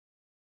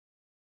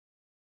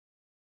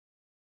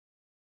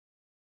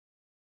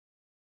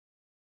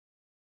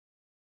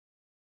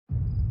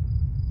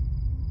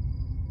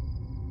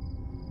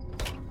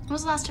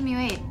was the last time you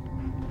ate?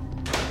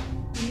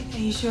 Are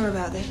you sure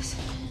about this?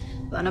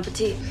 Bon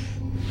appetit.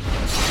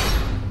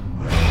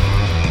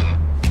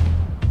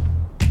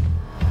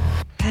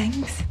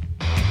 Thanks.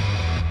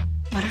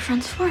 What are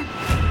friends for?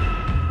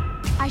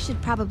 I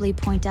should probably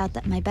point out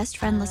that my best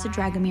friend Lissa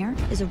Dragomir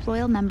is a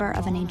royal member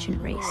of an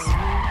ancient race.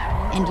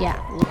 And yeah.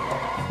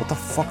 What the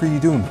fuck are you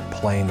doing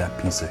playing that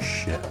piece of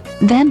shit?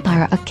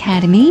 Vampire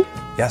Academy?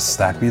 Yes,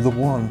 that'd be the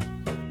one.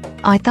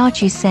 I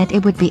thought you said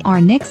it would be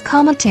our next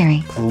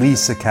commentary.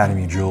 Police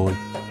Academy, Julie.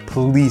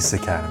 Police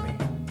Academy.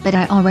 But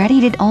I already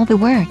did all the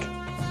work.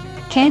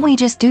 Can't we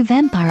just do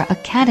Vampire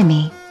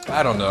Academy?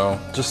 I don't know.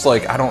 Just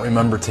like, I don't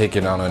remember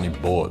taking out any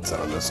bullets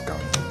out of this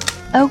gun.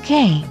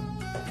 Okay.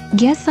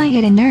 Guess I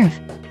hit a nerve.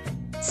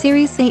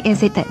 Seriously,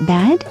 is it that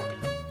bad?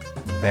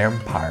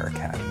 Vampire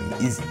Academy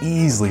is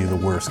easily the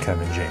worst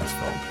Kevin James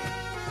film.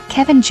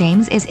 Kevin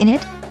James is in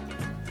it?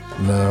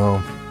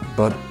 No,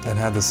 but it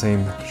had the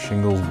same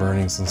shingles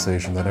burning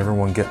sensation that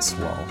everyone gets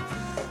while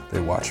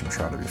they watch him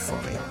try to be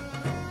funny.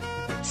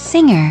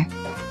 Singer.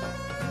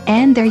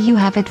 And there you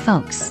have it,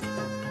 folks.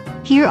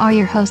 Here are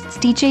your hosts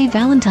DJ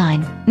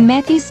Valentine,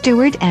 Matthew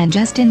Stewart, and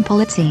Justin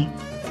Polizzi.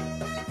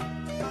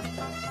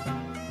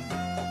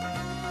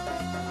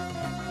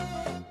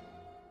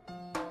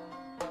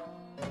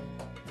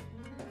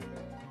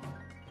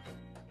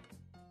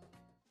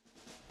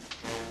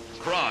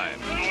 Crime.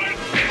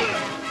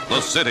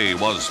 The city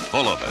was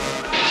full of it.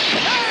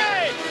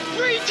 Hey!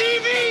 Free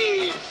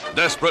TVs!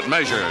 Desperate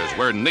measures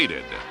were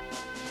needed.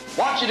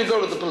 Want you to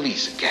go to the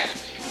police academy.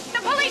 The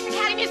police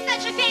academy is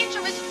such a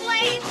dangerous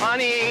place.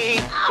 Honey,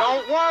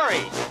 don't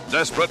worry.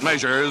 Desperate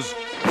measures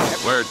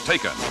were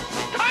taken.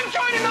 I'm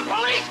joining the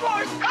police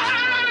force!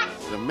 Ah!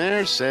 The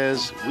mayor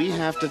says we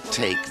have to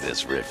take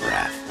this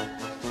riffraff.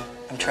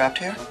 I'm trapped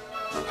here?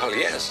 Well,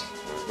 yes.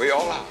 We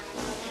all are.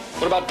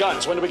 What about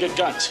guns? When do we get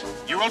guns?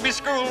 You will be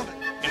schooled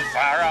in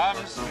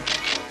firearms,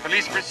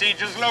 police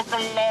procedures, local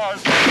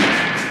laws,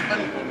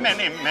 and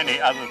many, many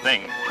other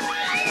things.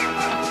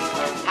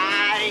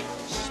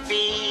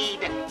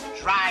 High-speed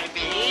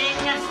driving.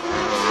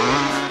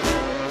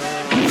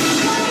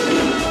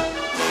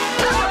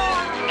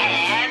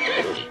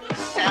 And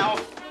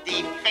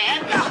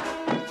self-defense.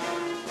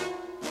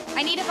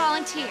 I need a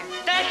volunteer.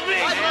 That's me!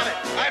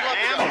 I'd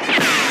love to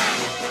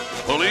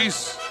go.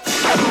 Police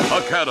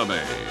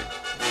Academy.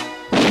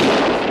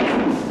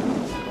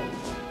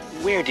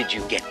 Where did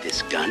you get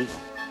this gun?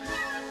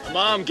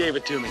 Mom gave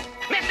it to me.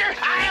 Mister,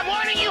 I am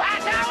warning you,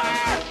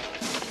 Hightower!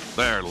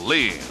 They're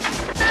lean,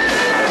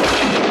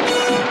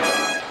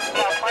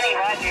 Well, 20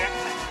 right here.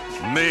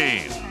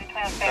 mean,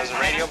 Does the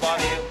radio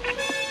bother you?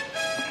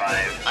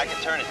 5. I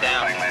can turn it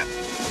down.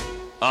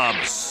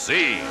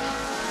 obscene.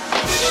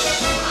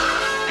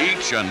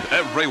 Each and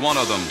every one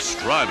of them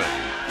striving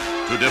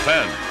to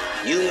defend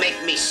You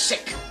make me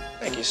sick.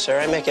 Thank you, sir.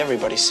 I make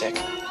everybody sick.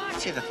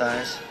 See the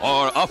thighs.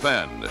 or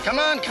offend. Come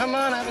on.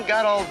 I haven't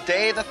got all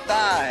day. The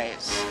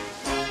thighs.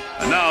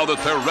 And now that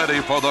they're ready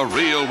for the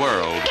real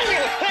world, Give me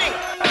the thing!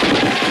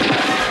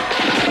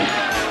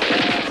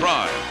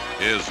 crime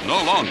is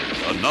no longer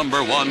the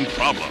 #1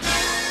 problem.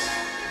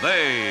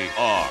 They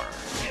are.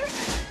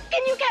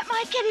 Can you get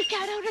my kitty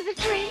cat out of the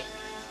tree?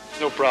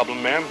 No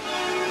problem, ma'am.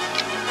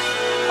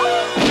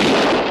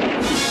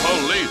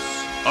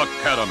 Police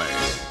Academy.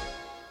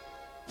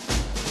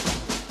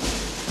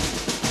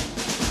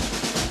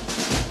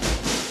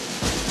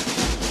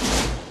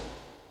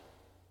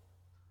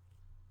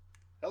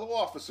 Hello,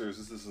 officers.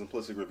 This is the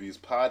Simplistic Reviews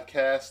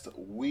podcast.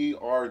 We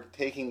are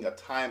taking a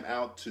time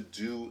out to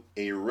do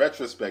a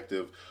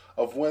retrospective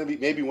of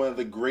maybe one of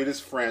the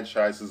greatest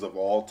franchises of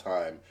all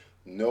time.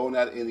 No,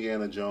 not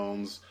Indiana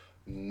Jones.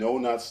 No,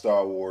 not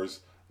Star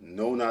Wars.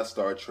 No, not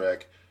Star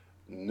Trek.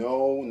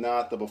 No,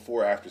 not the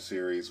Before After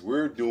series.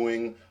 We're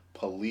doing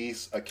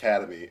Police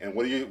Academy. And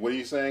what are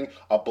you saying?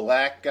 A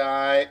black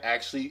guy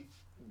actually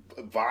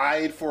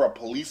vied for a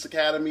Police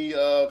Academy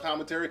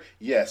commentary?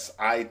 Yes,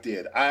 I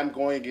did. I'm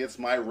going against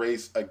my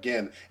race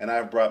again, and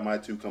I've brought my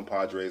two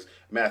compadres,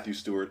 Matthew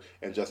Stewart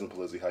and Justin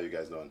Polizzi. How you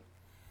guys doing?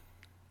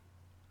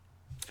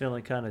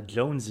 Feeling kind of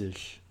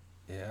Jones-ish.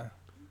 Yeah.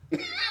 Are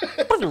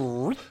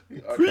you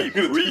going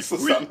to do some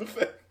sound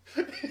effects?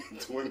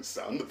 Doing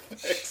sound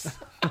effects.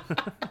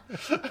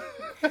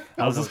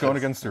 How's this going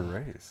against your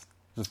race?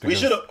 Just We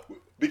should have,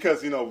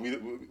 because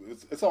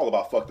it's all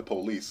about fuck the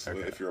police. Okay.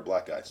 If you're a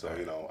black guy, so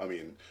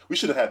we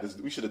should have had this.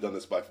 We should have done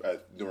this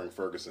during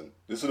Ferguson.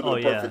 This would have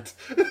been perfect.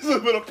 This would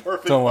have been a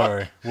perfect. Don't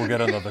worry, we'll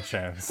get another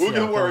chance. We're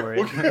gonna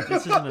worry.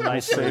 This isn't a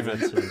nice save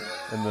it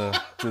in the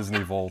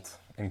Disney vault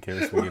in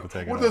case we need to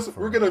take it.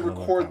 We're gonna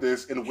record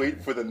this and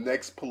wait for the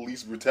next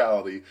police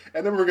brutality,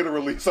 and then we're gonna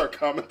release our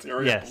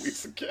commentary on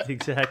Police Academy. The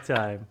exact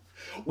time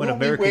when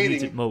America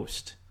needs it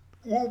most.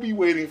 We'll be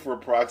waiting for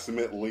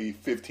approximately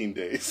 15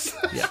 days.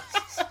 Yeah.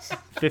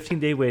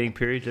 15-day waiting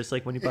period, just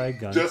like when you buy a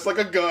gun. Just like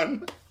a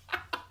gun.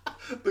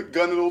 The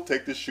gun it'll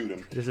take to shoot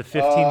him. There's a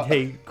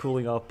 15-day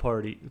cooling off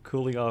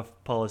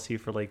policy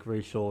for like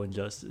racial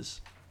injustice.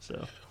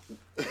 So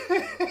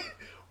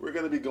we're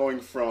going to be going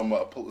from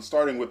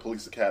starting with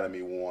Police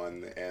Academy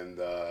 1, and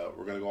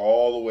we're going to go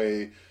all the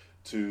way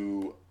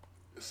to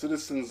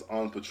Citizens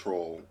on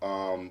Patrol.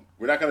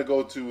 We're not going to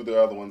go to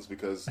the other ones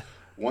because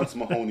once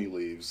Mahoney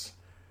leaves,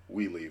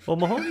 we leave. Well,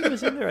 Mahoney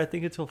was in there, I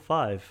think, until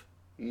 5.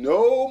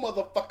 No,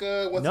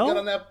 motherfucker. Once he got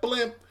on that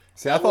blimp.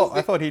 See, I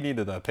thought he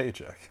needed a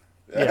paycheck.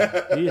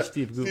 Yeah, he is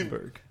Steve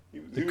Gutenberg. He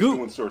was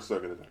doing short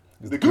circuit.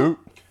 The Goot.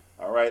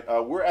 All right,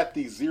 we're at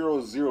the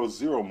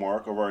 000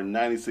 mark of our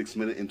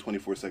 96-minute and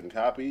 24-second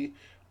copy,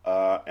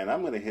 and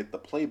I'm going to hit the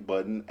play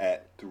button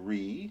at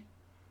 3,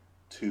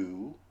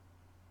 2,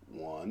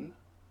 1,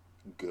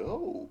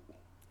 go.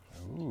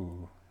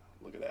 Ooh.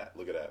 Look at that.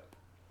 Look at that.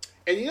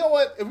 And you know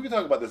what? If we can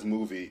talk about this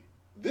movie,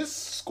 this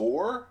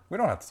score we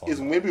don't have to talk is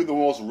about maybe the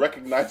most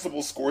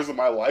recognizable scores of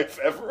my life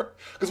ever.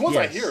 Because once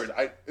I hear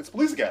it, it's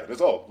Police Academy.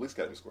 It's Police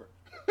Academy score.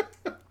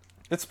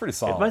 It's pretty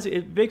solid.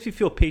 It makes me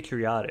feel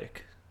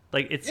patriotic.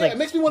 Like it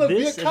makes me want to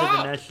be a this cop. and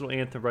the national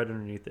anthem right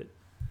underneath it.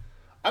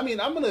 I mean,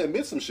 I'm going to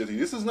admit some shit to you.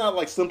 This is not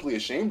like Simply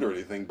Ashamed or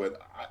anything,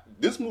 but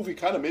this movie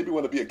kind of made me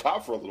want to be a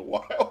cop for a little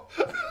while.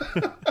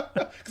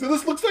 Because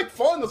this looks like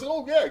fun. It's like,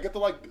 oh yeah, I get to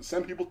like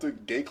send people to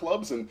gay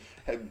clubs and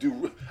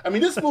do. I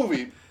mean, this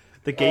movie.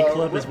 The gay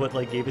club is what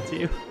like gave it to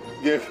you.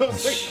 Yeah,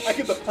 I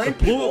get to prank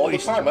people all the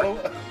time.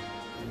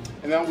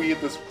 And now we get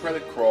this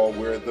credit crawl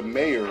where the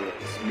mayor,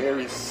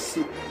 Mary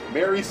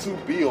Sue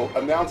Beale,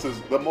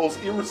 announces the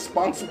most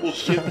irresponsible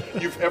shit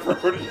you've ever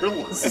heard in your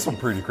life. This is some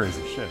pretty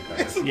crazy shit,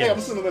 guys.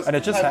 And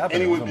it just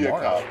happened. Anyone It be a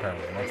March, cop?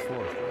 apparently, March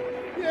 4th.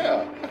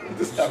 Yeah,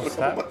 this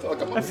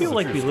happened. I feel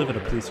like we live in a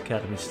Police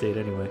Academy state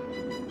anyway.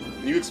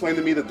 Can you explain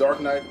to me the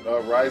Dark Knight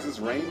Rises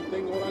rain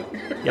thing going on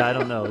here? Yeah, I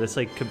don't know. It's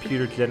like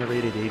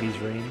computer-generated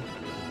 80s rain.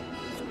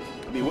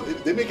 I mean,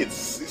 they make it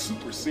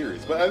super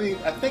serious. But I mean,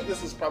 I think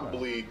this is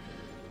probably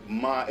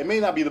it may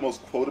not be the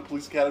most quoted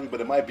Police Academy, but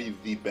it might be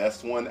the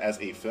best one as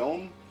a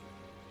film.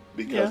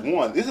 Because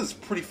one, this is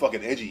pretty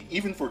fucking edgy,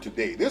 even for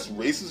today. There's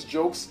racist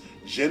jokes,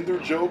 gender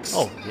jokes.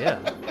 Oh, yeah.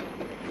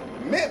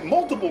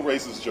 Multiple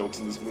racist jokes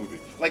in this movie.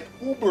 Like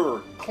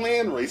uber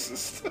Klan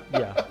racist.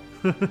 Yeah.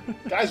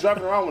 Guys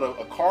driving around with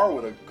a car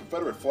with a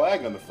Confederate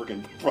flag on the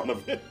freaking front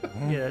of it.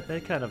 Yeah,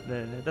 that kind of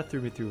that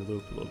threw me through a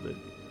loop a little bit.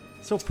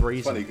 So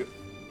brazen. Funny. You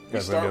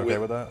guys are okay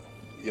with that?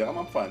 Yeah,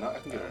 I'm fine. I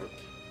can get over it.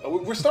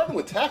 We're starting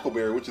with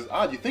Tackleberry, which is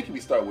odd. You think we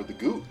start with the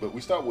Goot, but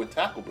we start with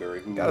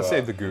Tackleberry. Who gotta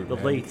save the Goot. The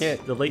late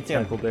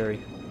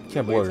Tackleberry.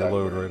 Can't blow your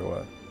load right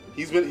away.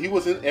 He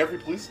was in every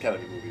Police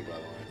Academy movie, by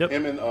the way. Yep.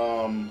 Him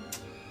and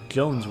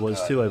Jones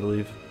was too, I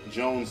believe.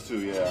 Jones too,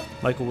 yeah.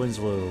 Michael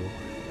Winslow.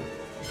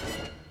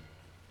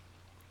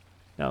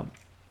 Now,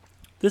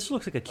 this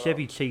looks like a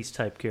Chevy Chase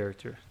type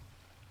character.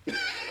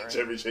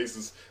 Chevy Chase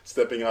is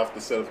stepping off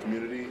the set of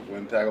Community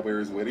when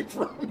Tackleberry is waiting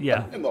for him.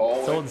 Yeah, in the hallway.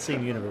 It's all in the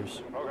same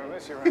universe.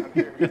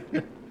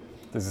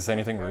 Does this say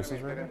anything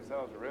racist right now?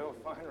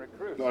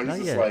 No, he's Not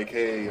just yet. like,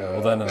 hey.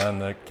 Well, then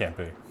that can't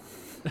be.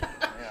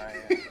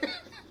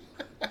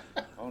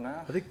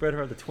 I think right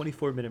around the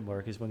 24-minute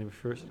mark is when we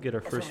first get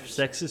our first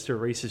sexist or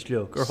racist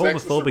joke or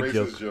Sexist or homophobic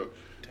racist joke.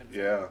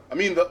 Yeah, I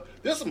mean the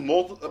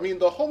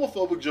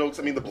homophobic jokes.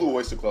 I mean the Blue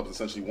Oyster Club is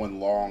essentially one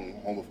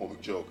long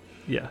homophobic joke.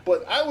 Yeah.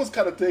 But I was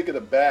kind of taken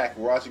aback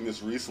watching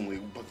this recently.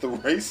 But the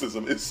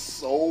racism is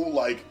so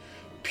like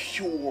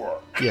pure.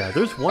 Yeah,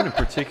 there's one in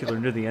particular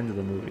near the end of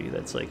the movie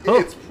that's like, oh.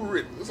 It's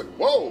like,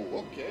 whoa,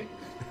 okay,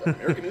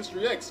 American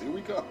History X, here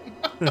we come.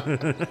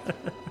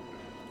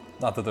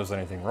 Not that there's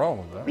anything wrong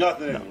with that. Not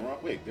that anything wrong.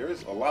 Wait, there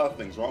is a lot of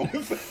things wrong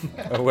with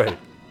that. Oh wait,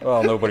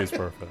 well nobody's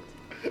perfect.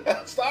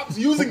 Stop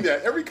using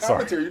that. Every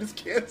commentary, you just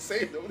can't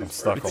say nobody's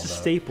stuck perfect. It's a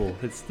staple.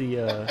 It's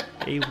the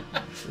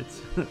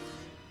it's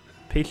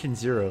Patient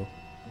Zero.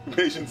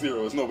 Patient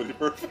Zero is nobody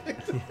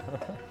perfect.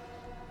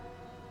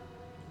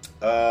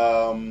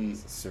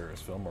 It's a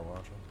serious film we're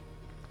watching.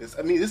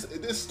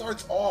 This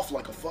starts off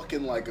like a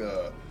fucking like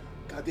a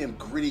goddamn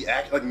gritty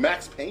act, like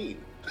Max Payne.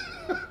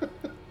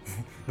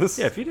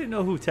 Yeah, if you didn't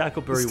know who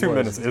Tackleberry was, 2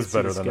 minutes is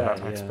better than guy,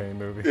 that Max Payne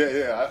movie.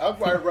 Yeah.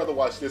 I'd rather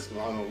watch this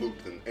on a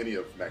loop than any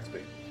of Max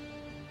Payne.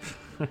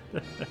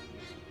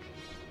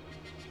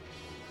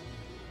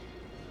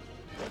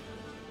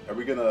 Are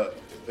we gonna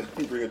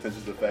bring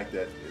attention to the fact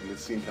that in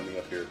this scene coming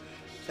up here,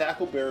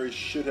 Tackleberry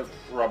should have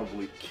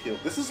probably killed.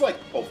 This is like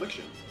Pulp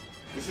Fiction.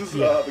 This is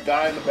the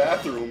guy in the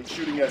bathroom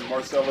shooting at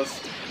Marcellus.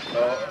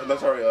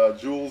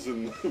 Jules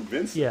and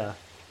Vince. Yeah.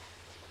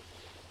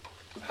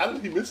 How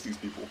did he miss these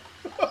people?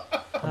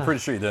 I'm pretty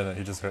sure he didn't.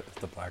 He just hit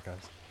the black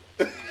guys.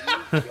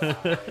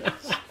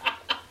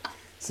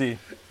 See,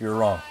 you're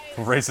wrong.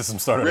 Racism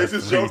started.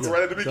 Racist joke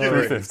right at the beginning.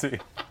 350.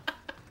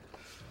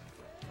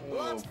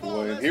 Oh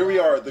boy! And here we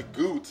are, the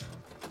Goot.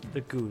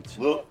 The Goot.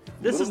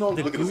 This is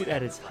the Goot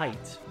at its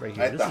height, right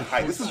here. At the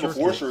height. This is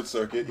before Short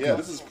Circuit. Yeah,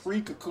 this is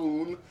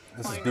pre-Cocoon.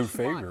 This is Goot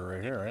Fager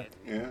right here, right?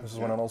 Yeah. This is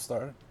when it all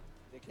started.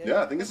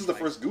 Yeah, I think this is the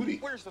first Goody.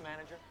 Where's the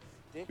manager?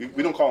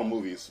 We don't call them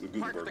movies with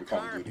Gutenberg. We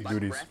call them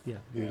Goodies.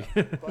 Goodies.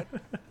 Yeah.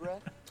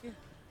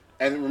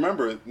 And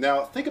remember,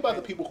 now think about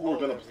the people who are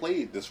going to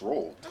play this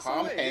role: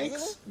 Tom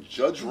Hanks,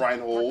 Judge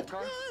Reinhold,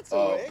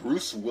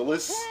 Bruce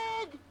Willis.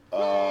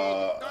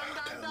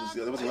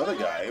 There was another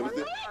guy. There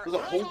was a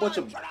whole bunch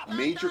of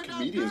major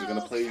comedians who are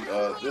going to play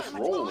this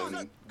role,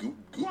 and Goot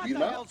beat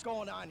him out.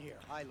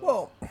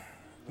 Well,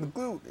 the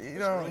Goot, you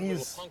know,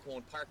 he's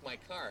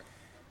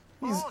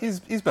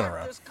been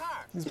around.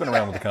 He's been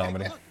around with the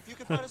comedy.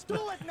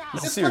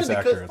 He's a serious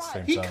actor at the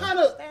same time. He kind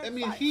of,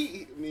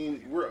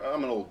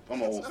 I'm an old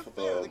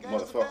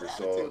motherfucker,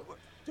 so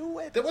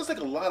there was like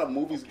a lot of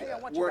movies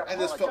where I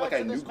just felt like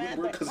I knew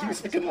Gutenberg because he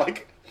was like in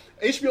like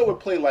HBO would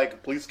play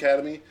like Police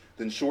Academy,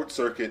 then Short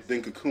Circuit,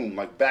 then Cocoon,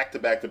 like back to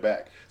back to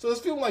back. So it's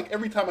feeling like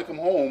every time I come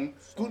home,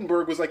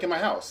 Gutenberg was like in my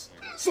house.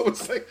 So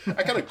it's like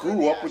I kind of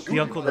grew up with Gutenberg. The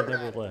uncle that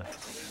never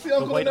left.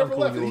 The white that never uncle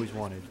left. you always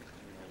wanted.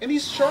 And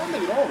he's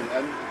charming and all,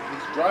 and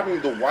he's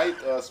driving the white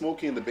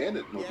Smokey and the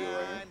Bandit mobile right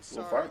here,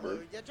 little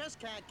Firebird.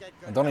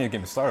 And don't even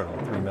get me started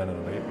on 3 Men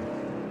and a Baby.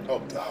 Oh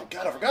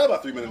God, I forgot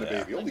about 3 Men and a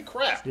Baby. Holy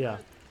crap! Yeah,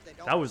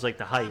 that was like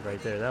the height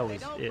right there. That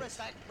was it.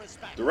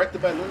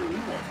 Directed by Lily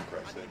Newmar, for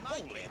Christ's sake.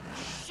 Holy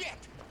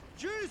shit!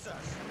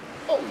 Jesus!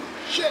 Holy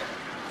shit!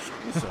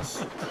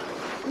 Jesus.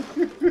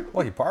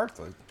 Well, he parked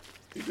it.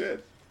 He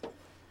did.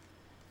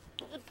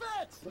 It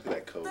fits! Look at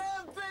that coat.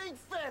 Damn thing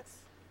fits!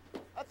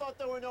 I thought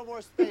there were no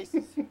more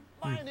spaces. Am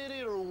I an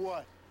idiot or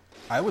what?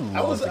 I would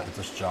love to get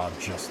this job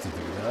just to do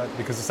that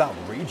because it's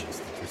outrageous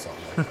to do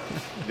something like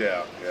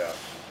that. Yeah.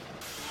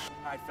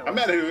 I'm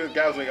mad at the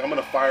guy was like, I'm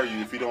gonna fire you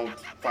if you don't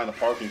find a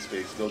parking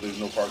space. Though there's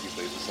no parking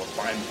spaces, so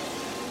find me.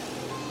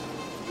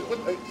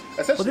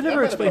 Well, they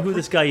never explain who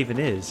this guy even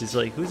is. It's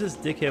like, who's this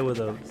dickhead with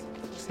a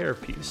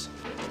hairpiece?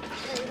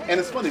 And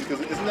it's funny because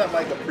isn't that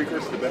like a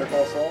precursor to Better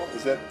Call Saul?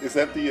 Is that he's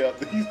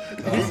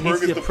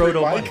the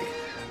proto Mike.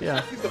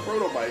 Yeah, he's the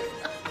proto Mike.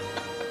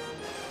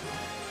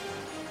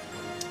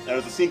 Now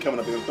there's a scene coming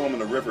up. They're gonna throw him in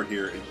the river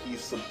here, and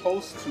he's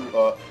supposed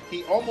to.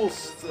 He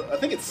almost. I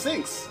think it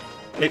sinks.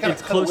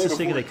 It's closest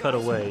thing they cut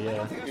away.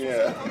 Yeah.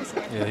 Yeah.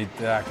 Yeah,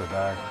 he acted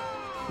back.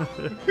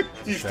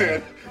 He's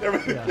dead.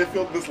 They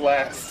filmed this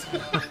last.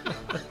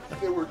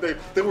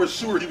 they were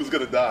sure he was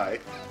gonna die.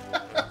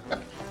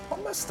 How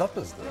messed up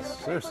is this?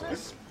 Seriously.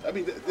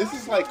 This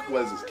is like,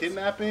 what is this?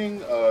 Kidnapping,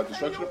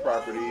 destruction of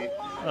property,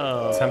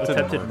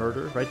 attempted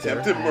murder, right there.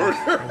 Attempted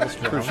murder. I'm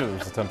pretty sure there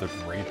was attempted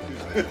rape.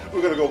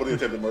 We're gonna go with the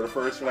attempted murder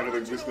first. We're not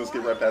gonna just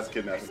skip right past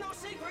kidnapping.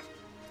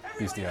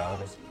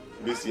 Bestiality.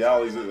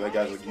 Bestiality. That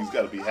guy's like, he's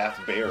got to be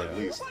half bear at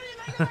least.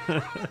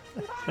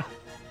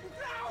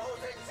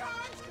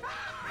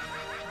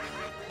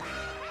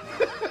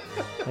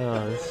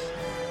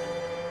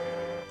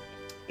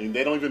 And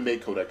they don't even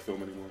make Kodak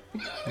film anymore.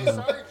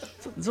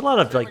 There's a lot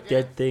of like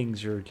dead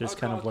things, or just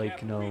kind of like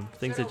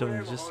things that don't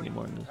exist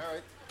anymore.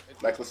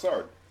 Like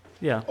Lassard.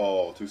 Yeah.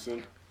 Oh, too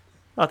soon.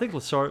 I think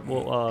Lassard.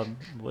 Well,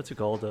 what's it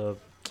called?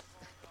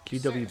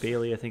 G.W.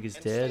 Bailey, I think, is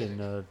dead, and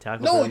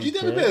Tackleberry. No,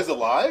 G.W. Bailey is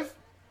alive.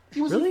 He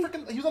was really?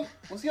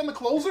 Was he on the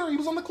closer? He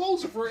was on the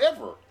closer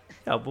forever.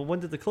 Yeah, but when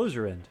did the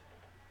closer end?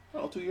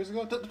 Oh, 2 years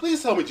ago.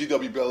 Please tell me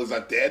G.W. Bailey's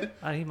not dead.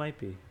 He might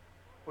be.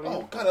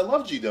 Oh God, I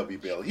love G.W.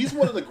 Bailey. He's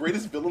one of the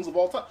greatest villains of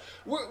all time.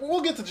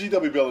 We'll get to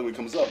G.W. Bailey when he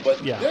comes up, but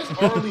there's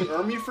Arlie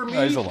Ermey for me.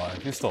 No, he's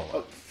alive. He's still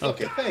alive.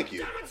 Okay, thank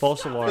you.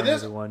 False alarm,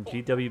 everyone.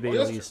 G.W.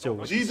 Bailey is still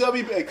with us.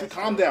 G.W. Bailey,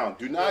 calm down.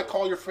 Do not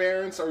call your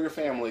parents or your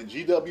family.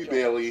 G.W.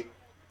 Bailey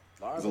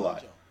is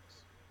alive.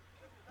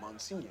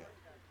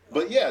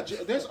 But yeah,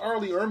 there's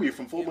Arlie Ermey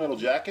from Full Metal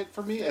Jacket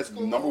for me as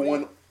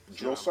 #1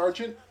 drill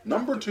sergeant.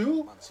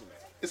 #2,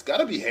 it's got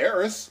to be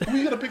Harris. Who are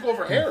you gonna pick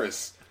over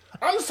Harris?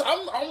 I'm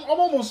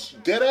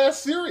almost dead ass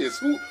serious.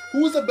 Who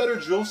is a better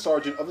drill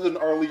sergeant other than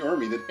Arlie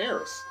Ermey than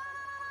Harris?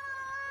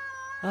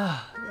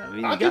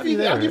 I'll give you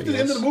the end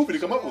of the movie to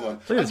come up with one.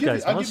 Look at this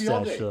guy's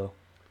mustache, though.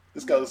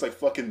 This guy looks like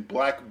fucking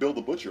Black Bill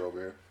the Butcher over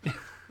here.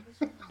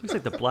 Looks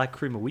like the Black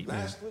Cream of Wheat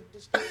Man.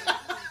 It's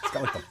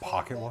got like the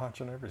pocket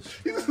watch and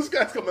everything. This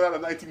guy's coming out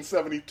of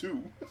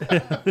 1972.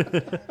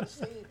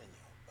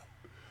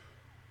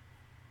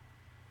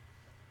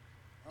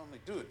 Only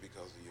do it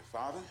because of your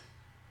father.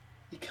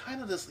 He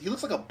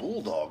looks like a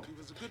bulldog.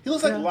 He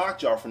looks like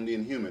Lockjaw from the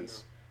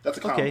Inhumans. That's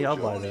a comic book I'll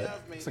show. buy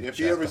that. It's like if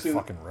you ever seen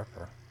fucking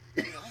Ripper.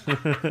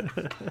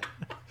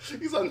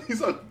 he's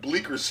on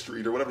Bleecker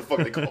Street or whatever the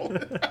fuck they call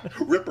it.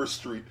 Ripper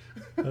Street.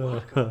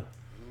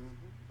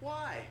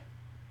 Why?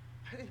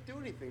 I didn't do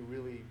anything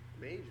really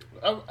major.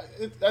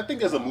 I think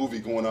there's a movie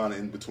going on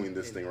in between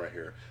this thing right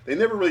here. They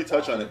never really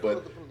touch on it,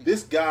 but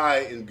this guy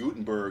and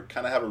Gutenberg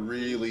kind of have a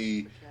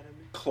really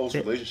close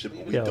relationship,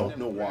 but we don't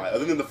know why.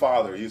 Other than the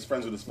father, he's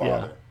friends with his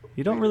father. Yeah.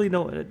 You don't really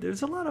know.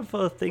 There's a lot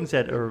of things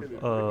that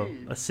are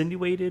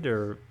insinuated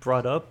or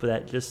brought up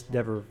that just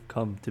never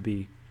come to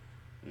be.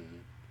 Your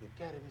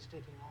academy's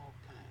taking all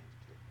kinds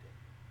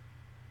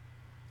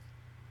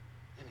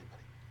to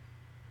anybody.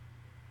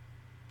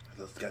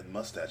 This guy's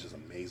mustache is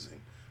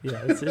amazing.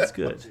 Yeah, it's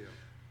good.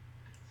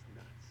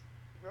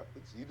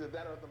 It's either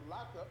that or the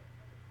lockup.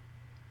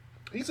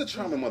 He's a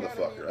charming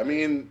motherfucker. I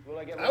mean,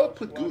 I would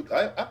put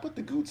I put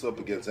the Goots up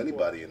against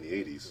anybody in the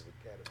 80s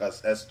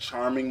as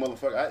charming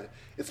motherfucker.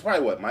 It's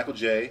probably what, Michael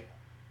J.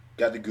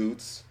 Got the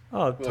Goots.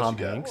 Oh, Who else Tom you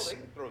got? Hanks.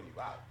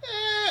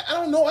 I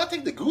don't know. I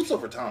think the Goots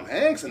over Tom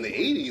Hanks in the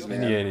 80s,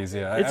 man. In the 80s,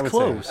 yeah. It's I would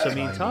close. say I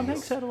mean, Tom 90s.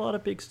 Hanks had a lot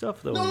of big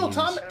stuff though. No, in the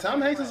 80s.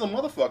 Tom Hanks is a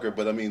motherfucker,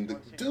 but I mean,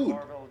 dude,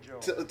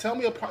 tell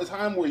me a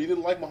time where you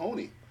didn't like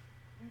Mahoney.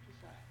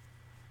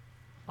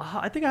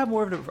 I think I have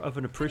more of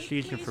an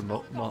appreciation for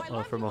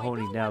for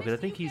Mahoney now because I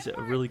think he's a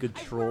really good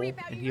troll,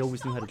 and he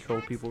always knew how to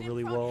troll people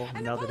really well.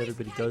 And now that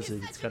everybody does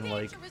it, it's kind of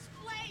like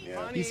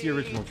he's the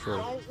original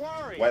troll.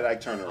 White Ike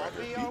Turner right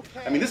here.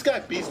 I mean, this guy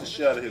beats the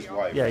shit out of his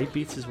wife. Yeah, he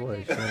beats his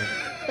wife.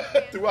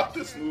 Yeah. Throughout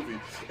this movie,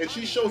 and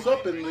she shows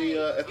up in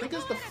the I think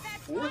it's the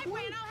fourth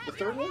one, the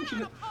third one.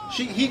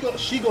 She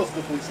goes to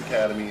the police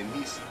academy, and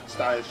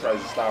Stiles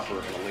tries to stop her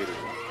in a later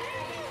one.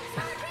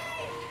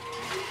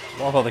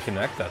 I love how they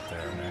connect that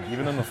there, man.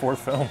 Even in the fourth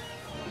film.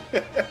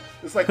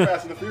 It's like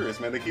Fast and the Furious,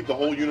 man. They keep the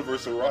whole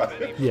universe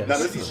alive. Yes. Now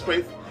this is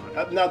straight.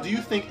 Now, do you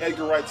think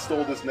Edgar Wright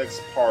stole this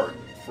next part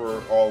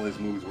for all his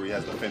movies where he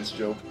has the fence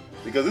joke?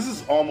 Because this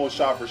is almost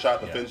shot for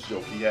shot the fence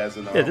joke he has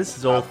in. Yeah, this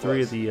is all Hot three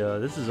Fuzz. of the.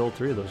 This is all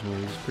three of those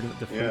movies. Pretty much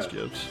the fence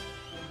jokes.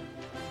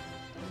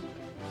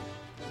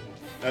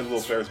 And a little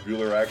Ferris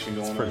Bueller action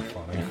going Pretty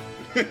on. funny.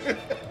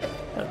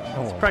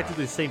 It's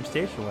practically the same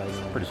station wagon.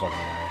 Pretty fucking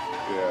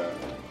funny. Yeah.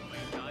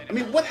 I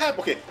mean, what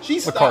happened? Okay, she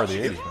What stopped. part of the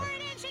 80s, man?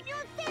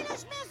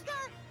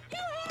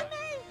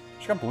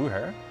 She got blue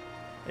hair?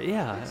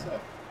 Yeah.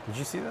 Did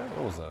you see that?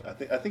 What was that?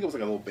 I think it was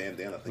like a little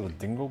bandana Was thing. it a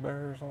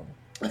dingleberry or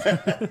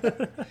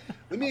something?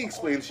 Let me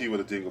explain to you what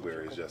a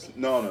dingleberry is, Justin.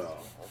 No.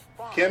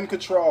 Kim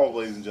Cattrall,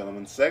 ladies and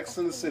gentlemen. Sex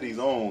and the City's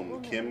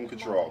own Kim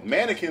Cattrall.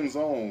 Mannequin's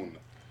own.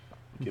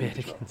 Kim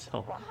Mannequin's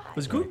own.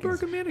 Was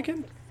Gutenberg a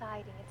mannequin?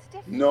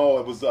 No,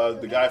 it was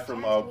the guy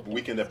from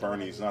Weekend at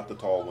Bernie's, not the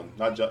tall one.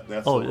 Not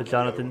that's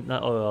Jonathan.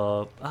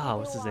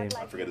 What's his name?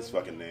 I forget his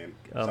fucking name.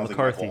 McCarthy. Like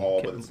Michael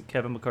Hall, but it's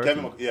Kevin McCarthy.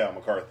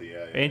 McCarthy.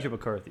 Yeah. Andrew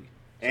McCarthy.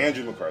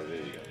 Andrew McCarthy. There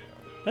you go.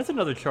 That's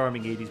another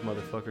charming '80s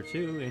motherfucker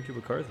too. Andrew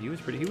McCarthy. He was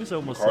pretty. He was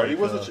almost McCarthy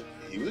like.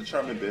 he was a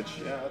charming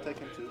bitch. Yeah, I'll take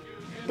him too.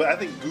 But I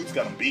think Goots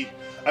got him beat.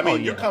 I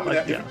mean, you're coming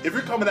at if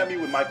you're coming at me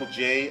with Michael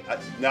J.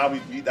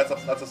 That's a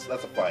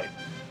fight.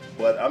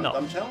 But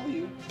I'm telling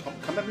you,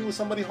 come at me with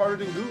somebody harder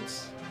than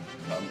Goots.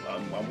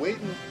 I'm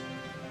waiting.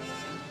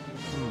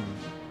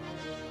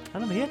 I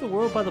don't know. He had the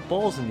world by the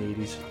balls in the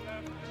 '80s.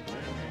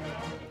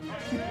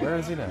 Where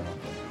is he now?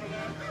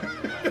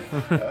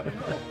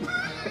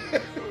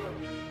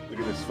 Look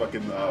at this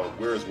fucking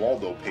Where's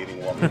Waldo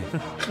painting walking.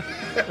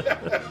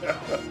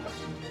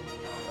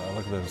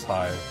 Look at those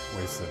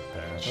high-waisted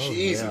pants.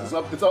 Jesus,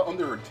 it's up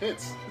under her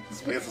tits.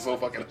 This pants is so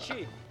fucking.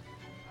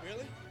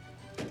 Really?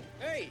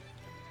 Hey,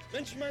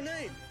 mention my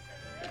name.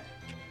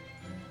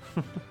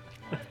 So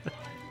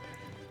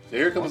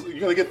here comes. You're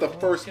gonna get the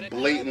first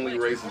blatantly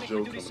racist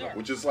joke coming up,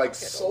 which is like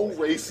so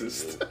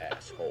racist.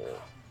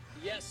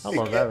 I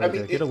love that right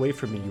there. Get away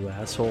from me, you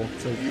asshole.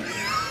 It's like,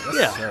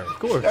 yeah, of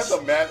course. That's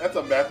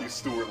a Matthew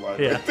Stewart line.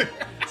 Yeah. Right there.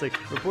 It's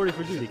like, reporting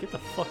for duty. Get the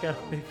fuck out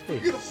of my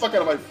face. Get the fuck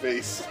out of my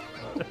face.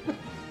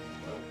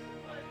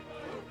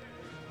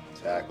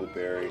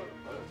 Tackleberry.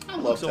 I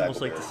love It's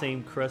almost like Tackleberry. the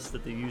same crest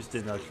that they used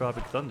in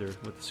Tropic Thunder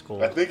with the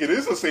skull. I think it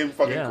is the same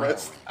fucking Yeah.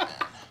 crest.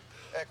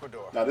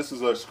 Now this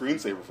is a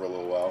screensaver for a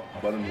little while.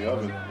 Butt in the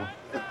oven.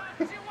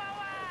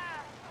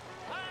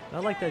 I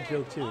like that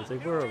joke too. It's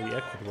like, where are we?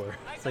 Ecuador.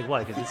 It's like,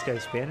 why? Because this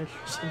guy's Spanish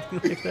or something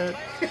like that?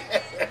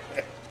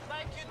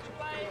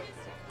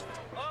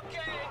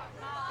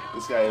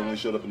 This guy only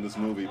showed up in this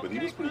movie, but he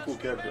was a pretty cool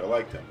character. I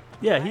liked him.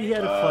 Yeah, he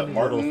had a funny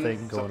Martin, little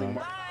thing going something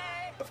on.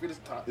 I forget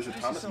his Is it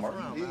Thomas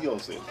Martin? He'll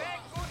say it.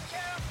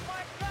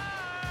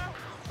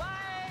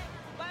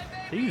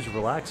 They use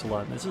relax a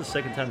lot. This is the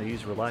second time they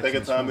use relax. in Second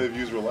this time movie. they've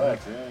used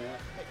relax. Yeah.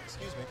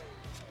 Excuse me.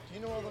 Do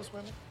you know all those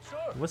women? Sure.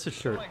 What's his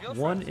shirt?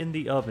 One in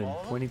the oven,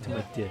 pointing to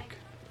my dick.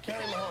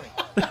 Carrie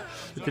Mahoney.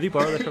 Did he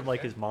borrow that from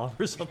like his mom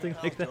or something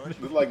like that?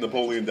 Looked like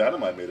Napoleon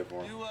Dynamite made it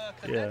for him.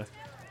 Yeah.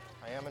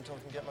 I am until I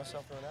can get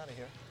myself thrown out of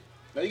here.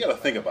 Now you got to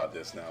think about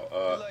this. Now,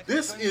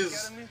 this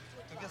is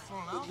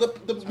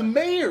the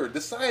mayor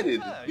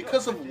decided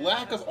because of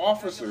lack of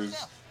officers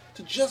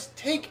to just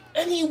take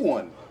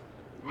anyone,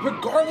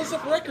 regardless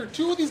of record.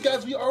 Two of these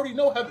guys we already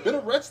know have been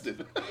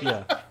arrested.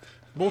 Yeah.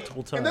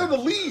 Multiple times. And they're the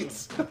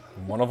leads.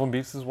 One of them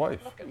beats his wife.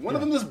 One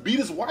of them just beat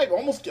his wife.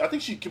 Almost, I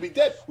think she could be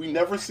dead. We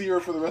never see her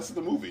for the rest of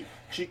the movie.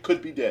 She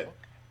could be dead.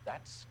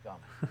 That's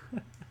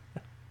scum.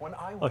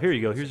 Oh, here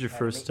you go. Here's your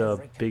first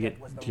bigot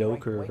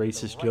joke or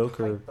racist joke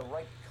or.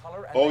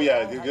 Oh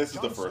yeah, this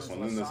is the first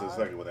one. Then there's a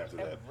second one after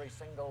that.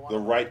 The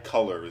right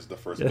color is the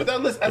first one. But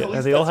that list, at least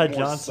and they all that's had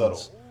more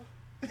Johnsons.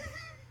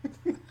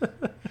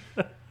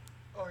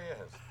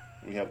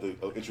 We have the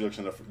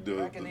introduction of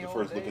the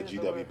first look at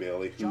G.W.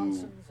 Bailey,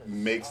 who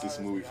makes this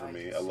movie for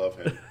me. I love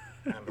him.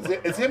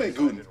 It's him and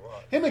Guten.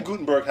 Him and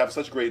Gutenberg have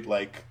such great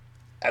like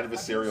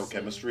adversarial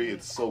chemistry.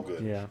 It's so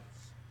good. Yeah.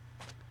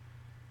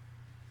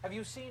 Have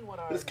you seen what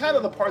But it's kind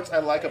of the parts I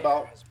like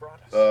about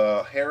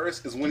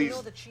Harris is when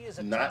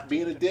he's not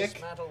being a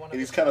dick and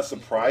he's kind of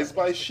surprised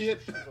by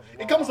shit.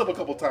 It comes up a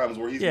couple times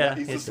where he's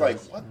just like,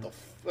 what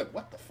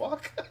the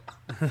fuck?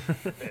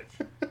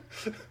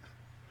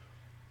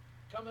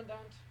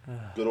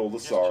 Good old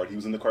Lassard. He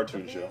was in the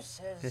cartoon show.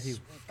 Yeah,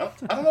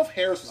 I don't know if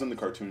Harris was in the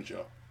cartoon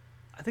show.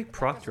 I think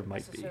Proctor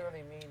might be.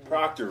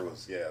 Proctor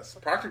was, yes.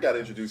 Proctor got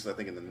introduced, I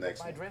think, in the next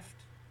one.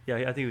 Yeah,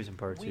 I think he was in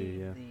part 2,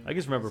 yeah. I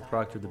just remember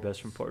Proctor the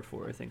best from part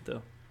 4, I think,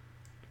 though.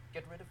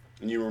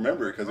 And you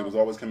remember it because it was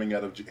always coming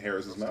out of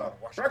Harris's mouth.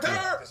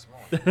 Proctor!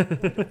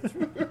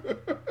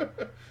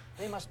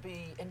 They must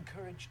be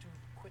encouraged to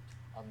quit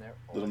on their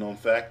own. Little known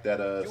fact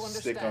that a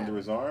stick under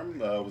his arm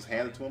was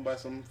handed to him by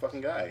some fucking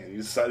guy, and he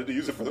decided to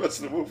use it for the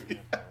rest of the movie.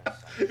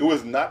 It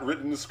was not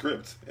written in the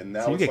script, and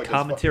now so you it's get like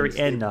commentary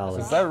and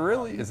knowledge. Is that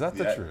really? Is that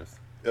the truth?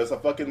 It was a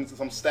fucking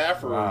some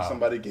staffer or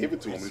somebody gave it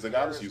to him. He's like,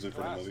 I'll just use it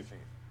for the movie.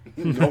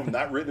 No,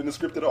 not written in the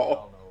script at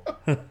all.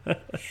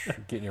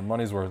 Getting your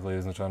money's worth,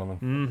 ladies and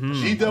gentlemen.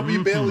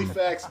 G.W. Bailey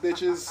facts,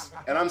 bitches.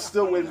 And I'm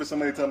still waiting for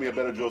somebody to tell me a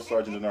better Joe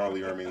Sargent than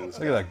Arlie Ermey. Look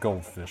at that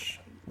goldfish.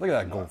 Look at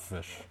that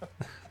goldfish.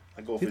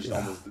 That goldfish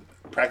almost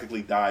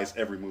practically dies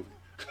every movie.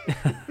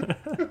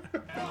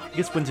 He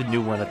just wins a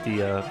new one at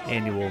the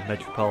annual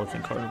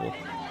Metropolitan Carnival.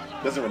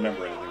 Doesn't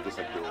remember anything, just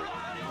like Dory.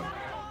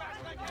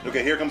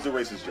 Okay, here comes the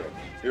racist joke.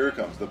 Here it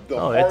comes. The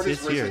Oh, hardest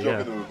it's racist here, joke yeah.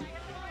 in the movie.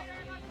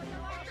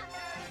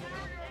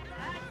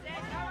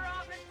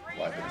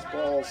 Wiping his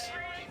balls.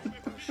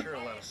 I'm sure a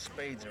lot of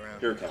spades around.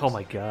 Here it comes. Oh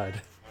my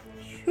god.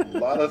 A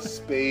lot of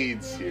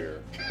spades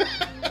here.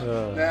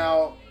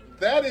 Now,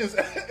 that is...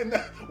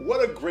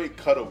 what a great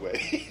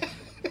cutaway.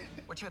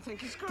 Which I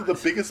think is To good. the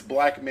biggest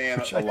black man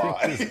Which I alive.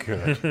 think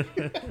is good.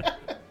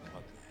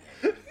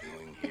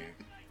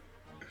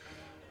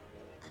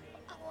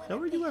 Now,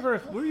 were you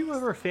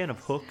ever a fan of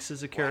Hooks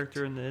as a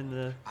character in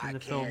the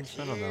films?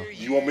 I don't know.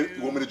 You want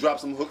me to drop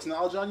some Hooks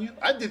knowledge on you?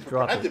 I did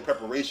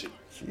preparation.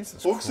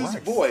 Jesus Hooks' Christ.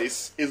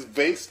 voice is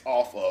based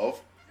off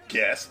of,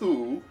 guess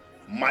who?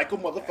 Michael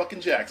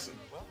motherfucking Jackson.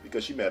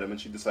 Because she met him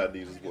and she decided to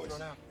use his voice.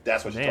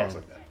 That's why she Man. talks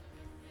like that.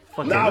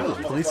 Fucking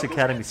Knowledge, Police motherfucker.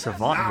 Academy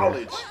savant here.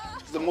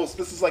 Knowledge.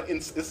 This is like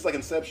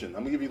Inception.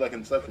 I'm gonna give you like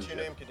Inception. What's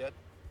your name, cadet?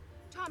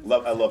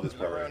 I love this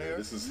part right here.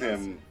 This is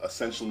him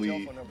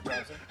essentially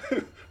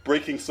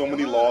breaking so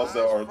many laws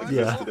that are exist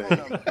Yeah.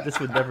 today. This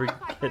would never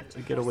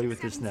get away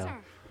with this now.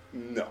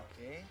 No.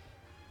 Okay.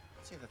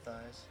 See the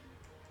thighs.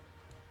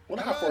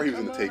 Wonder how far he was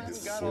gonna take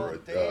this before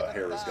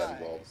Harris got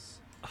involved.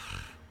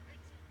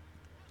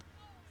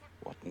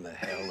 What in the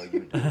hell are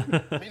you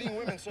doing? Meeting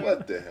women, sir.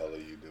 What the hell are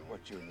you doing?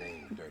 What's your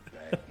name,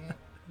 dirtbag?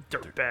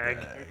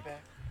 Dirtbag.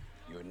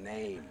 Your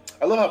name.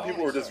 I love how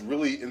people are just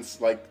really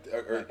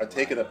are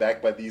taken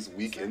aback by these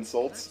weak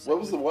insults. What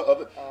was the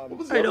other? What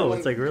was the I other know, one?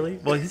 it's like, really?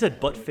 Well, he said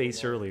butt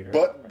face earlier.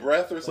 Butt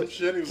breath or some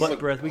shit. He was Butt like,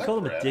 breath. We butt called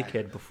him a breath.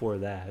 dickhead before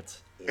that.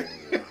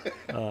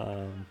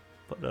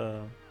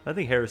 I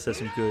think Harris has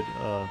some good,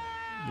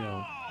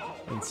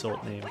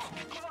 insult names.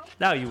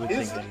 Now you would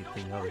think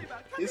anything of it.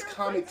 His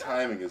comic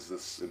timing is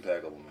just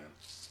impeccable,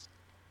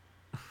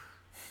 man.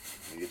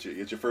 You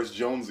get your first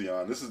Jonesy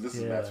on. This is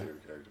Matt's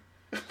favorite character.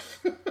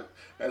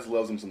 Matt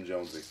loves him some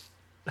Jonesy.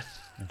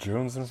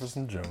 Jonesing for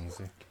some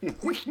Jonesy.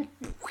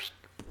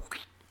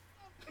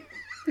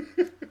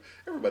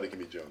 Everybody can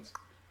be Jones.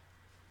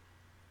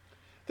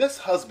 This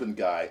husband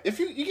guy, if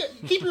you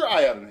keep your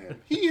eye out on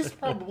him, he is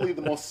probably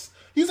the most.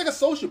 He's like a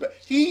sociopath.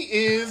 He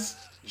is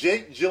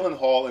Jake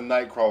Gyllenhaal in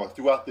Nightcrawler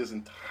throughout this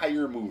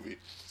entire movie.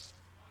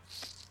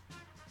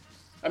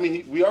 I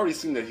mean, we already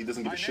seen that he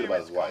doesn't give a shit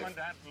about his wife.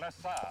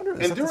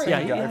 And during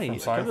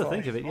come to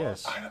think of it,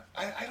 yes.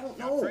 I don't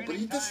know, but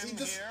he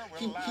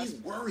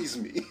worries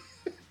me.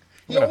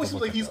 He always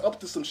feels like he's up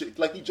to some shit,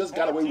 like he just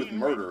got away with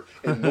murder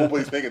and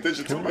nobody's paying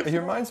attention to him. He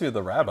reminds me of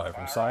the rabbi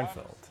from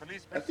Seinfeld.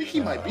 I think he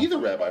might be the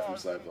rabbi from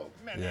Seinfeld.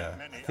 Yeah,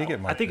 I think it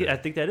might. I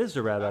think that is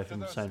the rabbi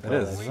from Seinfeld. It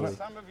is, isn't it?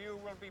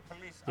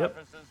 Yep.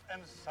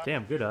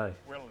 Damn, good eye.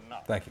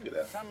 Thank you.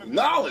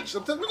 Knowledge.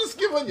 I'm just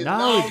giving you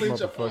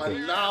knowledge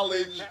upon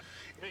knowledge.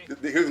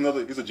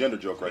 Here's a gender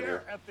joke right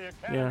here.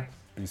 Yeah.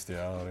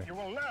 Bestiality.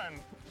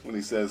 When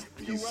he says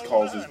he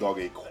calls his dog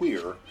a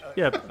queer.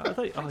 Yeah, I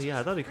thought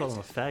he called him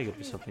a faggot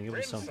or something. It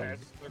was something.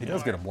 He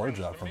does get a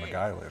blowjob from the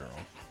guy later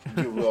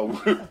on.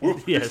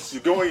 Well, yes.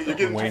 You're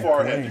getting too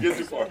far ahead. You're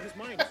getting too far.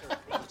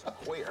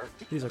 Queer.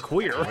 He's a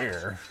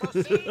queer.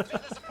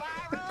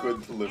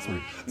 Good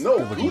delivery. No,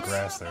 Good looking Gooch,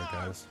 grass there,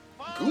 guys.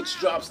 Gooch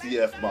drops the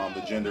F-bomb,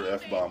 the gender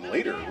F-bomb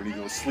later when he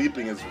goes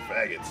sleeping as for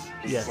faggots.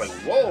 It's Yes. like,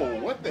 whoa,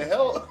 what the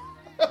hell?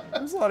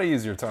 It was a lot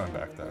easier time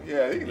back then.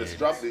 Yeah, he can just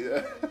drop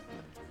the...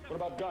 What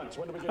about guns?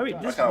 When do we get I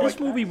mean, guns? this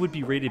movie would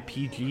be rated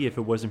PG if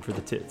it wasn't for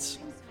the tits.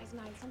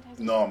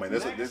 No, man, they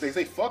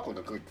say fuck like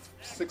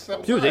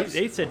 6-7 Dude, times.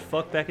 they said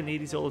fuck back in the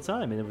 80s all the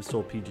time, and it was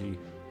still PG.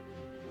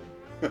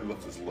 I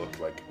love this look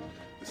like,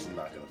 this is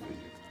not going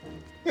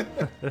to fit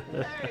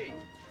you. Hey!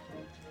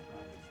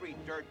 Three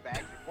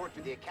dirtbags report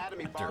to the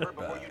Academy Barber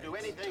before you do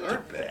anything.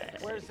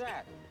 Dirtbag. Where's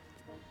that?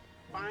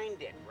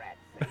 Find it,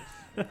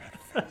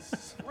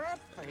 Ratface.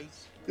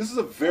 Ratface? This is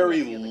a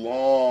very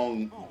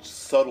long,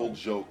 subtle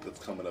joke that's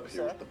coming up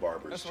here at the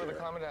barber's chair.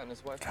 God,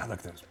 look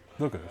at this.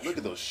 Look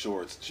at those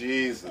shorts.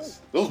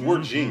 Jesus. Those were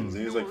jeans.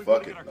 And he's like,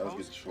 fuck it. Let's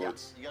get the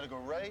shorts. You gotta go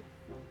right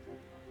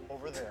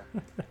over there.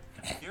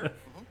 Here?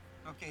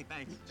 Okay, Hey,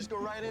 thanks. Just go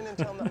right in and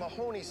tell them that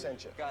Mahoney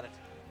sent you. Got it.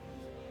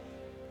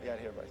 Be out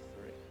here by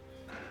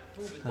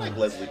 3. I like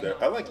Leslie.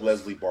 I like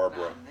Leslie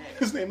Barbara.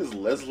 His name is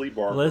Leslie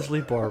Barbara. Leslie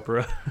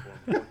Barbara.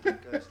 Guys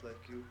like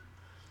you.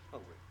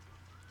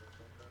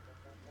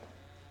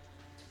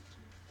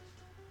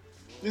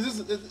 This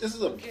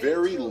is a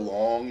very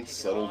long,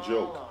 subtle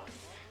joke.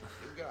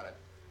 You got it.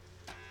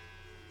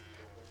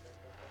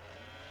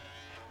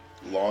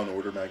 Law and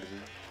Order magazine.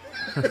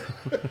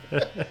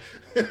 I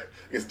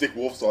guess Dick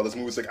Wolf saw this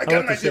movie. He's like, I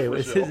got an idea for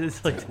a show.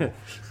 It's like the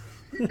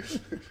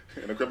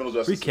And the criminal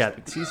justice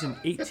recap season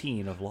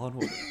 18 of Law and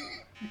Order.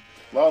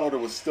 Law and Order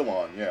was still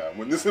on. Yeah,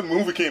 when this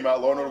movie came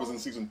out, Law and Order was in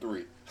season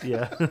 3.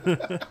 Yeah.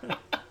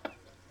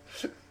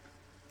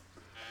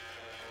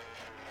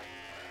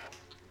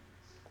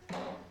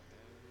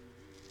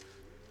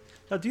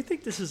 Now, do you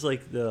think this is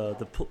like the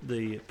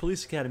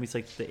Police Academy is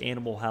like the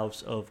Animal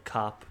House of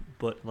cop,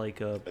 but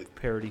like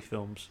parody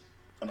films?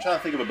 I'm trying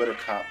to think of a better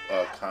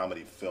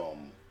comedy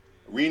film.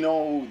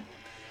 Reno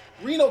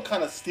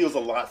kind of steals a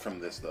lot from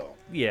this, though.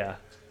 Yeah.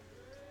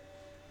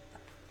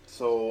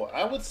 So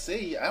I would say,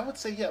 yeah.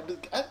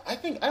 But I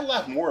think I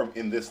laugh more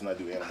in this than I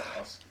do Animal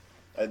House.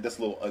 That's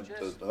a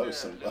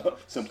little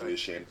simply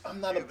ashamed.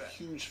 I'm not a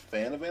huge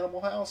fan of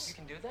Animal House. You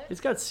can do that?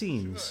 It's got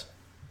scenes.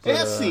 It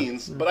has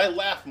scenes, but I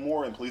laugh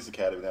more in Police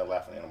Academy than I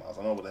laugh in Animal House.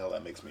 I don't know what the hell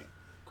that makes me.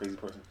 Crazy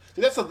person.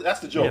 See, that's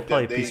the joke.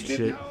 Yeah,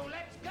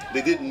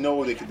 They didn't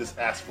know they could just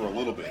ask for a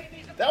little bit.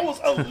 That was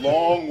a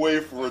long way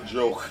for a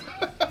joke.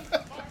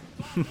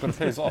 But it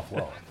pays off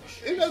well.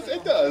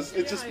 It does.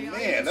 It's just,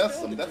 man, that's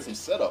some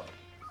setup.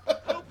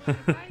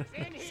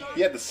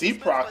 You had to see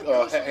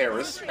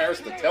Harris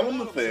to tell him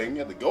the thing. You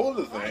had to go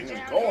to the thing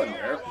and go in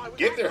there,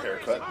 get their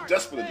haircut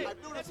just for the joke.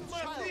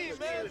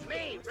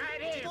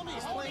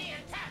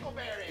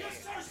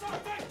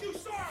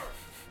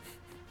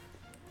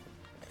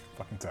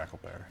 Fucking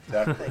Tackleberry.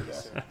 Tackleberry,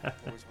 awesome.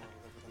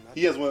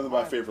 He has one of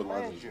my favorite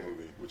lines in this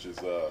movie, which is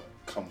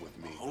 "Come with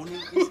me,"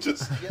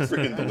 just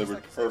freaking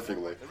delivered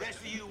perfectly. The rest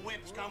of you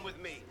wimps, come with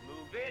me.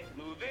 Move it,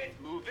 move it,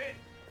 move it.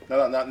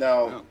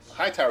 Now,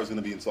 Hightower's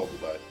going to be insulted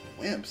by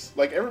wimps.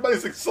 Like,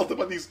 everybody's insulted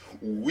by these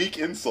weak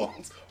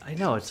insults. I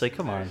know, it's like,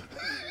 come on.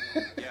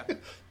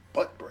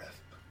 Butt breath.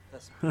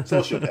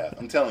 Sociopath.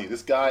 I'm telling you,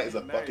 this guy is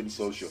a fucking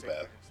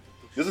sociopath.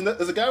 There's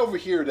a guy over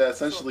here that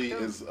essentially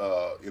is,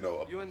 a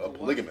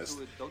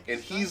polygamist, and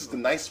he's the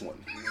nice one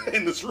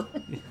in this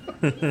room.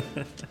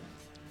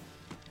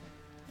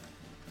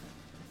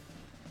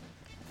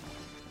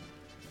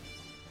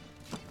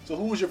 So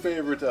who was your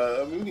favorite,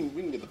 we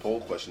can get the poll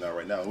question out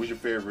right now. Who was your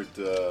favorite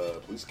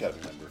Police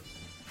Academy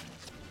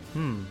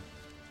member?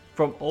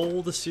 From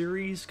all the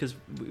series? Because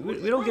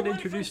we don't get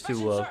introduced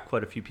to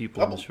quite a few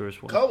people in this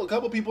first one. A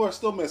couple people are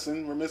still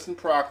missing. We're missing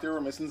Proctor,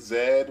 we're missing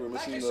Zed, we're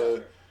missing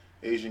the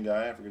Asian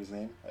guy, I forget his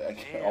name. I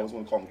always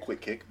want to call him Quick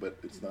Kick, but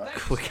it's not.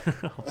 Quick.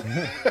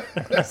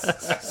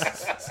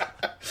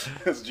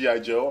 That's G.I.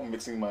 Joe, I'm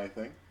mixing my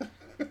thing.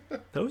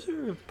 Those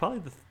are probably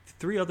the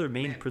 3 other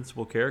main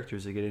principal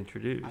characters that get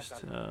introduced.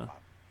 I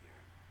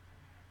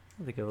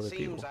think of other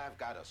people. I've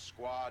got a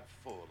squad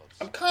full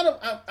of.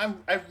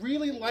 I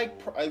really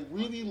like.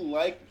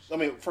 I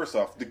mean, first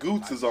off, the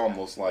Goots is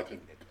almost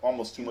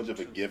too much of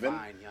a given.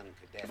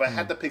 If I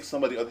had to pick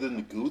somebody other than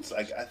the Goots,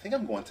 I think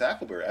I'm going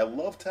Tackleberry. I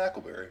love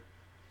Tackleberry.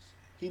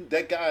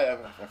 That guy,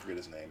 I forget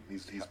his name.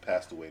 He's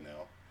passed away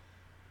now,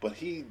 but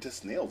he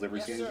just nails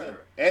every scene he's in,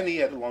 and he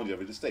had the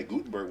longevity to stay.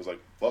 Gutenberg was like,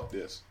 "Fuck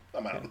this,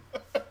 I'm out."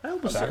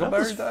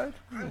 Tackleberry died?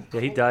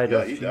 Yeah, he died.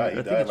 Yeah, he died.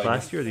 I think it's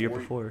last year or the year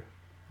before.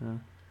 Yeah.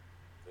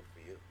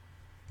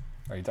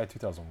 Oh, he died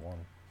 2001.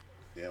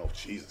 Yeah, oh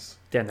Jesus.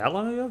 Damn, that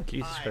long ago?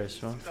 Jesus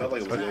Christ, man. Felt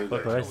like it was the other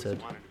What day. I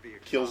said.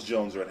 Kills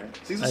Jones right here.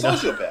 See, he's a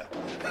sociopath.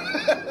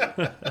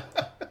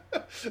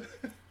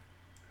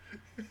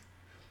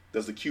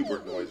 Does the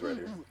Q-Bert noise right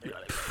here.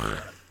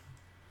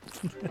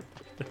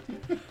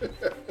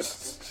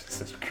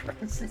 Jesus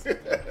Christ.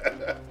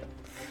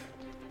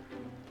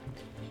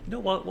 You know,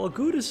 while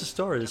Good is the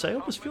star of this, I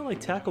almost feel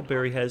like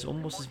Tackleberry has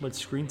almost as much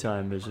screen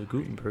time as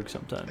Gutenberg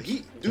sometimes.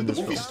 The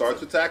movie starts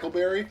with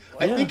Tackleberry.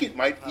 I think it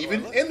might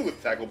even end with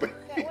Tackleberry.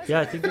 Yeah,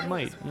 I think it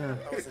might. Yeah.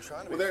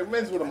 Well, it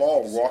ends with them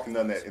all walking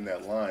down in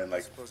that line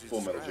like Full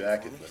Metal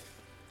Jacket. But...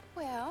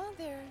 Well,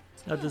 they're.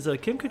 Now, does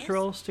Kim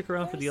Cattrall stick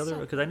around for the other?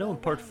 Because I know in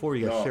part 4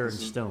 you got Sharon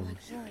Stone.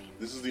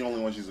 This is the only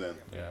one she's in.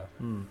 Yeah.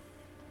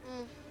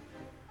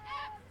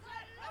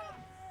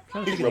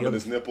 He's rubbing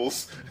his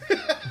nipples.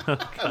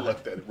 I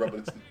love that. Rubbing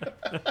his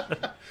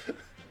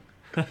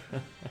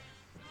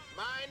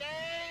My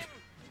name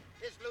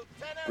is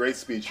Lieutenant. Great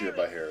speech here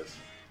by Harris.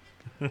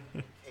 In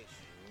case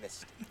you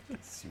missed it.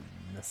 You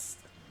missed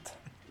it.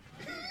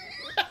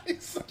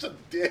 He's such a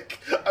dick.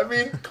 I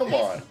mean, come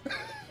on.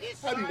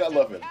 How do you not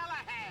love him?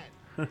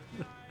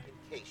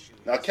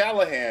 Now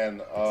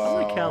Callahan. I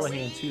like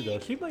Callahan too, though.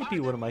 She might be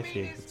one of my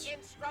favorites.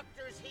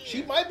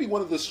 She might be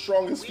one of the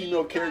strongest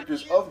female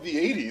characters of the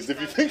 80s, if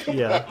you think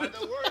about it.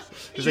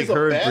 It's like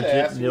her and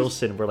Brigitte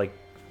Nielsen were like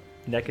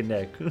neck and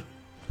neck.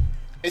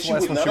 She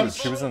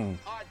was in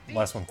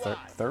last one,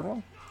 third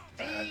one?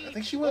 I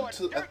think she went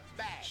to.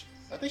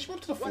 I think she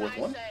went to the fourth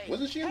one.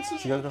 Wasn't she in?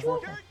 She got to the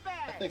fourth one.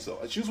 I think so.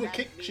 She was with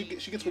Kick. She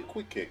gets with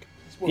Quick Kick.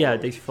 Yeah,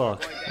 they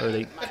fuck, or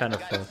they kind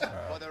of fuck.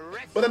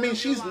 But I mean,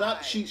 she's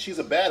not. She's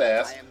a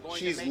badass.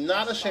 She's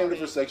not ashamed of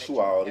her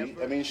sexuality.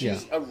 I mean,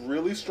 she's a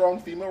really strong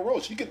female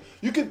role.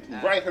 You could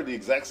write her the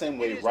exact same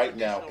way right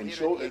now, and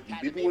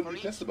people wouldn't be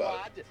pissed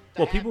about it.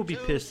 Well, people would be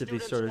pissed if they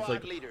started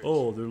like,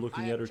 oh, they're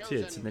looking at her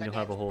tits, and then you'll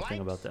have a whole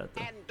thing about that.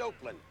 Though.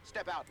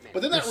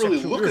 But they're not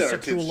really looking at her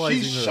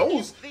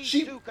tits.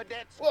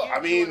 Well, I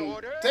mean,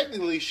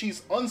 technically,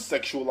 she's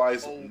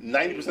unsexualized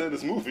 90% of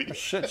this movie.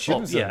 Shit, she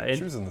was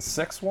in the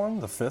sixth one,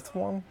 the fifth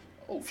one,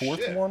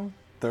 fourth one,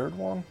 third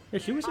one. Yeah,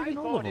 she was in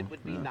all of them.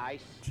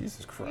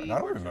 Jesus Christ, I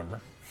don't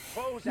remember.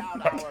 Close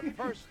out our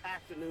first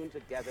afternoon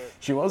together.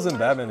 She was in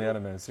Batman the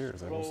Animated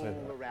Series, I will say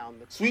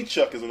that. Sweet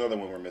Chuck is another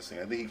one we're missing.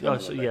 I think he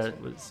comes in the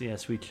next one.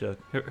 Sweet Chuck.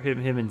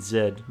 Him and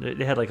Zed.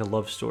 They had like a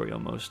love story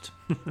almost.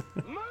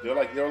 they were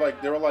like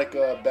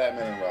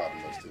Batman and Robin,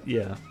 those two.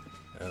 Yeah.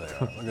 There they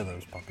are. Look at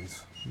those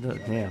puppies.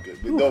 Damn.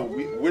 No,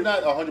 we're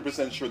not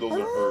 100% sure those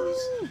are hers.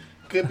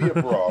 Could be a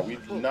bra. We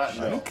do not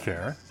know. I don't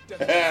care.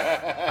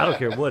 I don't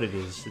care what it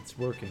is. It's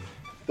working.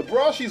 The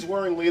bra she's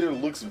wearing later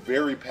looks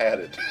very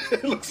padded.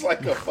 It looks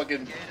like a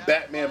fucking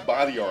Batman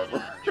body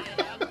armor. I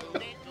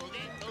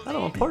don't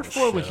know. In part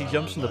 4, when she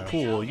jumps in the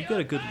pool, you get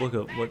a good look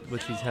at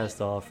what she has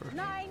to offer.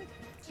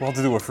 We'll have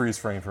to do a freeze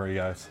frame for you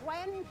guys.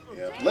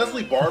 Yeah.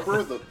 Leslie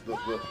Barber, the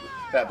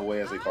fat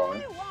boy as they call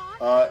him,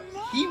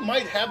 he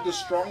might have the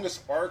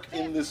strongest arc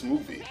in this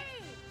movie.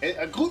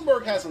 And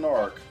Gutenberg has an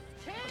arc,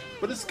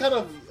 but it's kind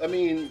of, I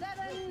mean,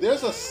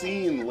 there's a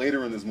scene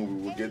later in this movie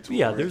we'll get to.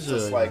 Yeah, where it's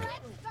just like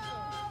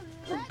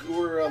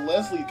where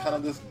Leslie kind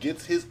of just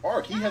gets his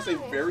arc. He has a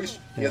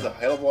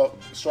hell of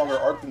a stronger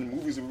arc than the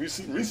movies we've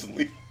seen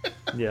recently.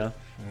 Yeah.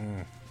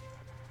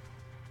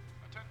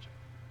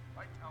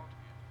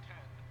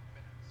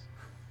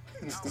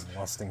 It's a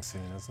lusting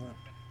scene, isn't it?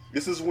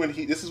 This is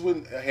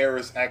when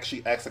Harris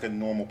actually acts like a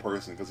normal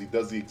person, because he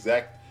does the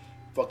exact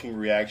fucking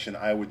reaction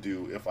I would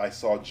do if I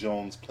saw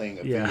Jones playing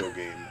a video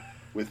game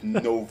with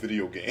no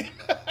video game.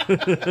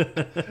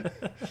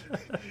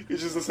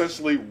 It's just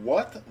essentially,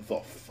 what the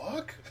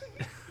fuck?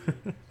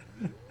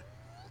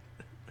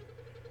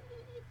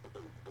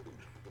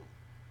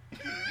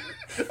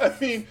 I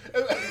mean,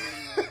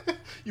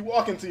 you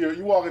walk into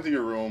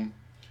your room,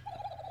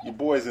 your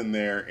boy's in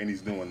there, and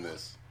he's doing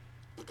this.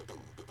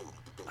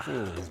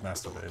 He's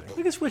masturbating.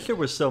 I just wish there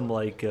was some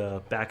like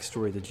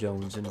backstory to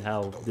Jones and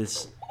how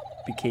this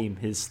became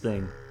his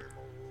thing.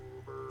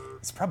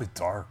 It's probably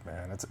dark,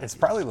 man. It's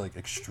probably like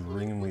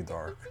extremely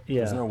dark.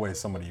 Yeah. There's no way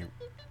somebody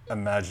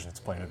imagines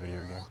playing a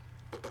video game.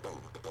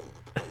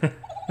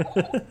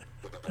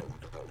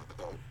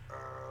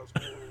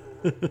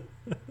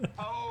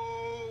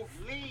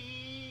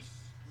 Police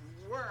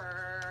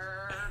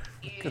work.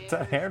 Look at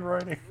that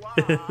handwriting.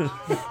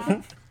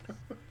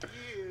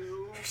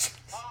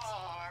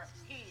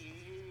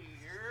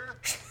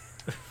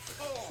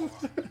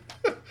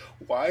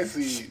 Why is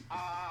he?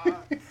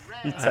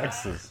 He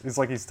texts us. It's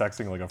like he's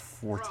texting like a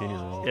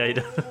 14-year-old. Yeah,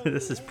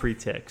 this is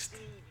pretext.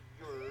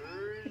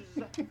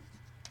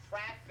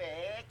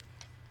 Traffic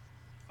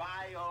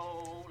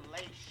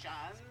violations,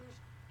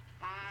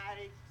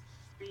 high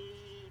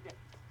speed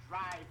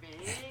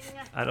driving.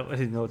 I don't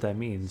really know what that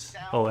means.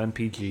 Oh,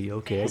 MPG.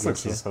 Okay, I This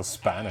get you. is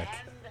Hispanic.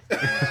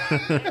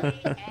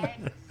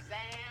 Examinations,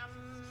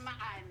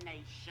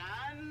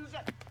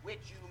 which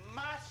you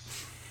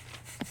must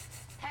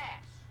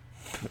pass.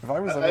 If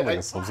I was ever like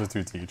a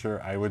substitute teacher,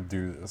 I would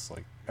do this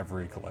like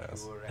every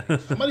class.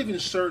 I'm not even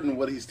certain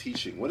what he's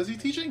teaching. What is he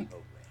teaching?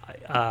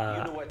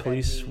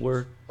 Police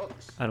work.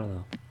 I don't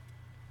know.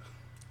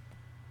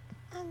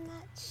 I'm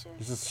not sure.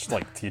 He's just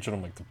like teaching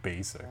them like the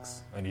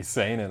basics, and he's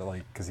saying it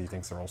like because he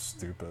thinks they're all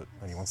stupid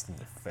and he wants them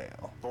to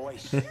fail.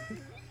 Voice. We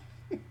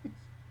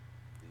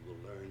will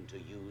learn to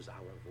use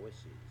our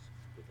voices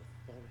with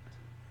authority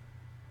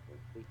for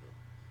people.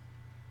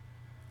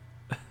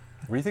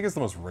 What do you think is the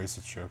most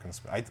racist joke in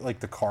space? Like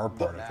the car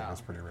part, I think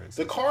is pretty racist.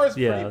 The car is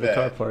pretty bad. The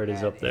car part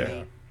is up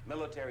there.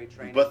 Military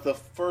training. But the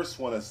first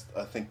one is,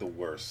 I think, the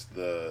worst.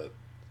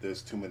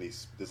 There's too many.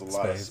 There's a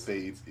lot of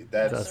spades.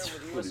 That's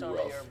pretty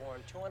rough.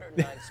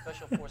 209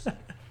 Special Forces.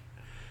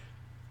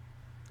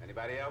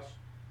 Anybody else?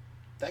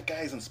 That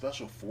guy's in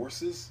Special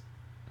Forces?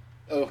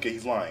 Oh, okay,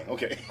 he's lying.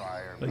 Okay.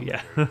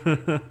 Yeah.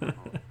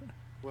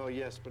 Well,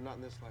 yes, but not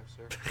in this life,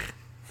 sir.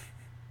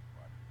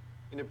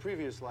 In a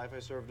previous life, I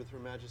served with Her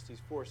Majesty's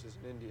forces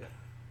in India.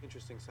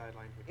 Interesting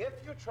sideline. If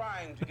you're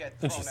trying to get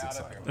thrown out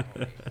of your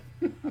body,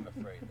 I'm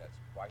afraid that's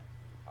quite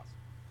impossible.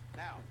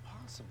 Now,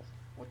 Possible.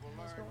 What the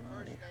hell's going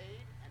on here?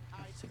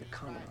 Let's take a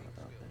comment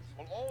about this.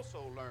 We'll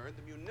also learn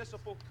the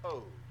municipal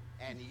code,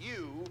 and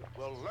you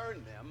will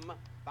learn them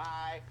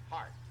by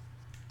heart.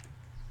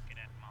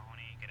 Cadet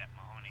Mahoney,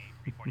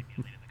 reporting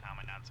immediately to the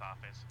Commandant's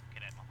office.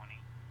 Cadet Mahoney.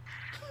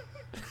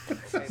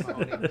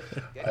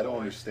 I don't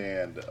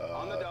understand.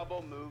 On the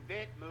double, move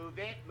it.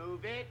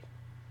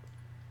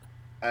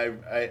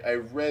 I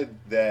read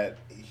that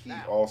he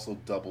also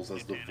doubles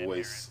as the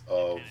voice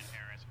of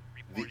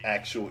the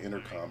actual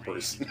intercom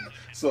person.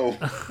 So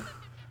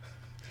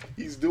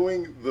he's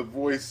doing the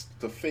voice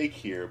to fake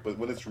here, but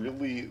when it's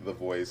really the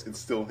voice, it's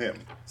still him.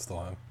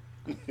 Still him.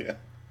 Yeah.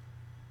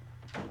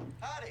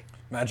 Howdy.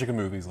 Magic of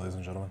movies, ladies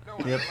and gentlemen.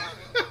 Yep.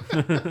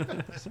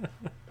 Listen,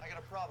 I got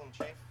a problem,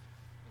 Chief.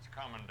 It's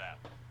Commandant.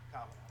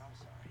 Commandant, I'm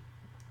sorry.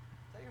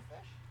 Is that your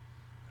fish?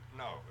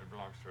 No, it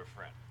belongs to a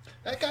friend.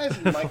 That guy's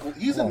Michael.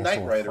 He's a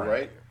Knight Rider,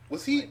 right?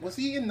 Was he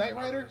in Knight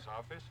Rider?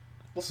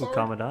 Who,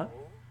 Commandant?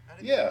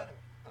 Yeah.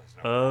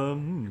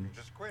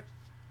 Just quit.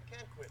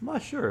 I'm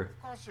not sure.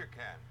 Of course you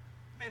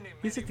can.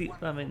 He's like the.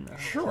 I mean,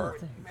 sure.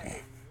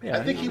 Yeah,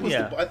 I think he was.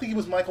 I think he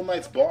was Michael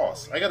Knight's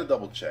boss. I got to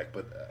double check,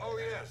 but. Oh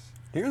yes.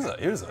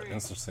 Here's an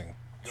interesting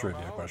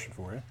trivia question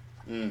for you.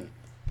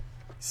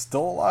 He's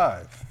still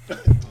alive.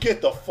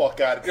 Get the fuck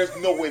out of here.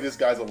 There's no way this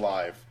guy's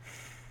alive.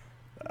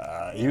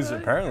 He was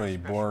apparently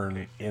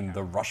born in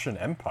the Russian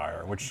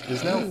Empire, which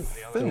is now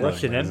Finland,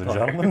 Russian ladies and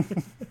Empire.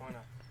 gentlemen.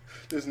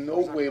 There's no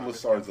way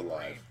Lassard's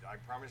alive.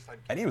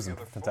 And he was in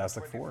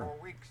Fantastic Four,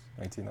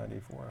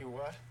 1994. You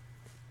what?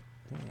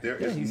 There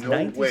is he's no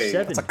 97. way.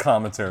 That's a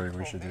commentary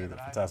we should do, the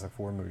Fantastic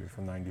Four movie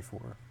from 94.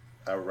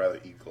 I would rather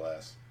eat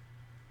glass.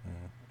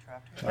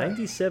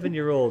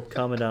 97-year-old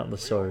Commandant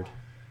Lassard.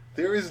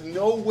 There is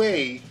no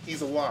way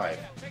he's alive.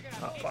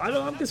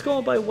 I'm just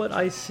going by what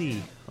I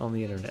see on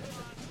the internet.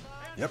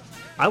 Yep.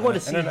 I want to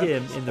see Internet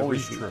him is in the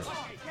always reboot. true.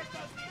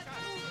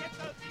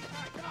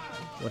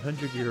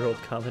 100-year-old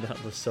Commandant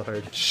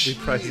Lassard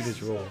reprising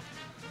his role.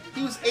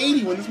 He was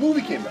 80 when this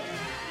movie came out.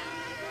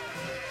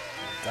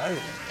 Guy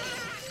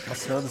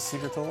must know the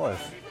secret to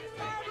life.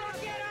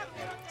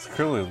 It's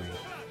clearly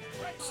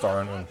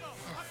starring in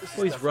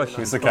Well, he's Russian.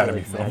 He's it's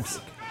Academy probably like films.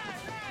 magic.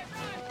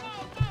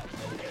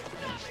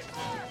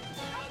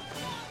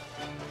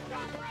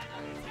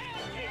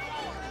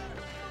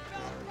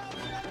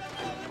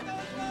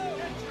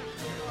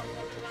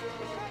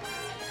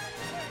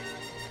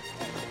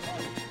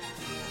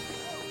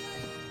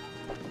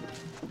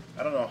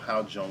 I don't know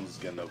how Jones is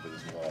getting over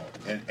this wall.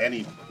 And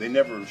they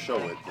never show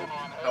it, but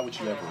how would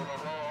you ever?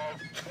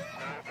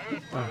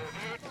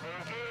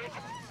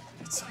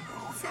 It's a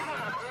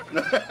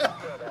movie.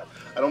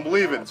 I don't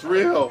believe it. It's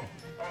real.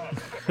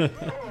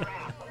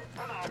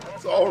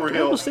 It's all I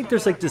real. almost think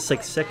there's like this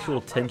like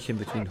sexual tension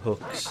between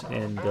Hooks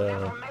and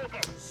the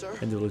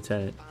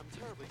lieutenant. I'm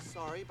terribly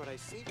sorry, but I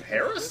see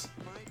Harris?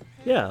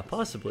 Yeah,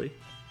 possibly.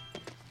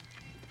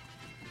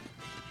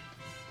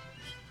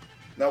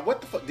 Now,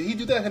 what the fuck? Did he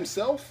do that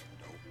himself?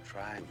 Don't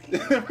try me.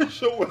 They never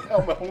show how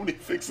Mahoney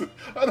fixes.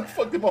 How the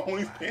fuck did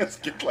Mahoney's pants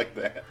get like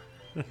that?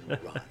 You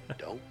run,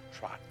 don't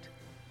trot.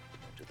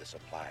 To the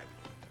supply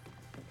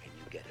room, and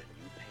you get a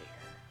new pair.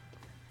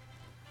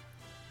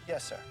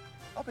 Yes, sir.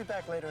 I'll be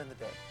back later in the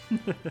day.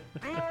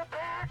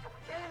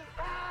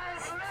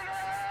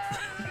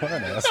 What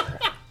an asshole.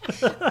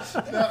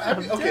 Now,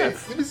 okay,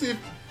 let me see if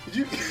did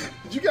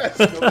you guys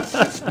notice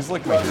this He's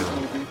like throughout my this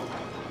hero. movie?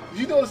 Did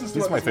you notice this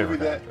He's throughout my this movie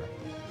favorite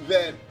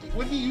that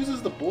when he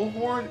uses the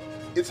bullhorn,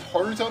 it's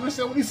harder to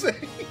understand what he's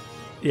saying?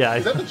 Yeah.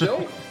 Is that the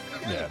joke?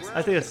 Yeah.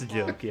 I think that's a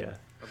joke. Yeah.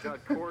 I've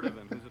got cord of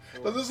him. Who's it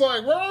for? But it's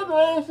like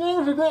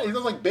he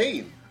does like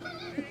Bane.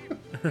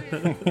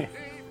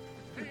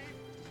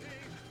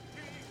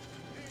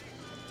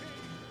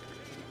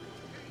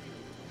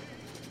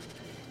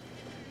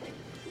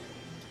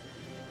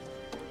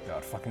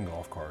 God, fucking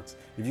golf carts.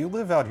 If you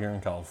live out here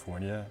in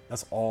California,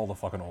 that's all the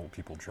fucking old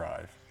people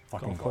drive.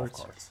 Fucking golf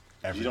carts.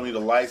 You don't need a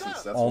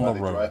license. That's on why the they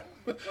road. drive.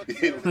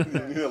 You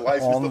need a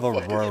license On to the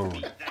fucking-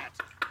 road.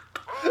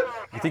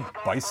 You think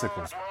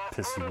bicycles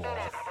piss you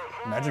off?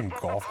 Imagine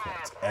golf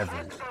carts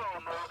everywhere.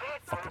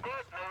 Fucking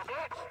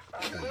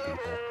old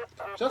people.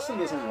 Justin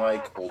doesn't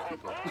like old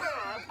people.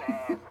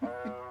 I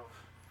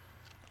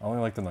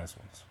only like the nice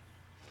ones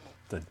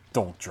that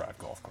don't drive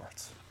golf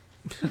carts.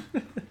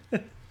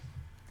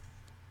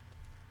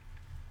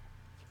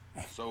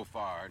 So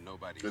far,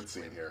 nobody's Good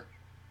scene here.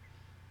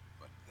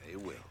 But they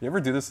will. You ever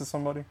do this to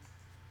somebody?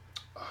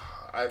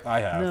 I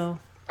have. No.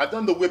 I've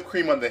done the whipped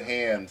cream on the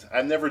hand.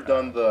 I've never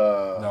done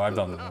the. No, I've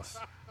done this.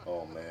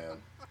 Oh man.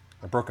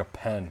 I broke a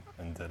pen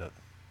and did it.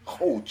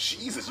 Oh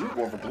Jesus, you were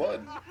going for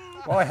blood.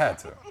 Well, I had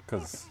to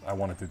because I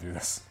wanted to do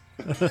this.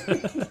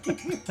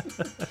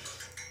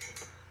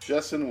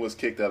 Justin was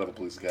kicked out of the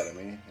police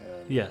academy.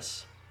 And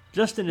Yes.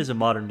 Justin is a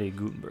modern day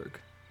Gutenberg.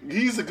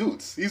 He's the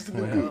Goots. He's the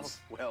new Goots.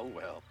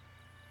 Well.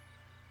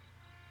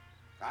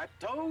 I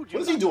told you.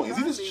 What is he not doing? to Is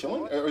he try just me,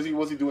 chilling, boy. or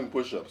was he doing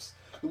push-ups?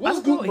 I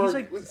What's don't know,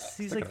 Gutenberg?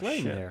 he's like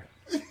laying there.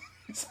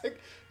 It's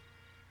like,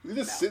 is he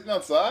just sitting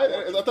outside?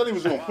 I thought he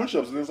was doing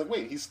push-ups, and it was like,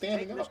 wait, he's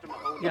standing up.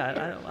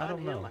 Yeah, I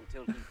don't know.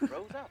 Until he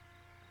throws up.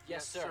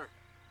 Yes, sir.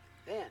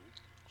 Then,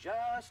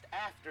 just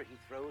after he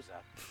throws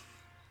up,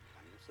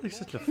 It's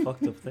such a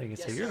fucked up thing.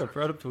 It's like, you're not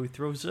proud up till he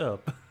throws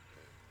up.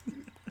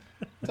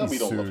 Tell me you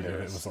don't love Sued if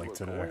Harris. It was like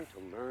today.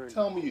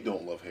 Tell me you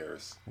don't love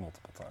Harris.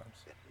 Multiple times.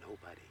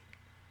 nobody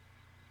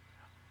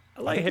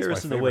I like think it's my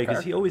Harris in the favorite way because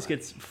he character. always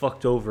gets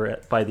fucked over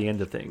by the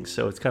end of things.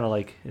 So it's kind of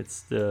like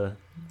it's the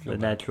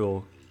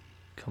natural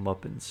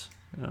comeuppance.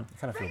 You know? I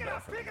kind of feel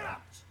bad for him.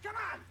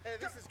 Hey,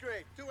 this is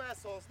great. Two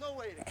assholes, no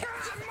waiting.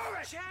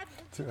 Chad.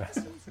 Two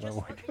assholes,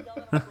 no waiting.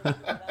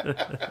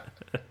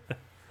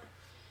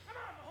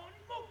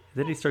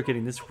 Then you start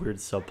getting this weird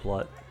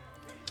subplot.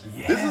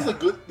 Yeah. This is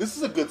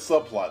a good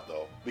subplot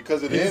though,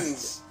 because it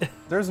ends.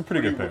 There's a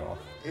pretty good payoff.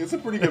 It's a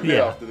pretty good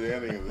payoff to the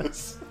ending of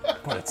this.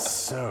 But it's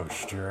so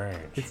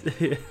strange.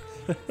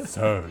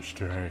 So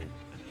strange.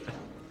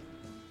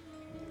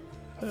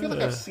 I feel like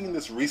I've seen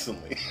this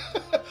recently.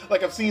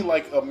 Like I've seen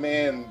like a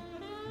man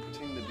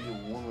pretending to be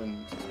a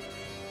woman.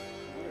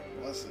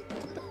 Where was it?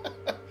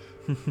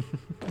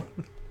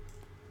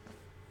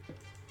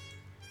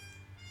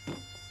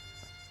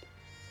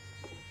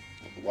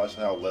 Watch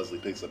how Leslie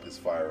picks up his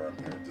firearm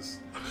here,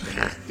 just in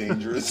the most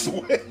dangerous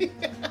way.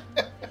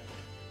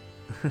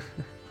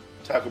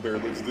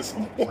 Tackleberry looks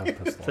disappointed.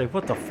 It's like,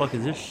 what the fuck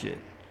is this shit?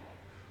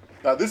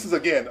 Now this is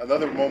again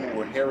another moment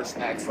where Harris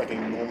acts like a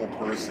normal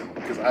person,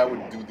 because I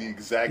would do the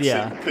exact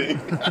same thing.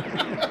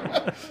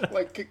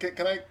 Like,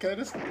 can I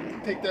just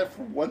take that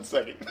for 1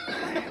 second?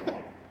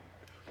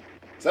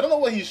 So I don't know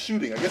what he's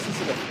shooting. I guess it's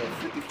like a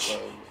 50.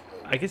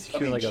 I guess he's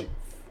shooting like a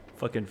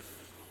fucking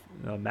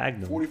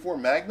Magnum. 44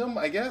 Magnum,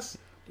 I guess.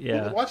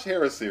 Yeah. Well, watch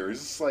Harris here. He's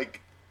just like,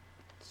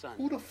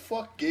 who the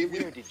fuck gave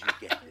you? Where did you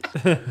get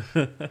this?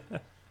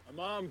 My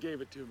mom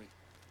gave it to me.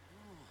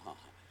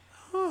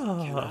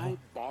 Can I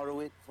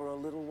borrow it for a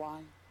little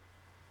while?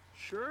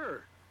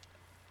 Sure.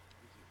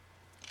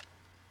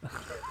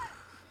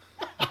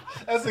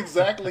 That's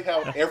exactly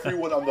how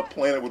everyone on the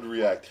planet would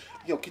react.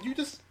 Yo, can you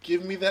just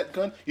give me that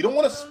gun? You don't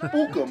want to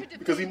spook him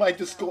because he might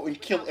just go and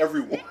kill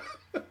everyone.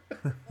 This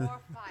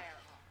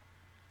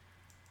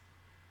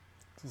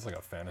is like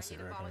a fantasy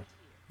right here.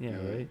 Yeah,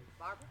 right.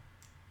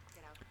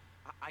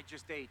 I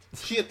just ate.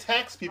 She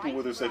attacks people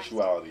with her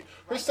sexuality.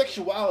 Her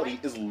sexuality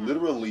is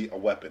literally a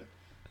weapon.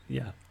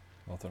 Yeah.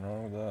 Nothing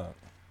wrong with that.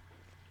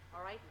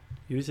 All right.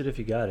 Use it if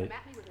you got it.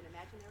 Map me with an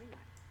imaginary map.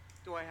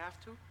 Do I have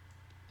to?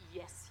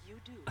 Yes, you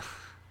do.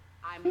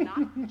 I'm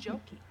not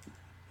joking.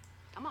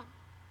 Come on.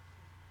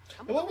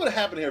 And what would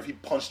happen here if he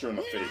punched her in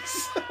the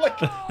face? Like,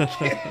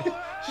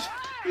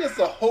 he has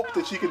the hope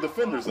that she can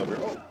defend herself.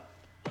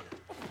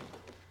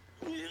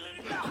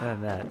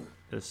 And that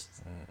just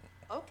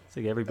it's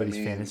like everybody's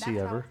fantasy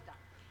ever.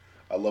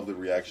 I love the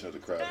reaction of the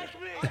crowd.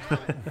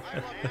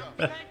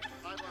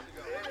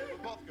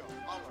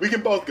 We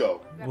can both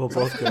go. We'll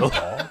both go.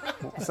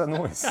 What was that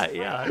noise?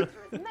 Yeah.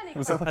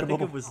 Was that like I a think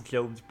little... it was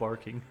Jones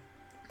barking.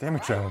 Damn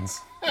it,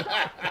 Jones.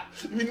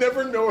 We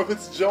never know if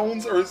it's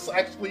Jones or it's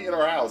actually in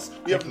our house.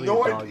 We have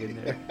no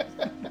idea.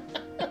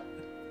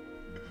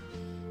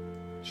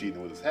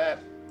 Cheating with his hat.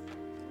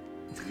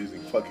 He's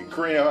using fucking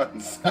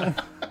crayons.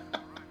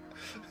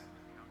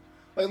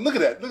 Like, look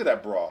at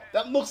that bra.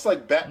 That looks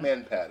like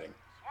Batman padding.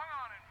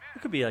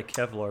 It could be like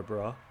Kevlar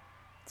bra.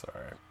 It's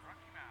alright.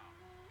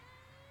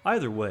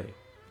 Either way.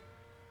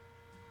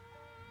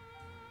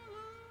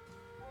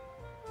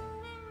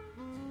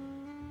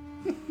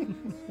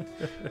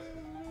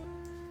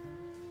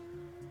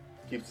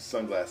 Keeps the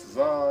sunglasses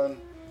on.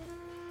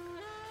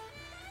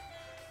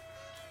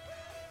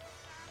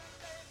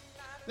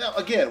 Now,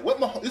 again,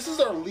 this is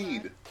our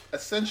lead.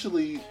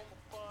 Essentially,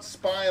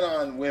 spying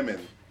on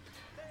women.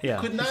 Yeah,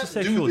 You could not it's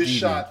a do sexual this deviant.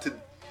 shot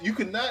You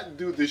could not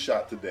do this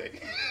shot today.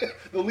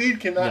 The lead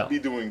cannot be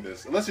doing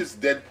this unless it's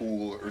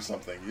Deadpool or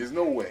something. There's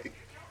no way.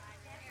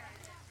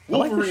 I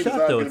like the Wolverine's shot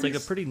not though. gonna It's be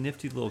like a pretty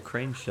nifty little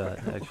crane shot,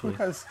 actually.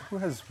 Who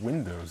has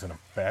windows in a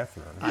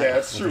bathroom? Yeah,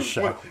 it's with a true.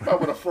 shower? I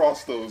would have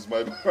frost those,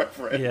 my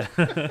friend. Yeah.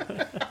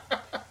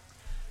 I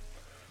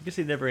guess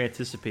they never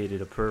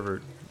anticipated a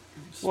pervert.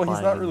 Well, he's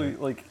spying not in really there.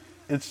 like.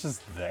 It's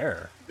just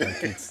there.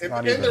 Like, it's and not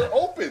and even. they're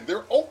open.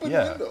 They're open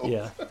Yeah. windows.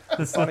 Yeah.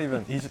 It's not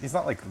even. He's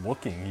not like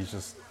looking. He's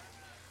just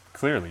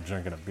clearly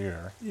drinking a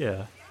beer.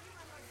 Yeah.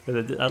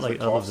 But I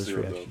love this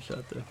syrup, reaction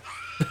shot though.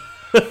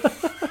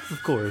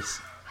 Of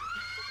course.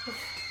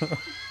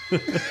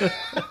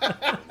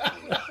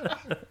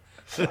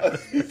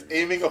 He's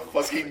aiming a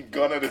fucking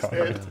gun at his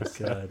head. Oh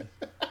god.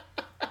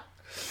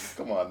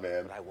 Come on,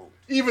 man.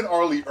 Even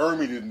Arlie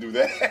Ermy didn't do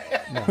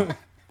that. No.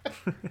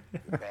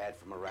 You're bad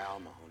for morale,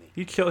 Mahoney.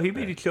 He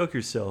made you choke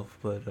yourself,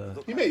 but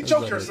He made you that's choke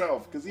about it.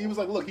 yourself because he was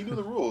like, look, he knew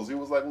the rules. He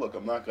was like, look,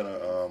 I'm not gonna.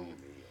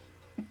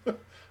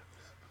 Devil,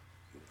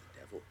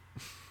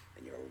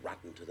 and you're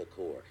rotten to the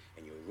core,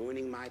 and you're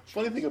ruining my.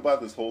 Funny thing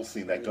about this whole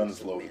scene, that gun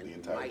is loaded the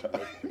entire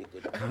time.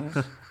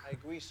 I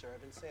agree, sir.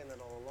 I've been saying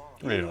that all along.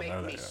 You don't make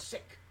know me that yet.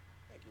 sick.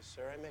 Thank you,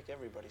 sir. I make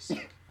everybody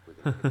sick. We're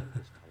gonna put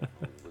this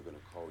telephone. We're gonna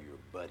call your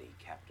buddy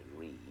Captain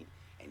Reed,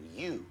 and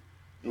you.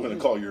 I'm gonna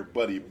call your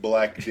buddy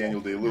Black Daniel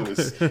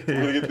Day-Lewis. We're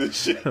gonna get this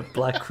shit.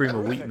 Black cream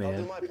of wheat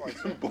man.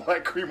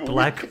 Black cream of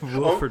Black wheat.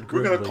 Wilford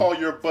We're gonna Grimley. call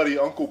your buddy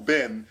Uncle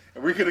Ben,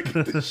 and we're gonna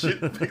get this shit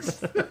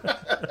fixed.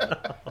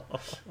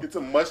 Get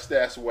some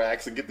mustache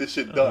wax and get this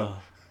shit done.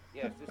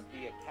 Yes, this is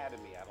the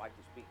Academy. I'd like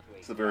to speak to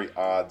It's a very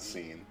odd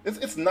scene.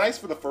 It's nice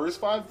for the first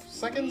 5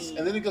 seconds,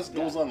 and then it just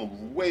goes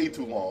on way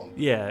too long.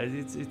 Yeah,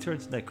 it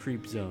turns in that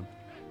creep zone.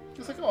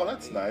 It's like, oh,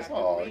 that's nice.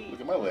 Oh,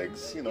 look at my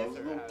legs. You know, a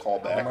little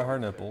callback. Look at my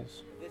hard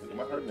nipples. Look at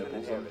my hard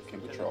nipples on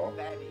King Patrol.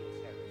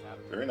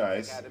 Very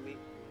nice.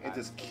 It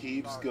just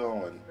keeps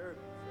going.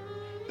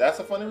 That's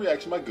a funny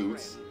reaction by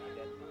Goots.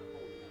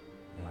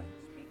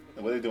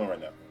 And what are they doing right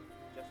now?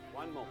 Just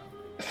one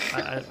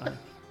moment.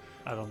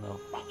 I don't know.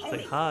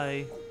 Say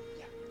hi.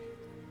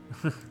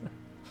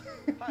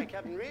 Hi,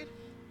 Captain Reed.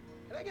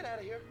 Can I get out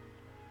of here?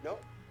 No?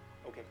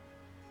 Okay.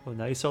 Well,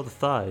 now you saw the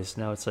thighs.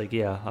 Now it's like,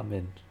 yeah, I'm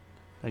in.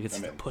 I get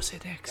some pussy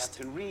next.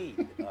 Captain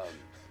Reed.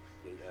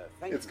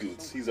 It's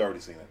Goots. He's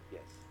already seen it.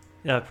 Yes.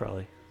 Yeah,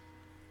 probably.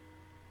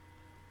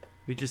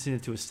 We just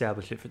needed to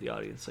establish it for the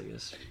audience, I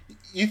guess.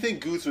 You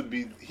think Goots would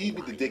be? He'd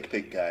be the dick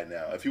pic guy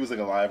now. If he was like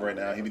alive right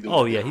now, he'd be doing.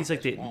 Oh yeah, he's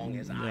like the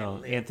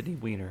Anthony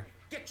Weiner.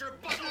 The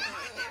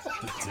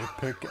dick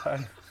pic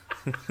guy.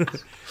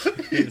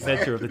 The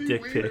adventure of the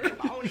dick pic.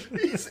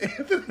 He's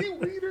Anthony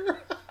Weiner.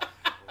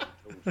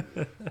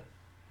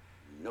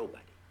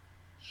 Nobody.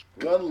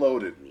 Gun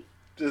loaded.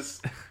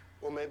 Just.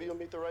 Well, maybe you'll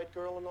meet the right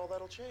girl and all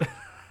that'll change.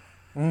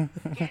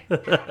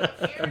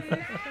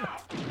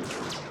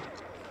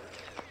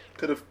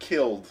 Could have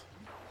killed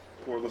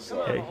poor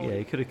Lassard. Yeah,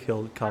 he could have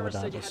killed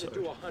Commandant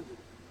Lassard.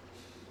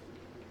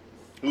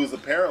 Who's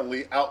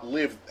apparently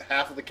outlived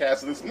half of the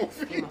cast of this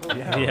movie.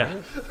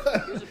 Yeah.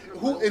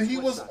 And he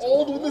was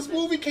old when this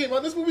movie came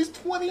out. This movie's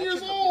 20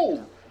 years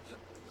old.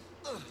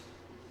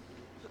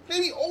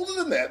 Maybe older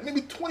than that.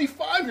 Maybe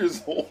 25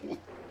 years old.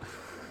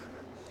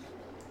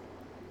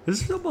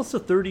 This is almost a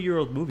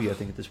 30-year-old movie, I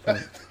think, at this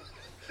point.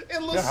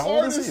 And Yeah, how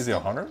old is he? Is he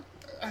 100?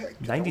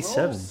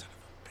 97.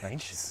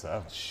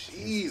 97.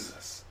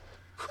 Jesus.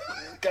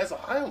 Guy's a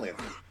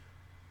Highlander.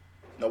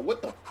 Now,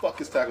 what the fuck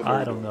is Tackleberry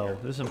I don't doing know. here?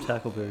 There's some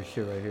Tackleberry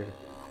shit right here.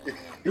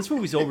 This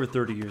movie's over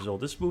 30 years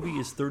old. This movie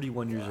is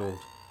 31 years old.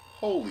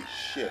 Holy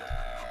shit.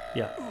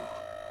 Yeah.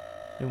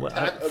 And what?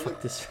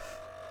 Fuck this.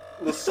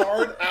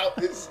 Lassard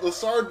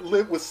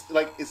was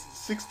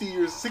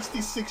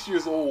 66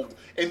 years old,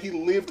 and he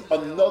lived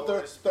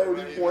another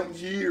 31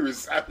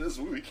 years after this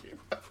movie came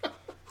out.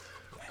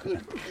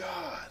 Good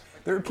God.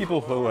 There are people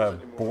who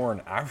have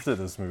born after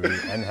this movie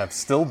and have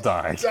still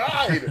died.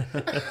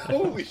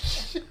 Holy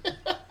shit.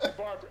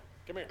 Barbara,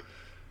 come here.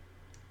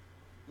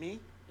 Me?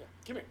 Yeah,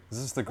 come here.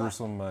 Is this the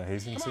gruesome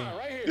hazing scene? Come on,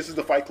 right here. This is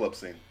the Fight Club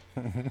scene.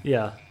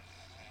 Yeah.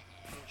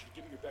 I want you to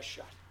give me your best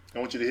shot. I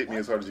want you to hit me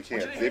as hard as you can.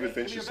 Want you to David hit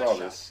me. Finch, Give you me your saw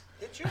best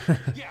this. Hit you?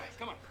 Yeah,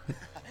 come on.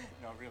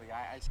 No, really,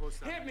 I suppose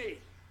so. Hit me.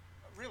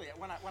 Really,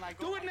 when I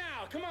go... Do it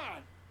now. Come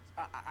on.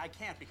 I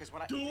can't because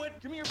when I... Do it.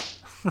 Give me your...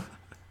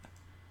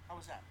 How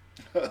was that?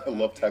 I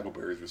love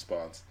Tackleberry's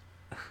response.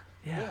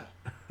 Yeah.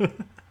 Yeah.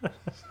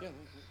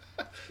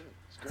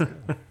 It's great.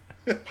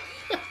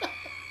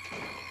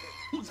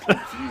 He's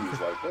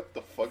confused. Like, what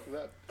the fuck is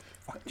that?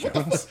 What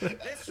the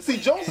fuck? See,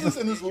 Jones is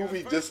in this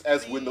movie just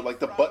as when the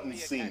button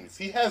scenes.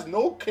 He has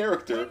no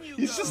character.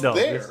 He's just there.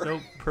 There's no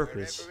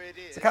purpose.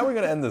 It's like, how are we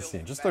going to end this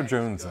scene? Just throw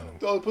Jones in.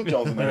 Oh, put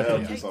Jones in there.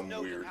 That'll do something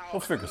weird. We'll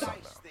figure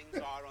something out. Things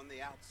are on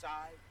the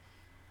outside.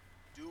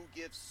 Do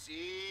give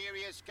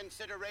serious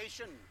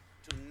consideration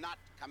to not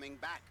coming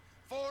back.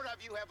 4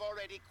 of you have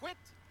already quit,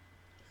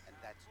 and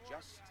that's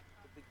just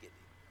the beginning.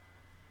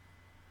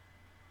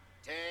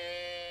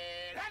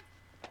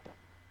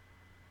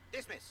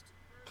 Dismissed.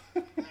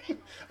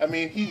 I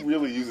mean, he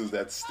really uses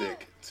that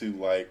stick to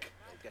like.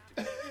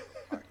 It's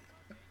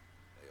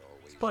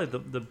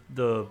probably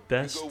the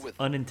best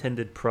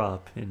unintended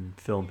prop in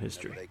film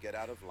history. They get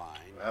out of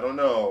line. I don't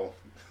know.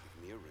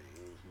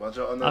 Bunch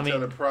of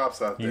unintended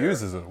props out He there.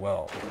 uses it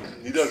well.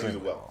 He does use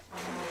it well.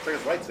 It's like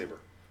his lightsaber.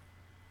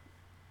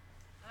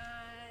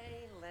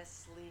 Hi,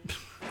 Leslie.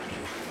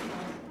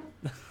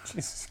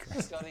 Jesus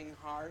Christ. Studying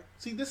hard.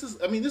 See,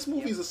 this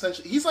movie is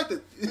essentially. He's like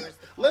the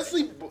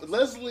Leslie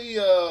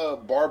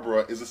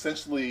Barbara is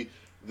essentially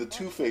the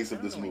Two-Face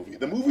of this movie.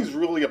 The movie's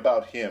really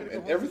about him,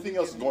 and everything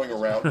else is going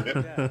around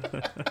him.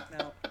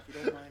 Now, if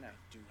you don't mind, I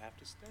do have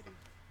to study.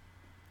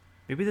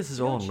 Maybe this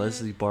is all in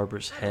Leslie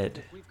Barber's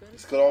head.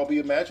 This could all be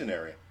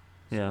imaginary.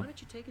 Yeah.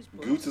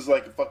 Goots is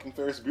like fucking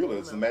Ferris Bueller.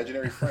 It's an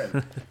imaginary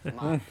friend.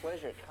 My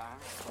pleasure, Carl.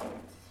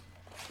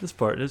 This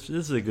part, this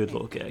is a good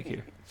little gag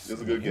here. This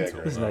is a good gag.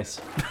 This is nice.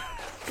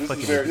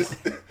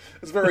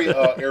 It's very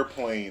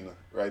Airplane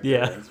right there.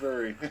 Yeah. It's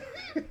very.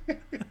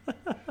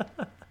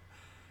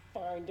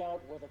 Find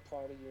out where the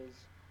party is.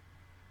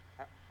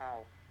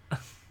 How?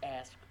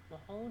 Ask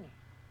Mahoney.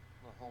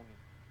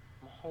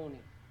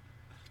 Mahoney.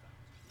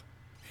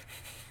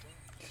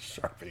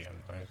 Sharpie on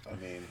mine. I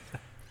mean,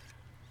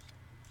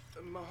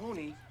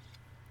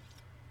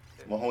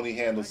 Mahoney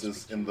handles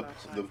this in the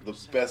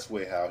best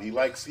way. How he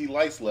likes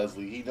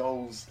Leslie. He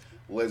knows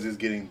Leslie's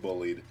getting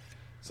bullied,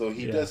 so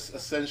he just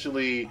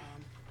essentially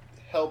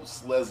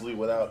helps Leslie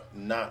without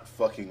not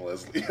fucking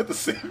Leslie at the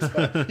same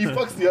time. He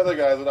fucks the other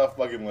guys without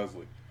fucking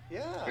Leslie.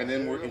 Yeah. And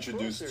then we're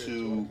introduced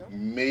to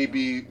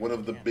maybe one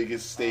of the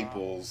biggest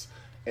staples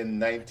in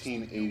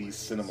 1980s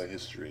cinema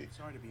history,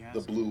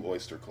 the Blue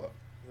Oyster Club.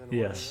 Then what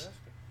Yes.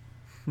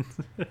 are you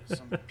asking?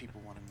 Some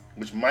people want to know.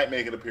 Which might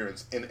make an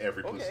appearance in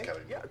every Police Okay,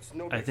 Academy. yeah, it's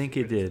no I big think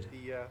it secret. It's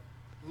did. The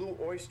Blue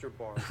Oyster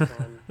Bar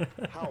on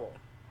Howell.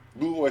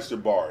 Blue Oyster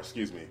Bar,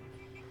 excuse me.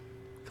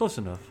 Close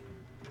enough.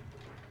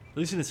 At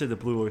least he didn't say the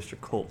Blue Oyster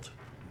Cult.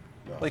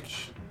 Like,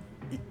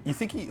 you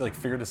think he like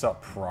figured this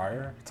out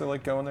prior to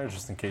like going there,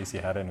 just in case he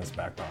had it in his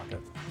back pocket?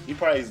 He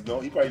probably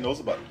knows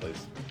about the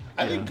place.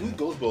 I think it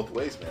goes both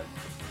ways, man.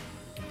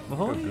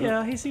 Mahoney,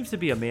 yeah, he seems to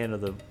be a man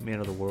of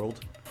the world.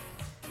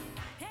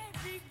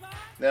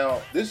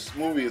 Now, this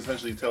movie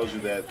essentially tells you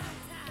that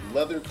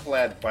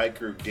leather-clad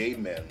biker gay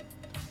men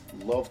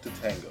love to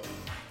tango.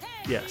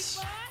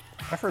 Yes.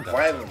 I've heard that.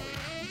 Violently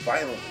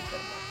tango.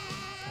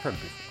 I've heard it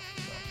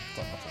before.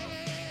 So, don't know.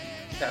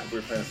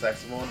 Tackleberry playing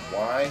saxophone.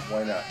 Why?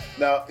 Why not?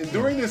 Now,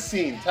 during this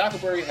scene,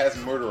 Tackleberry has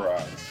murder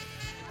eyes.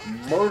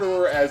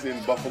 Murderer as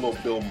in Buffalo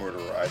Bill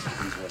murderer eyes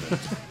for these women.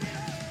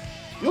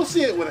 You'll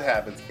see it when it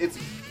happens. It's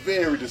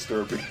very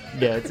disturbing.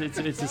 Yeah,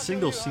 it's a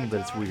single scene, but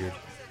it's weird.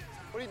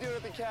 What are you doing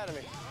at the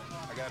academy?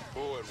 I got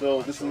bored.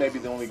 So this is maybe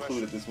the only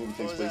clue that this movie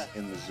takes place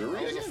in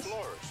Missouri, I guess?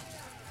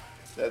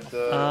 That,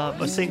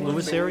 A St.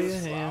 Louis area,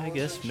 yeah, I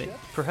guess,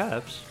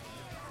 perhaps.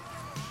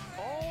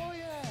 Oh,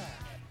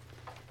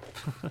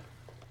 yeah.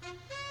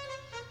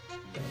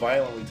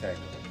 Violently tango.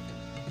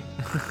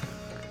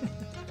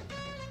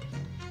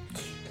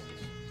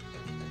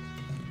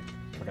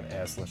 Fucking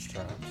assless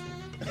traps.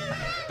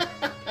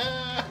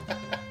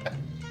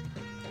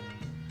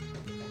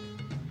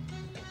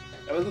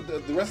 And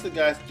the rest of the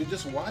guys, they're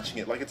just watching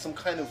it like it's some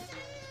kind of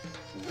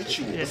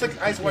ritual. Yeah, It's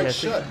like Eyes Wide yeah,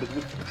 Shut.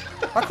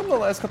 How come the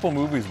last couple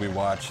movies we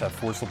watched have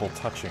forcible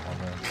touching on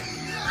there?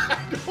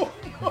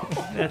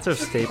 That's a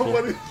staple.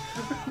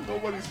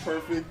 Nobody's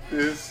perfect.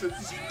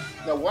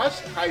 Now watch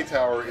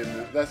Hightower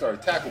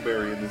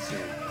Tackleberry in this scene.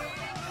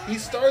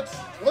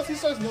 Once he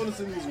starts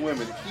noticing these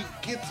women, he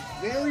gets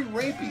very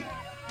rapey.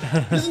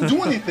 He doesn't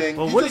do anything.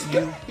 Well,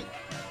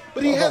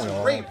 but he has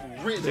Oh, rape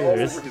written all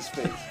over his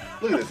face.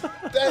 Look at this.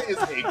 That is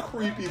a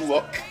creepy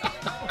look.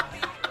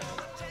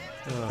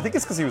 I think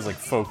it's because he was like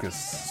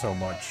focused so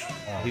much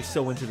on He's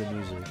so into the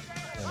music.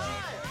 You know,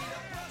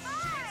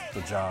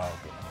 the job.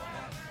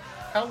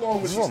 How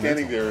long was This she is all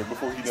standing mental. there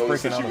before he It's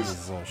noticed breaking that she out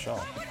of was... his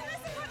shell.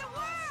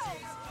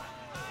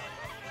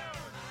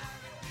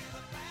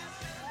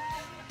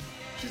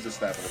 She's just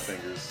snapping her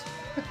fingers.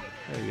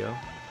 There you go.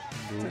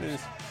 Boobs.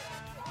 Titties.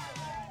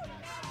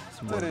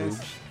 Some more Titties.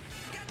 boobs.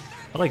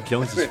 I like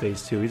Jones's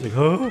face too. He's like,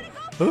 huh?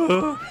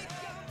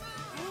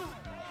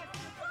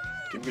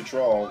 Kim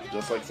Cattrall,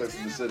 just like Sex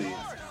and the City,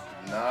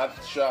 not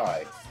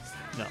shy.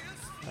 No,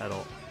 at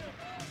all.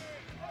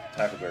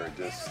 Tackleberry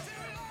just...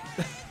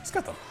 He's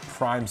got the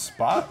prime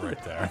spot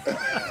right there.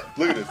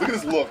 Look at this. Look at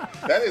this look.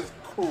 That is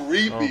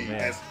creepy Oh, man.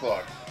 as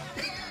fuck.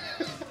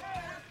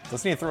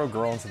 Doesn't he throw a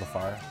girl into the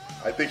fire?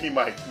 I think he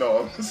might.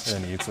 No. And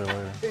then he eats her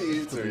later.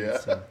 He eats her,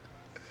 yeah.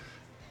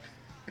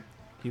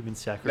 Human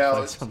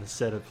sacrifice on the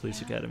set of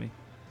Police Academy.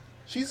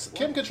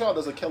 Kim Cattrall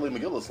does a Kelly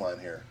McGillis line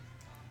here.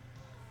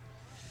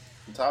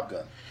 From Top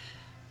Gun.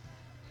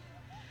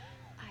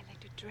 I like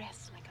to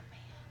dress like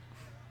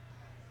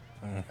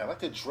a man. I like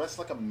to dress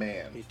like a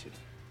man. Me too.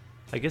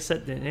 I guess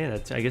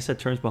that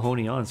turns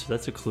Mahoney on, so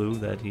that's a clue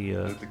that he.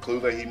 The clue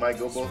that he might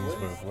go both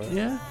ways.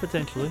 Yeah,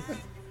 potentially.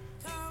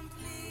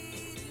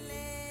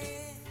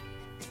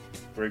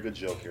 Very good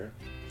joke here.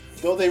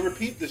 Though they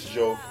repeat this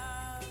joke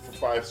for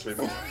 5 straight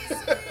movies.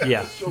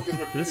 Yeah, This joke is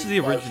repeated this is the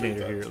 5 straight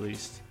originator times. here, at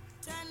least.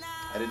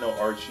 I didn't know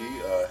Archie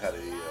was in a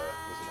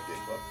gay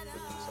club.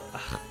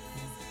 Sorry.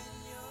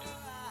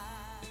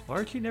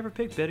 Archie never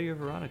picked Betty or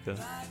Veronica.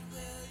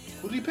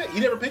 Who did he pick? He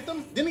never picked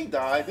them? Didn't he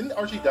die? Didn't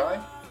Archie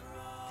die?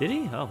 Did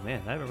he? Oh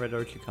man, I haven't read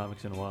Archie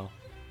comics in a while.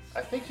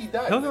 I think he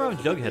died. He hung around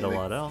Jughead a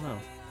lot. I don't know.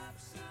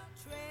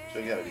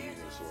 Jughead had an eating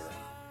disorder.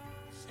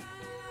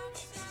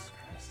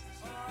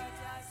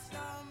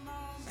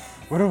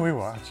 What are we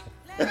watching?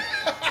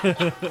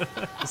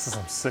 This is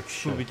some sick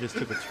shit. Movie just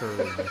took a turn.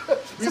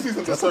 We see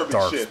some That's a disturbing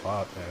dark shit.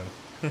 spot,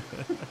 man.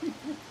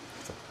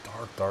 It's a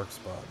dark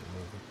spot in the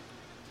movie.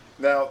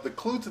 Now, the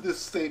clue to this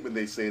statement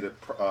they say to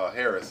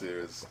Harris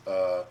is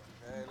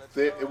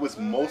it was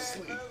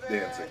mostly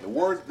dancing. The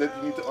word that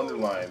you need to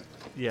underline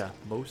Yeah,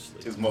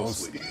 mostly. is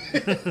mostly.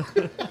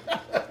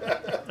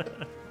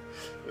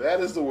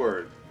 That is the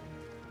word.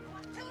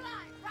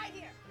 Right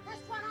here.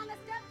 First one on the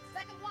step,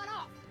 second one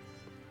off.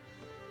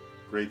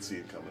 Great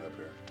scene coming up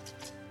here.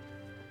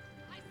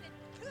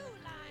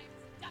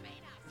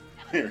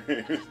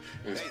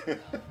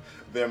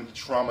 Them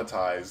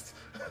traumatized.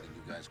 Why did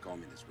you guys call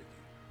me this weekend?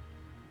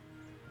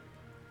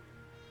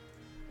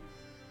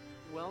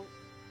 Well,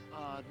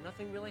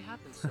 nothing really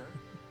happened, sir.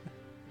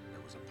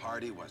 There was a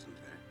party, wasn't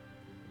there?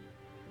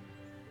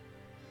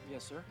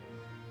 Yes, sir.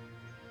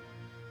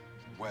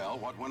 Well,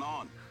 what went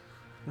on?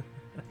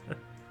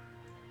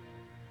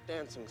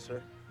 Dancing,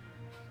 sir.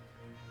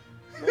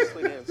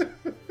 Mostly dancing.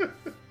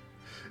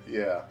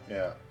 Yeah.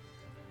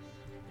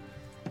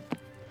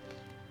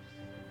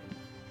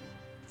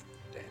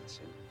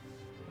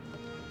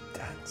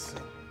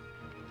 Dancing.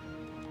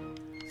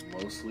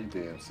 Mostly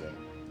dancing.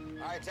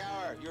 All right,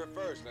 Tower, you're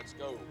first. Let's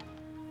go.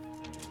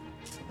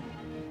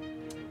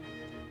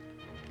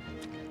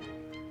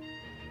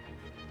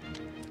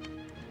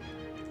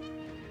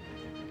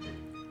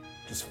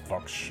 Just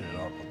fuck shit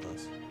up with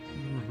this.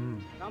 Mm-hmm.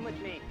 Come with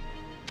me.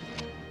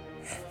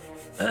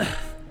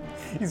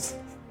 He's...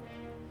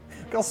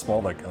 Look how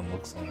small that gun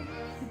looks on him.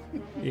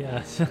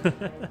 Yeah.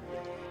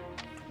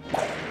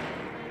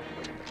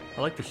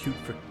 I like the shoot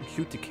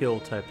to kill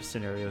type of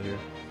scenario here.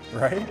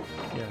 Right?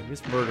 Yeah,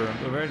 just murder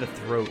him right in the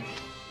throat.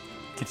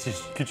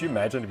 Could you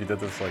imagine if you did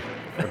this like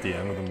at the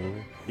end of the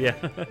movie? Yeah.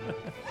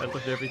 I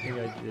looked at everything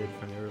I did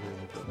from earlier.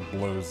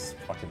 Blows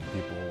fucking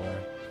people away.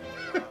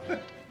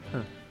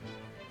 Huh.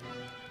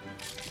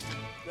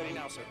 Ready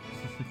now, sir.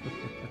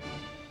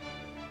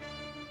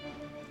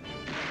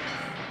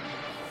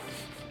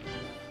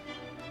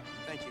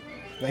 Thank you.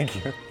 Thank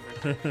you.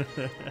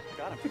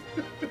 Got him.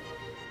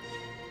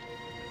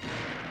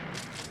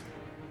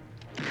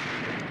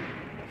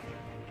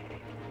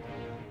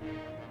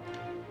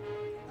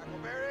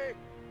 Huckleberry,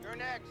 you're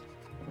next.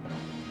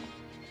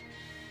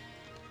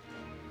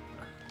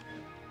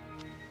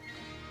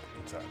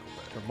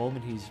 The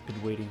moment he's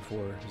been waiting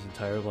for his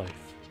entire life.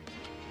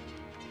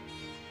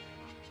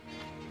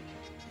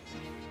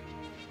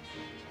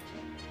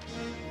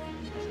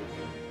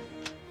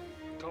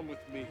 Come with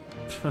me.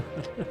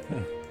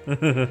 I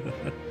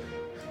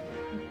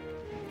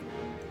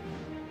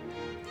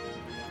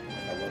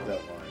love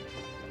that line.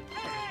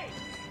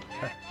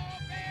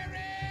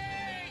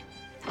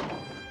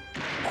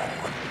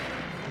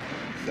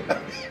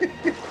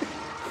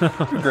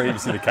 Great to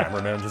see the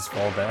cameraman just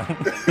fall down.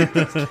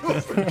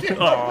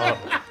 Oh,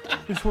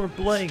 these were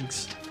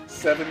blanks.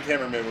 7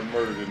 cameramen were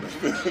murdered in the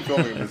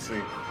filming of this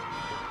scene.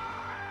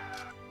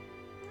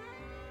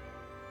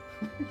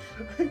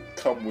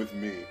 Come with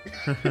me.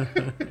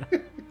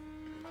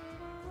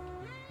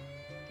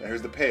 Now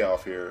here's the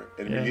payoff here,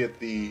 and Yeah. we get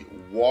the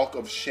Walk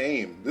of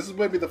Shame. This is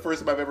maybe the first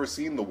time I've ever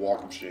seen the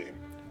Walk of Shame.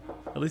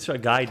 At least a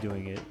guy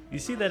doing it. You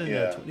see that in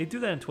Yeah. they do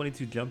that in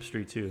 22 Jump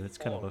Street too. That's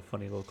kind of a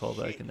funny little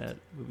callback in that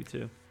movie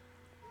too.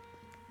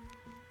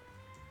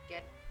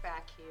 Get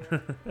back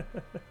here.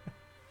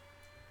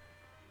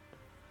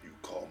 You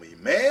call me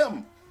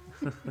ma'am.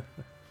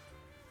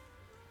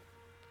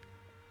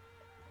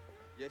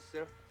 Yes,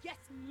 sir. Yes,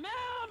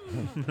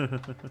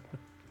 ma'am!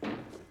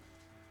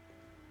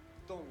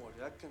 Don't worry,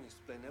 I can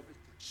explain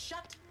everything.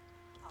 Shut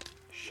up.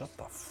 Shut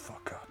the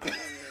fuck up.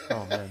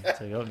 Oh man,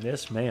 it's like, oh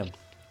yes, ma'am.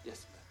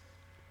 Yes, ma'am.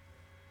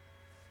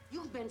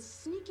 You've been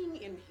sneaking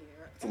in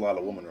here. That's a lot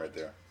of woman right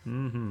there.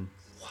 Mm-hmm.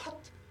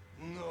 What?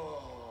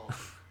 No.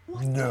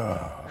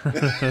 No.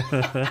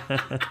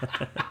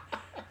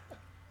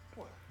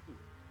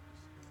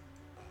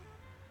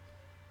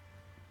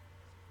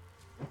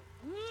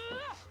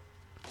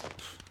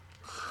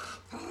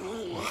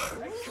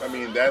 I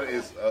mean, that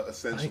is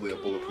essentially a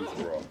bulletproof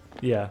bra.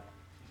 Yeah.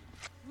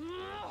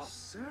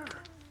 Sir.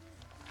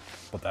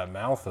 But that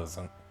mouth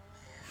isn't.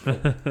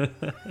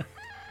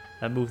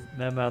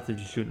 That mouth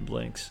is just shooting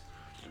blanks.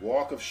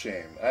 Walk of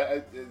Shame.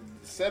 I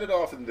set it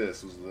off in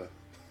this. Was the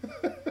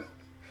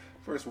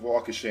first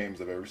Walk of Shames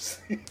I've ever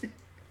seen.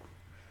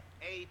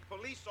 A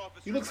police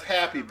officer. He looks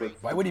happy,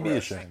 but Why would he be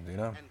depressed. ashamed, you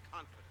know?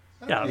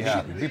 Yeah, Be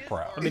happy, be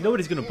proud. I mean,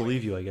 nobody's gonna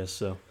believe you, I guess.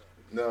 So.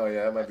 No,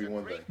 yeah, that might be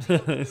one thing.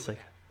 It's like,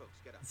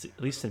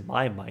 at least in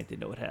my mind, they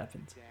know what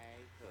happened.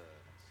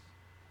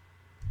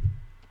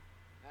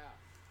 Now,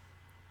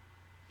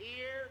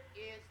 here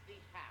is the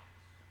house.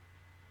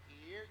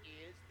 Here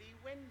is the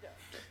window.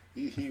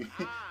 He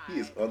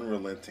is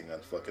unrelenting on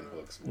fucking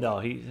hooks.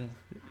 No,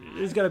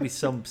 there's got to be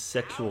some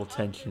sexual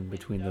tension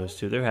between those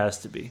two. There has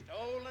to be.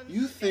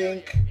 You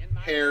think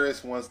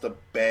Harris wants to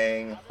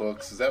bang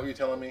Hooks? Is that what you're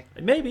telling me?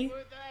 Maybe.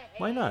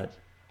 Why not?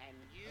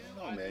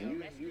 Oh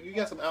man, you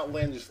got some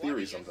outlandish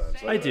theories sometimes.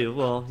 I do.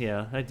 Well,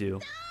 yeah, I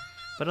do.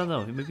 But I don't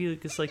know. Maybe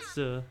it's like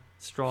the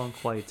strong,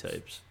 quiet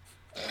types.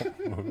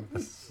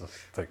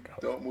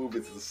 Don't move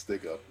it to the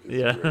stick up. It's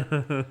Yeah.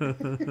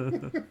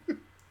 great.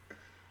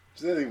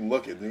 She didn't even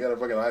look it. They got her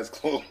fucking eyes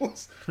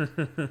closed.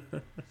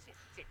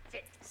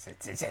 Sit.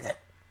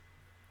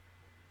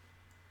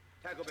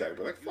 Tackleberry,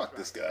 like, fuck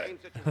this guy.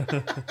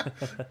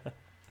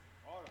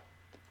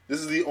 This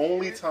is the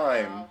only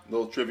time,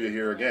 little trivia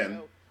here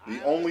again,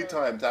 the only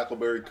time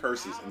Tackleberry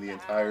curses in the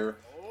entire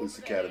Police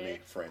Academy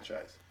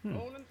franchise.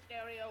 Golden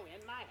stereo in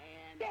my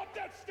hand. Stop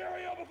that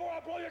stereo before I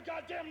blow your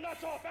goddamn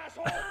nuts off,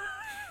 asshole!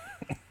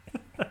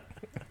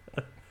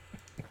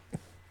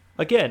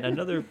 Again,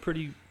 another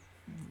pretty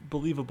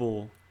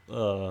believable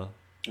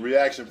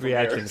reaction from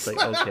reaction. Harris. It's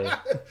like, okay.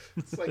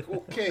 It's like,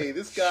 okay,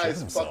 this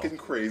guy's fucking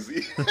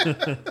crazy.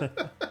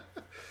 Have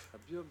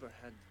you ever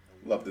had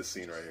Love this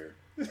scene right here.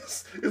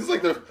 It's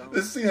like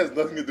this scene has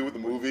nothing to do with the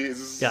movie. It's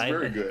just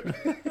very good.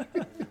 happened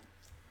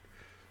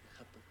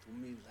to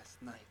me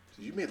last night?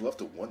 You made love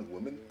to one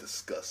woman?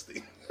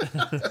 Disgusting. I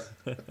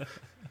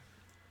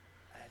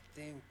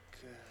think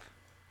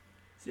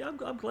See, I'm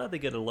glad they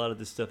get a lot of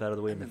this stuff out of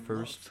the way in the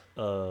first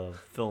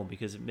film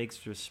because it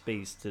makes your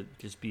space to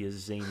just be as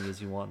zany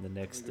as you want in the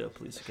next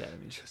Police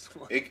Academy.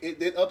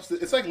 It ups.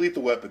 It's like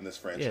Lethal Weapon. This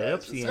franchise. Yeah, it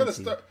ups the It's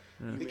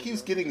ante. It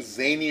keeps getting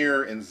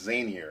zanier and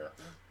zanier.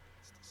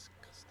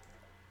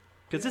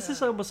 Because this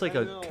is almost like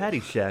a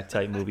Caddyshack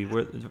type movie,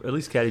 where at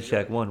least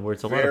Caddyshack 1, where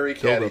it's a lot Very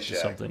of build up to Caddyshack.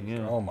 something.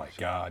 Yeah. Oh my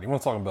god! You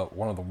want to talk about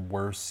one of the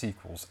worst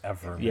sequels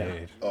ever Yeah.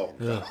 made? Oh.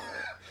 Ugh.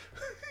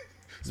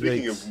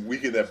 Speaking Yikes. of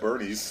Weekend at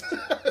Bernie's,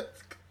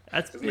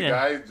 That's isn't the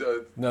guy?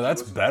 No,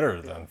 that's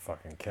better than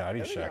fucking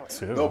Caddyshack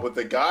 2. No, but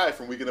the guy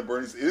from Weekend at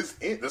Bernie's is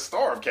the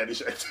star of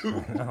Caddyshack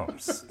 2. No.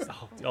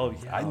 Oh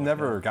yeah. I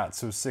never got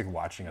so sick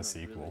watching a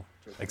sequel,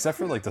 except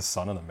for like The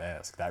Son of the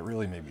Mask. That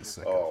really made me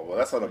sick. Oh well,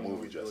 that's not a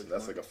movie, Justin.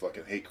 That's like a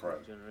fucking hate crime.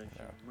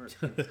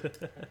 I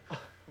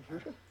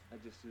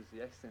just use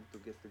the accent to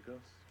get the girls.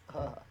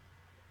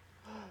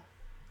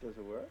 Does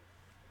it work?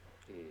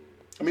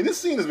 I mean, this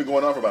scene has been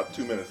going on for about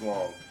 2 minutes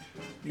long.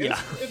 Yeah.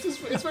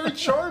 It's very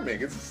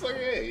charming. It's just like,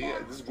 hey, yeah,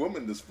 this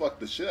woman just fucked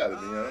the shit out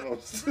of me. I don't know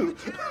what to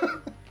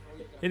do.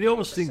 And you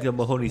almost think that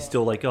Mahoney's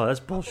still like, oh, that's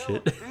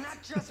bullshit.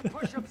 Not just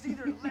push-ups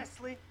either,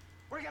 Leslie.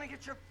 We're gonna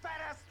get your fat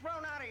ass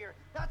thrown out of here.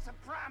 That's a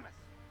promise.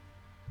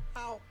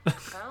 How?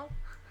 How?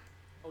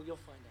 Oh, you'll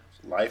find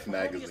out. Life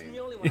magazine.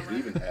 We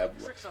even have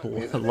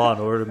Law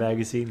and Order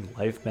magazine,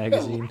 Life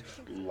magazine.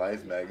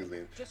 Life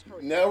magazine.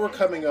 Now we're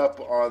coming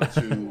up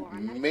onto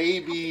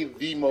maybe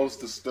the most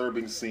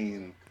disturbing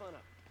scene.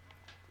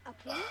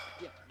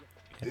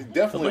 The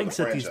Definitely lengths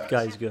of that the these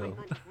franchise. guys go.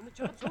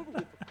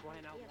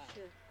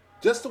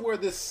 Just to where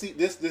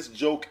this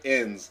joke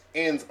ends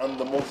on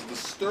the most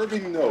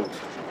disturbing note.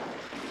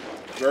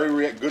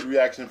 Very good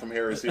reaction from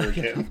Harris here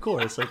again. Of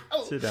course, like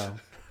sit down.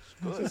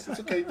 It's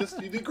okay.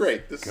 You did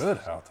great. Good,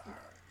 Hal.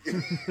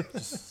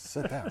 Just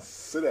sit down.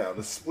 Sit down.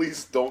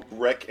 Please don't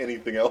wreck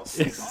anything else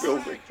in the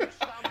building.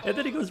 And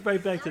then he goes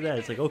right back to that.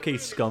 It's like, okay,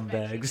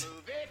 scumbags.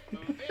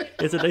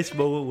 It's a nice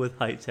moment with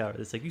Hightower.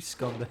 It's like, you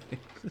scumbags.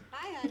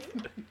 Hi,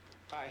 honey.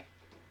 Hi.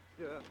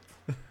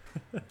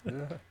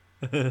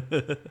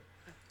 Yeah.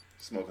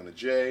 Smoking a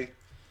J.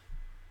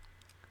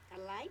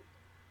 A light?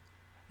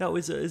 Now,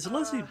 is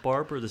Leslie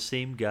Barber the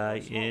same guy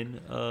in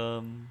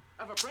I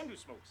have a friend who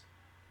smokes.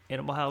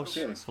 Animal House?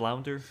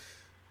 Flounder?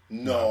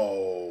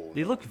 No.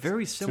 They look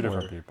very Two similar.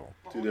 different people.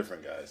 Two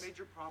different guys.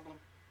 Major problem.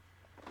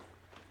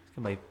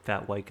 My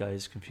fat white guy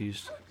is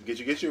confused.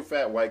 Get your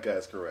fat white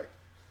guys correct.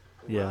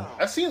 Yeah.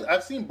 I've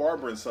seen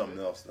Barber in something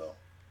else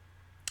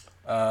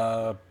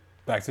though.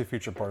 Back to the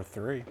Future Part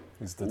 3.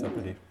 He's the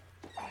deputy.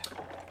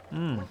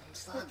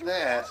 It's not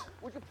that.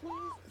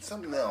 It's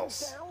something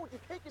else.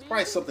 It's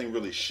probably something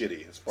really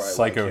shitty. It's probably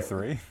Psycho like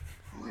 3.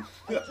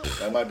 Yeah,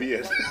 that might be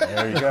it.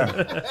 There you go.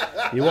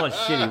 You want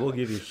shitty, we'll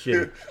give you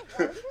shitty.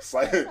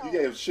 You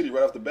gave shitty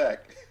right off the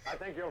back. I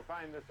think you'll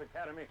find this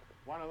academy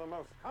one of the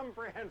most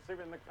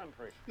comprehensive in the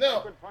country. No,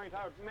 I could point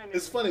out many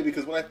it's funny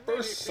because when I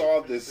first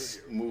saw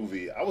this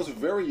movie, I was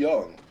very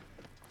young.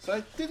 So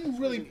I didn't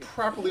really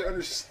properly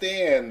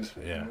understand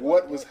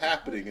what was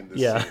happening in this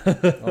scene.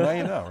 Well, now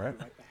you know, right?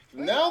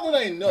 Now that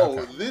I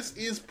know, this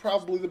is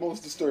probably the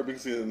most disturbing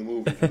scene in the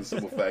movie for the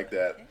simple fact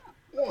that,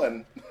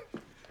 one,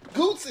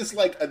 Goots is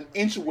like an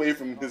inch away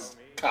from his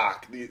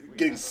cock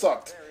getting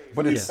sucked.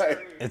 But it's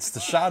the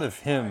shot of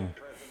him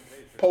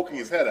poking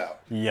his head out.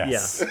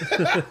 Yes.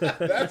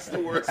 That's the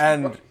worst.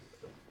 And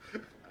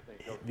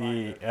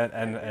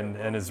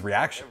and his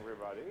reaction.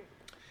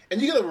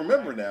 And you got to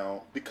remember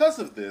now, because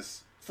of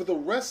this, for the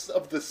rest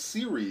of the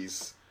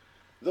series,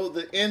 though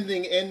the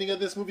ending of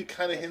this movie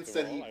kind of hints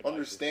that he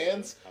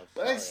understands,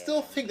 but I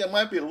still think there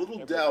might be a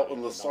little doubt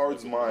in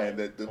Lassard's mind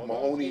that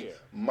Mahoney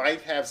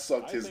might have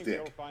sucked his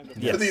dick for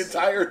the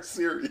entire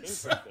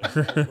series.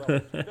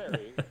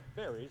 very,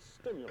 very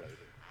stimulating.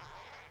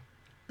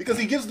 Because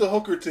he gives the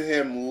hooker to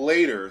him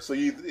later, so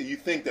you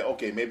think that,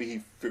 okay, maybe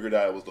he figured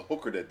out it was the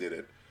hooker that did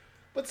it.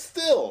 But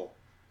still,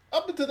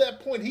 up until that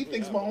point, he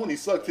thinks Mahoney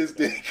sucked his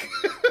dick.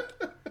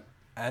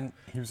 And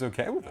he was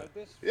okay with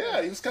it.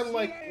 Yeah, he was kind of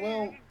like,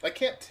 well, I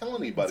can't tell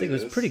anybody I think it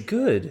was this. pretty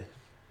good.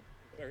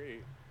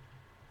 Very,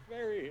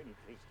 very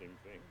interesting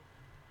thing.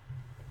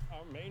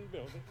 Our main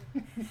building.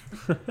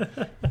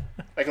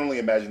 I can only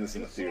imagine this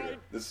in the theater.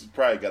 This has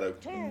probably got a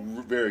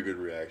very good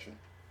reaction.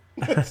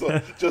 So,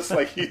 just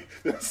like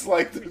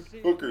the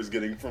hooker's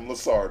getting from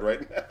Lassard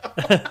right now.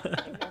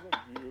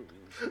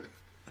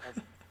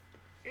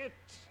 It.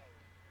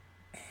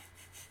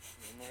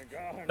 Oh my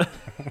God.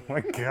 Oh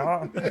my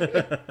God.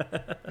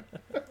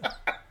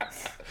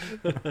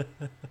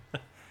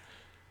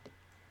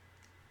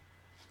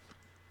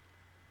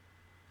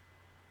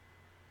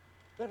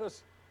 Let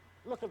us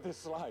look at this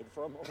slide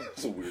for a moment.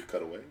 It's a weird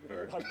cutaway. All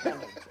right.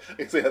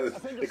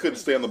 They couldn't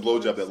stay on the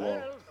blowjob that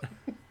long.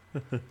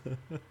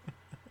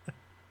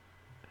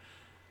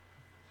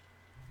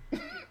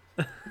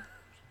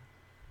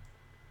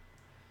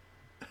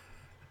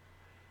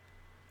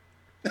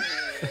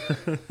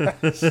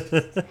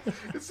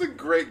 It's a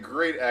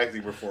great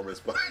acting performance.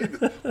 What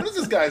is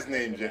this guy's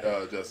name,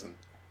 Justin?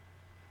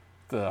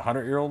 The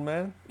 100-year-old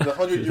man? The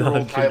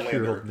 100-year-old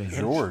Highlander. man.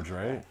 George,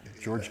 right?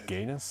 George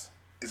Gaines?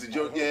 Is it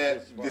George? Yeah,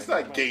 it's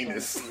not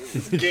Gaines.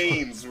 It's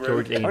Gaines, right?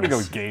 George I'm going to go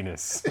with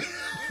Gaines.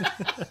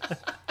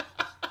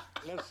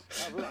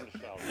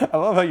 I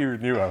love how you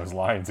knew I was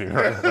lying to you.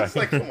 Right? It's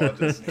like, come on,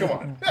 just come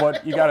on.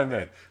 But you got to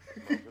admit,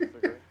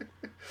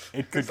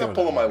 it could Stop go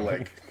pulling that my way.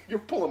 leg. You're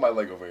pulling my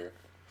leg over here.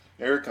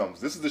 Here it comes.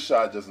 This is the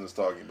shot Justin is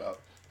talking about.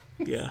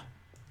 Yeah.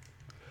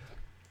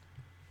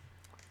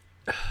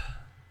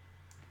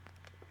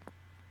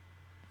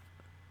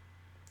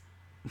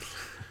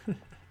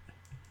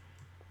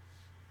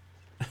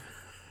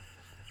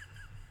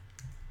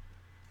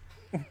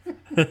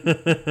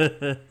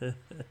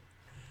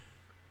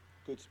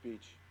 Good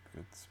speech.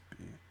 Good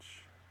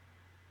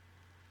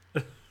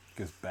speech.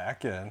 Goes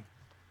back in.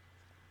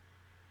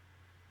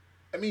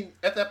 I mean,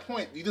 at that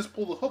point, you just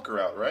pull the hooker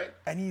out, right?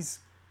 And he's...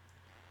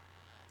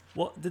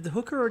 Well, did the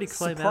hooker already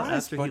climb out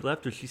Surprised, after he but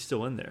left, or she's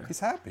still in there? He's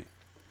happy.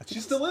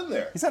 She's still in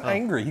there. He's not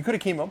angry. He could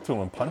have came up to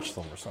him and punched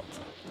him or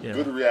something. Yeah.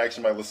 Good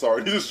reaction by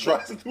Lassard. He just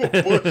tries to do a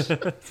push.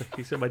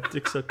 He said, "My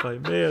dick sucked by a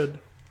man."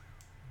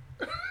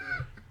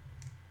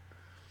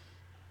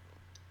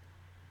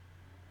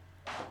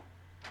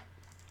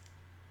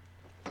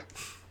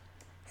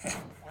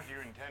 What do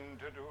you intend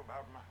to do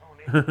about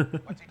Mahoney?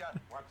 What's he done?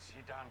 What's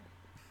he done?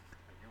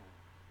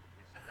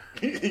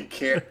 He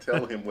can't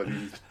tell him what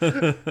he's...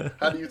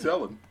 How do you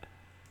tell him?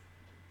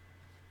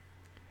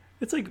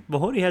 It's like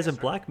Mahoney hasn't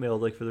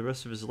blackmailed like for the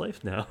rest of his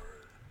life now.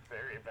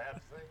 Very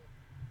bad thing.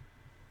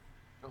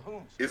 To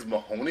whom? Is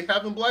Mahoney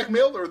having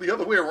blackmailed or the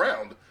other way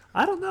around?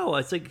 I don't know.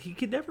 It's like he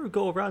could never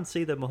go around and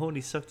say that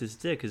Mahoney sucked his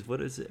dick. Because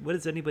what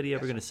is anybody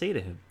ever going to say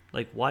to him?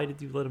 Like, why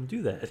did you let him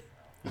do that?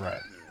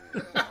 Right.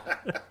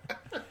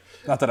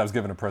 Not that I was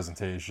giving a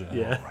presentation.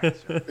 Yeah. I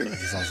just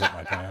unzipped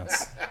my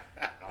pants.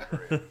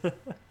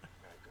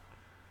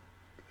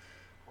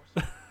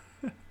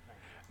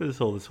 This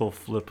whole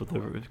flip with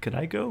the... Can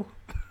I go?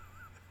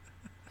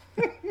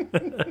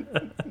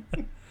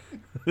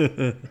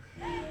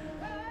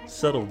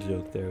 Subtle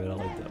joke there, but I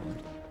like that one.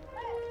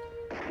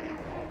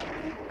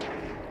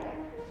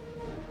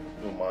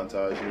 Little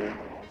montage here.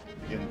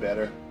 Getting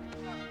better.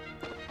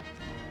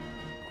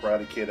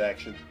 Karate Kid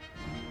action.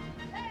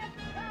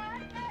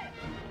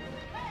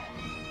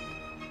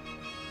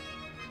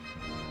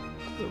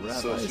 The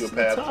rabbi's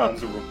Sociopath top.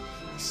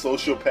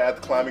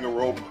 sociopath climbing a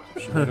rope.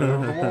 Shoot it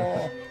over the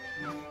wall.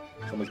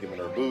 Someone's giving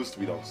her a boost.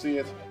 We don't see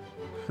it.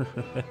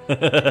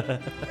 That's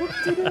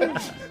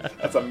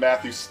a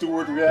Matthew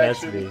Stewart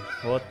That's reaction. me.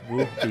 What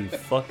whoop de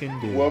fucking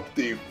do? Whoop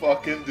de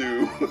fucking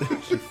do.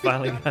 She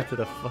finally got to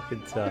the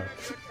fucking top.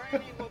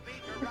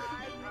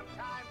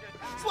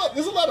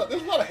 There's a lot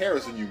of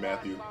Harris in you,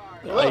 Matthew.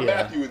 A Oh, lot of yeah.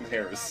 Matthew and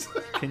Harris.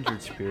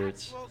 Kindred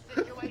spirits.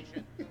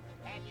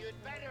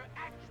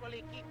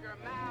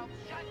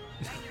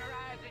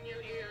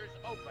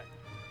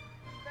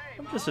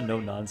 I'm just a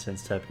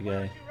no-nonsense type of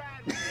guy.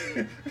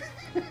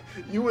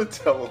 You would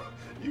tell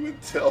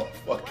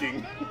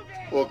fucking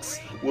Hooks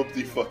whoop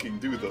de fucking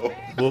do though.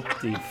 Whoop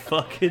de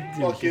fucking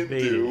do. Fucking She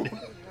made do. it.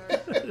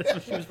 That's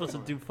what she was supposed to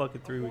do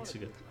fucking 3 weeks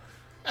ago.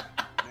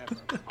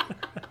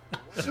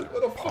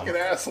 What a fucking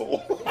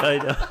asshole. I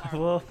know.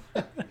 Well,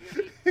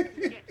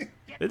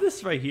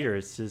 this right here,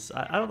 it's just...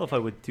 I don't know if I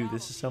would do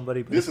this to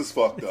somebody, but... This is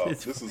fucked up.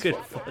 It's This is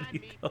fucking fucked up.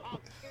 funny, though.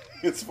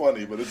 It's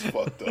funny, but it's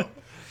fucked up.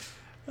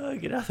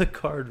 Get out of the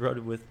car and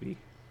run with me.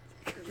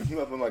 There's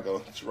nothing like a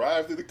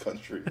drive to the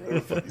country. Whatever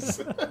the fuck you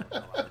say.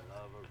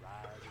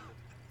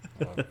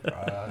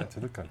 Right to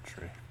the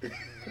country.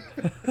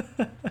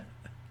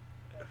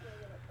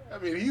 I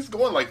mean, he's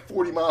going like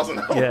 40 miles an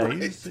hour. Yeah,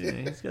 right?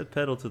 he's got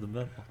pedal to the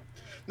metal.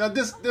 Now,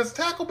 does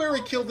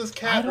Tackleberry kill this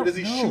cat, or don't does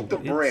he know. shoot the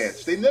It's-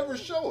 branch? They never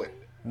show it.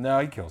 No,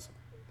 he kills him.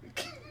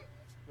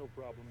 No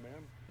problem,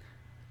 ma'am.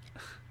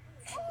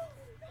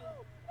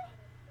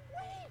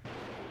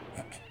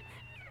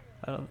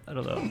 I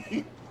don't know. I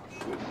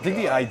think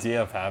the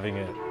idea of having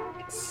it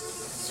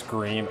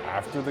scream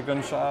after the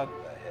gunshot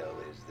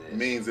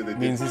means that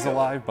means he's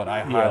alive, but I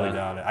highly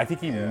doubt it. I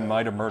think he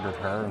might have murdered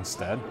her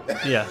instead.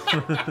 Yeah.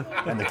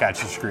 And the cat's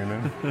just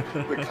screaming.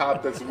 The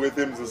cop that's with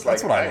him is just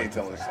That's like, what I I ain't like to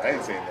telling you. I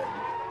ain't saying that.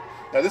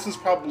 Now, this is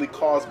probably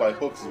caused by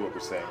Hooks, is what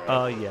we're saying, right?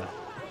 Oh, yeah.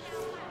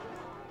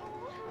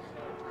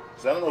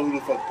 So I don't know who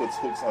the fuck puts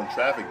Hooks on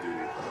traffic duty.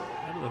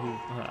 I don't know who...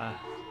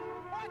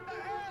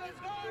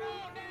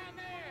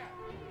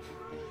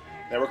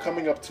 Now we're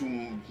coming up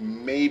to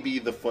maybe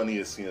the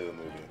funniest scene of the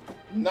movie.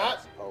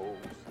 Not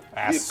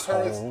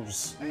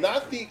Assholes.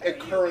 not the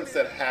occurrence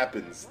that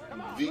happens.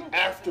 The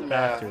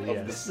aftermath After, of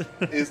yes.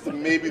 this is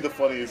maybe the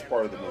funniest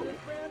part of the movie.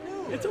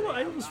 It's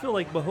I almost feel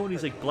like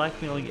Mahoney's like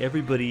blackmailing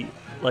everybody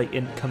like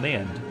in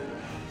command.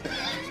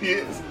 He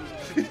is.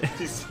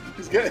 He's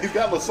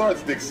got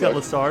Lassard's dick He's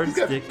got sucked.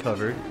 Lassard's dick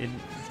covered, and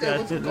he's Yeah, got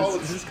what's it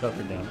called? this is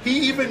covered now. He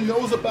even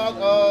knows about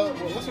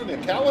what's her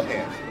name,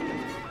 Callahan.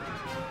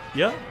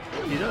 Yeah,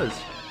 he does.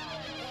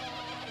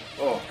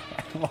 Oh,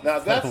 now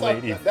that's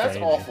lady that's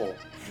fainted. awful.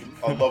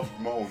 I love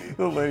Mahoney.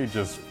 The lady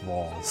just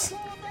falls.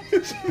 She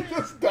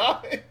just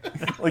died.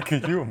 Like,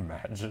 could you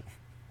imagine?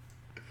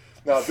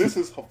 Now this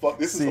is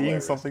Seeing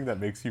hilarious. something that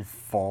makes you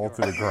fall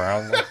to the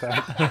ground like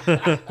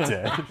that,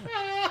 dead.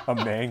 A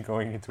man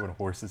going into a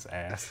horse's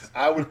ass.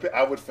 I would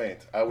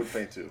faint. I would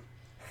faint too.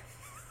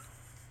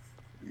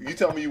 You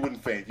tell me you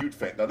wouldn't faint. You'd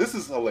faint. Now this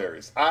is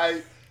hilarious.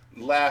 I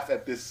laugh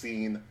at this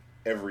scene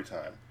every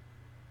time.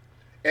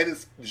 And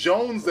it's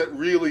Jones that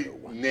really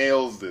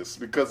nails this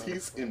because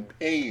he's in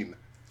pain.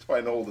 That's why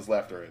I know hold his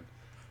laughter in.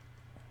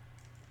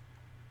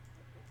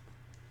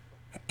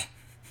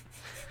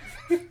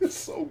 It's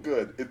so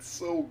good. It's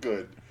so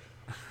good.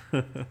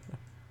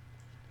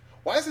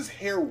 Why is his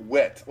hair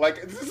wet?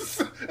 Like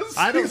this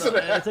I don't know.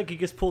 I think he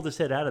just pulled his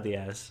head out of the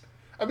ass.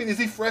 I mean, is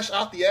he fresh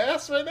out the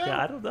ass right now?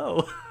 Yeah, I don't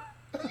know.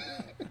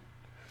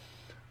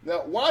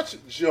 Now watch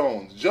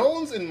Jones.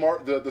 Jones and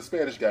the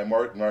Spanish guy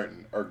Martin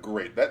are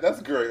great.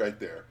 That's great right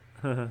there.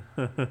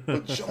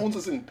 But Jones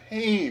is in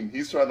pain.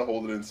 He's trying to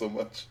hold it in so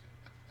much.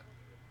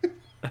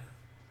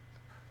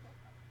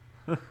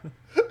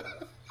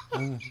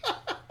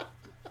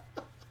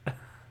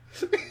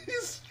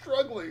 He's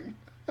struggling.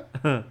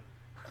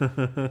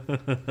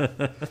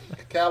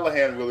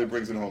 Callahan really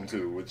brings it home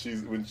too.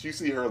 When you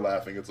see her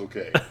laughing, it's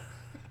okay.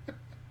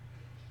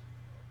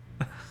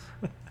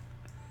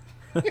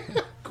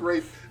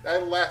 Great. I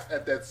laugh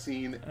at that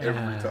scene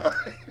every time.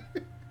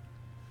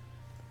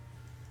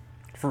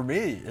 For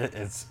me,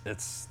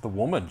 it's the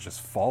woman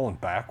just falling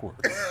backwards.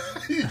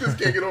 You just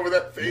can't get over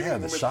that face. Yeah,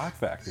 the shock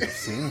factor of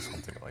seeing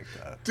something like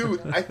that.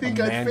 Dude, I think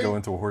a I'd man faint. go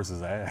into a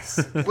horse's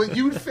ass. But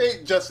you'd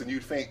faint, Justin.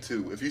 You'd faint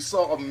too if you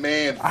saw a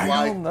man fly.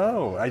 I don't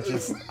know.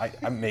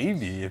 I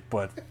maybe,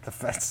 but the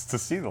fact to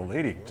see the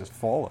lady just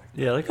falling.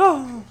 Yeah, like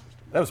oh,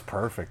 that was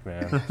perfect,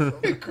 man.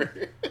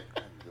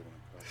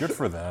 Good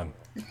for them.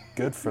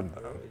 Good for them.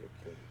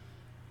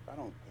 I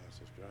don't pass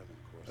this driving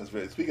course. That's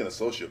right. Speaking of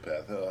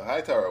sociopath,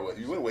 Hightower,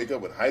 you want to wake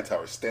up with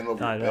Hightower standing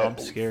over I your know. bed. I'm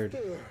scared.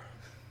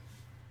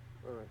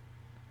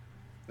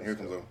 Here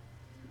comes a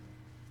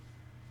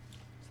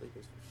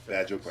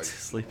bad joke like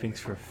Sleeping's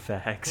for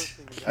fags.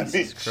 I mean,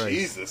 Jesus Christ.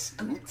 Jesus,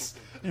 Scoots.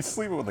 He's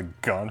sleeping with a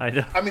gun. I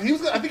know. I mean,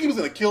 I think he was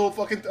gonna kill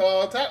fucking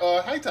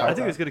Hightower. I think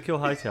he was gonna kill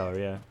Hightower.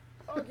 Yeah.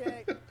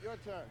 Okay, your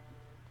turn.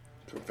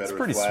 Confederate It's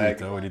pretty flag.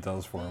 sweet though what he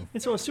does for him.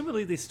 And so,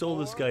 assumingly, they stole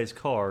this guy's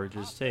car.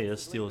 Just hey,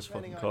 let's steal his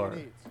fucking car.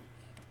 Fucking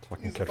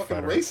He's fucking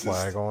Confederate racist.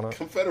 flag on it.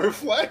 Confederate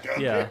flag on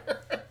Yeah.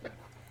 there.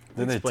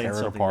 Then they Explain tear it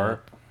something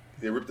apart.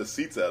 They ripped the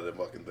seats out of that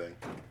fucking thing.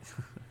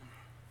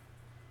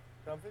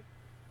 Comfy?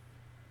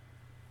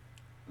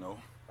 No. All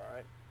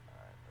right.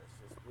 Let's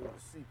just move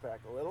the seat back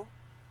a little.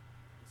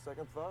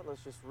 Second thought,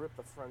 let's just rip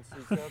the front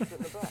seats out, sit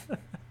in the back.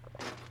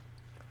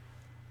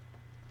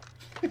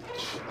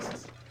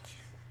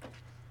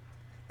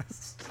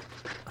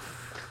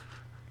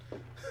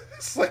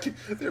 It's like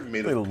they're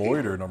made They of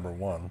loiter, paper. number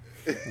one.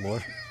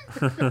 Loiter.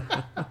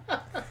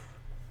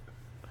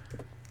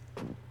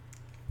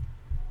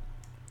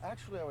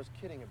 Actually, I was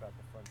kidding about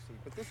the front seat,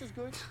 but this is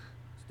good. It's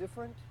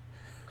different.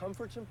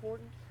 Comfort's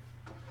important.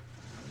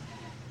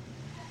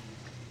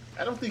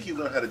 I don't think he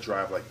learned how to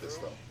drive like this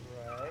though.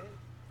 Right.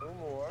 A little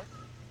more.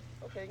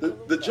 Okay.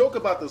 The joke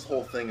about this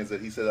whole thing is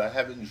that he said I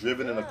haven't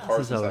driven in a car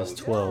Since since I I was was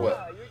 12.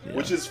 12, Yeah.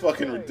 which is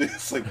fucking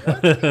ridiculous. Like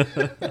what? You can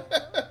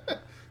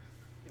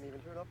even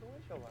turn off the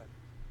windshield light.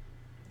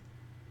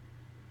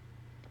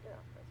 Yeah,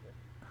 that's it.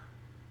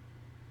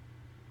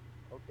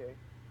 Okay.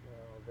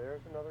 Now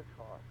there's another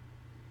car.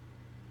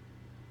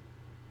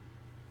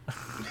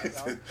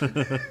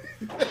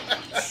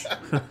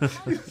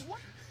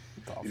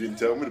 You didn't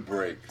tell me to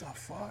brake. The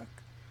fuck?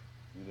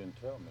 You didn't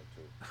tell me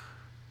to.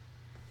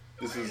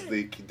 This is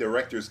the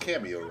director's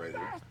cameo right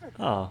here.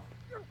 Oh,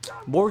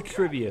 more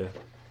trivia.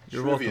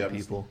 You're Trivia, welcome,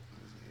 people.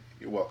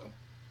 You're welcome.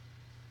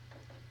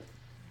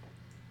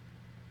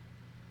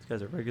 This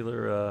guy's a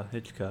regular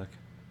Hitchcock.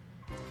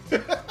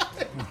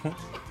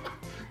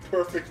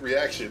 Perfect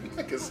reaction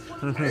because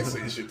I didn't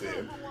say shit to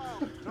him.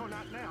 No,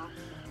 not now.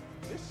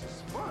 This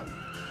is fun.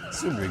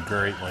 This would be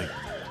great, like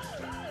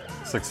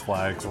Six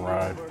Flags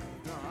ride.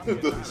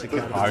 The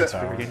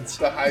Hightower.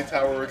 The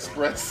Hightower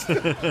Express.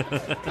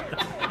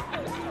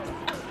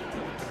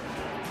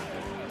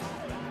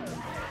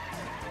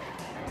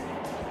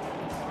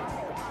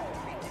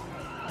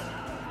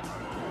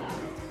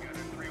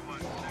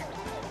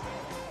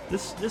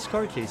 This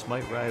car chase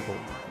might rival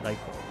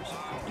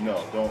Nightcrawler's.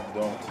 No, don't.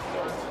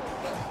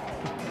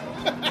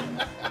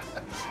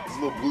 There's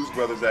a little Blues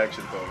Brothers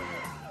action thrown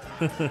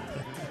in there.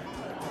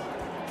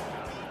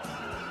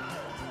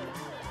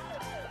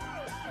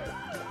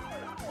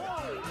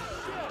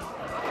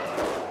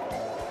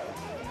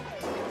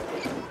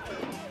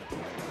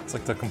 It's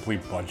like the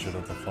complete budget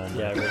of the film.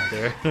 Yeah, right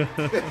there.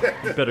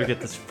 You better get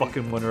this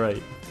fucking one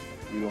right.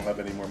 We don't have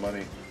any more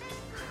money.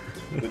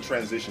 The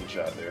transition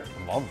shot there.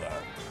 I love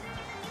that.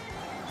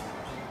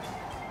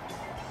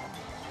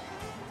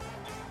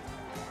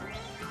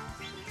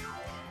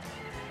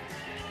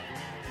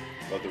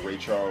 Love the Ray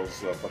Charles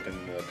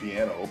fucking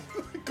piano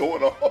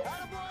going off.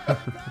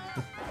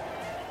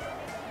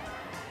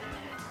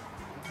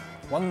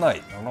 One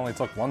night. It only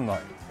took one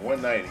night.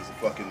 One night,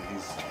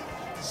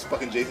 he's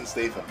fucking Jason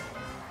Statham.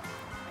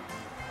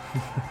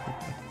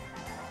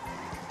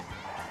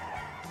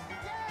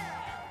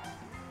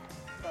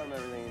 Tell him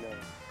everything he knows.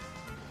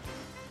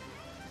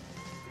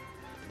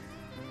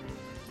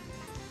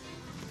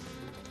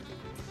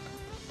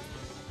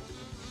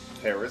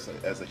 Harris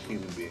as a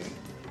human being.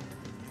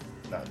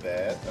 Not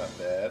bad, not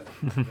bad.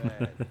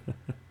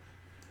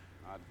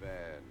 Not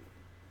bad.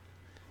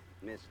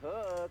 Miss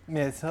Hooks.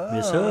 Miss Hooks.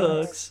 Miss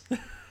Hooks.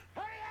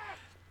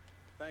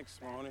 Thanks,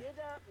 Mahoney.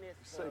 You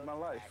saved my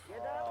life.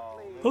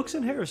 Hooks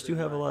and Harris do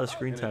have a lot of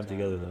screen time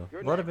together, though.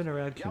 A lot of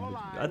interaction.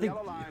 I think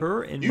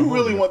her and You Mahoney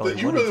really are want probably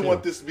you one or really two.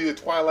 want this to be a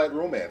Twilight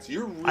romance.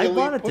 You're really I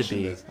want it to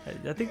pushing be. this.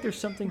 I think there's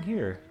something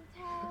here.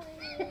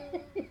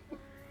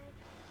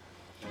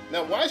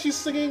 Now, why is she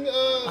singing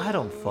I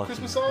don't fucking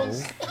Christmas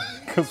songs?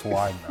 Because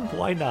why not?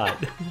 Why not?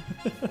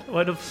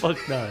 Why the fuck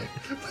not?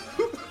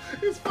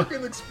 His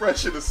fucking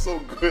expression is so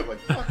good. Like,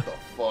 what the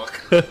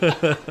fuck?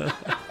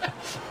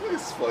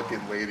 This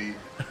fucking lady.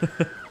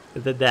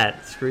 And then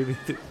that screaming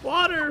through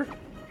water.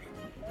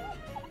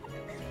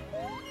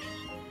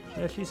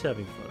 Yeah, she's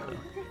having fun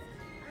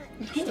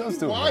though. She does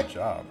do a Why? good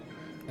job.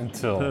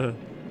 Until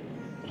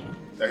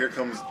Now here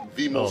comes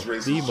the most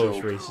racist the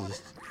most joke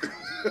racist.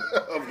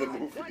 of the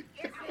movie.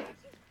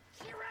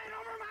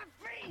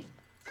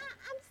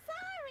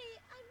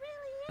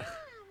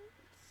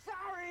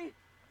 Sorry,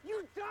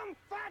 you dumb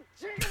fat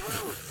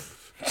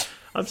jigaboo!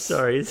 I'm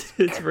sorry, it's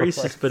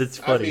racist, but it's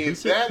funny. I mean, who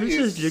that says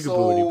is jigaboo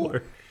so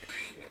anymore?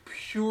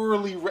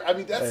 Purely, I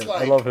mean, that's and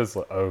like. I love his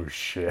oh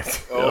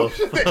shit. Oh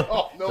shit! They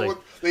all know Like-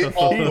 what. They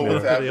all know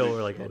what's They happening. all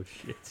were like, "Oh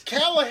shit!"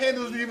 Callahan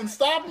doesn't even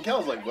stop, and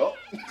Callahan's like, "Well,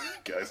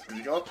 guys,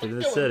 you go." They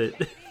just said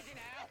it.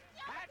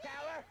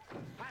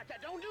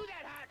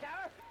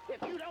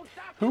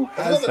 Who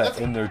has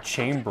that in their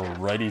chamber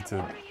ready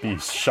to be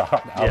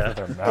shot out of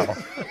their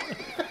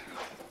mouth?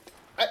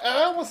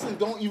 I honestly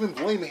don't even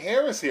blame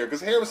Harris here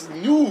because Harris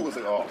knew it was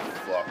like, "Oh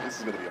fuck, this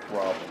is gonna be a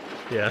problem."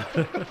 Yeah.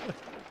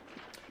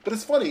 But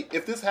it's funny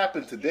if this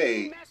happened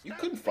today, you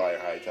couldn't fire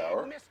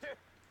Hightower.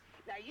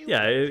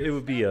 Yeah, it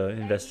would be an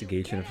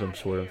investigation of some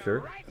sort, I'm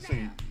sure. So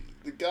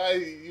the guy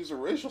used a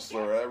racial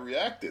slur. I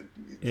reacted.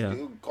 Yeah.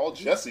 He called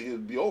Jesse.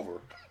 It'd be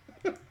over.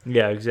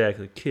 Yeah,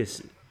 exactly.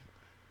 Kiss it.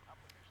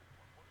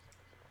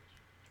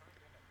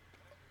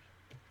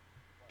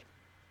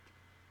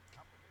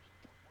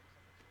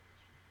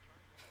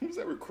 Who's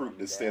that recruit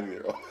that's standing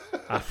there?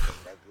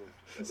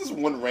 This is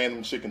one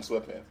random chick in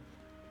sweatpants.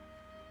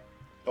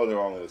 Oh, they're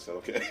all on the other side.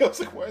 Okay. I was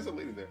like, why is that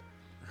lady there?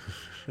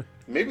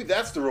 Maybe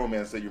that's the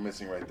romance that you're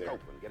missing right there.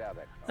 Get out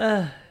of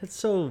that. It's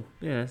so,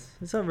 yeah,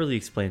 it's not really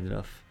explained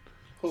enough.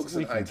 Hooks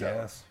and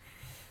Hightower.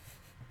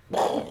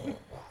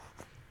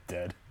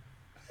 Dead.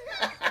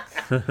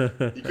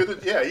 He could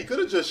have, yeah, he could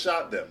have just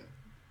shot them.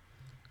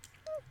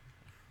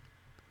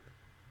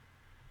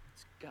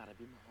 It's gotta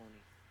be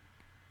Mahoney.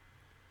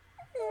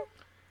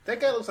 That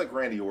guy looks like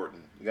Randy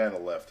Orton, the guy on the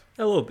left.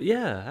 A little bit,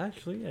 yeah,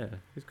 actually, yeah.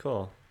 Good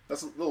call.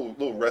 That's a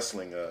little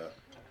wrestling.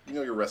 You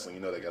know you're wrestling.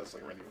 You know that guy looks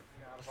like Randy Orton.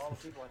 Out of all the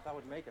people I thought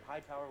would make it,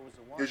 Hightower was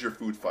the one. Here's your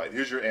food fight.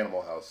 Here's your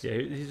Animal House. Yeah,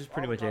 he's just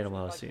pretty much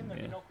Animal House scene,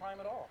 yeah. No crime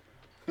at all.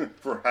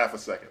 For half a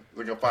second.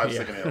 Like a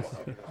 5-second Yeah. Animal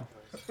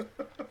House.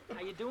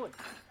 How you doing,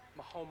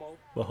 Mahomo?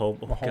 Mahomo.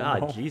 Oh,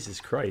 God,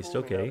 Jesus Christ,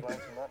 okay.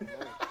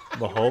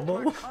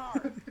 Mahomo?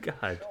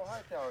 God.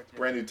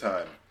 Brand new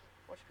time.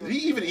 Did he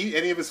even eat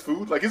any of his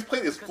food? Like his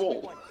plate is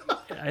full.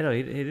 I know,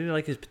 he didn't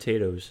like his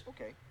potatoes.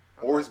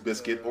 Or his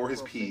biscuit, or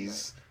his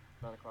peas.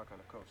 9 o'clock on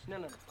the coast. No.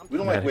 We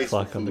don't 9 like wasting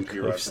o'clock on the food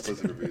here on coast.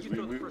 Simplicity Reviews. You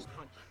throw We, the first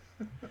punch.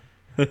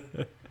 Cadet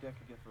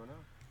could get thrown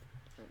out.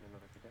 Straighten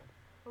another cadet.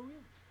 Oh, really?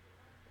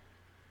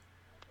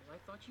 Well, I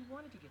thought you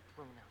wanted to get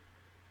thrown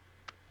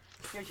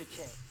out. Here's your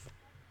chance.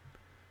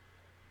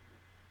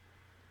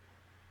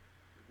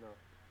 No.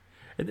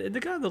 And the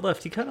guy on the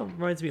left, he kind of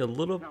reminds me a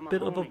little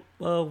bit of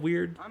a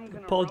weird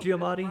Paul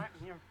Giamatti.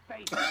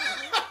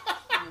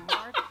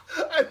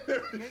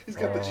 He's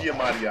got the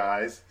Giamatti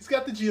eyes. He's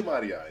got the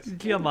Giamatti eyes.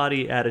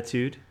 Giamatti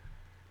attitude.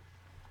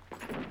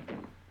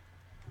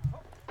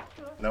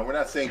 No, we're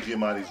not saying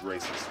Giamatti's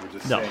racist. We're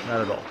just No, saying.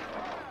 not at all.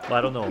 Well,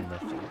 I don't know him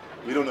that well.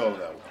 We don't know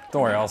that one.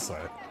 Don't worry, I'll say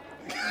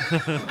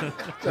it.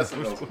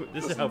 Justin knows.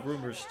 This is how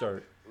rumors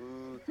start.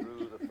 Who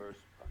threw the first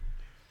punch?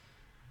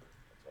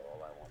 That's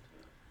all I want to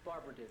know.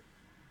 Barbara did.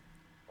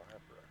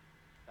 Barbara.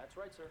 That's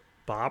right, sir.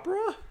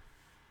 Barbara?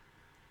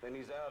 Then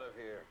he's out of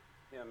here.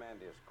 Yeah,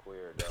 Mandy's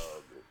queer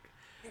dog.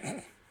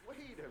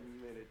 Wait a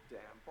minute, damn.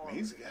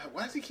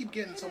 Why does he keep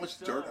getting so much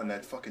dirt on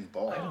that fucking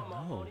ball? I don't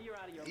know.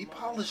 He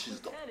polishes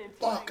the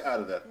fuck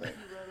out of that thing.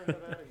 Is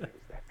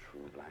that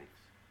true, Blanks?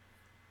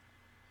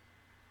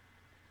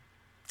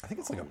 I think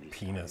it's like a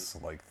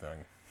penis-like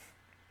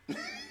thing.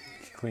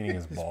 Cleaning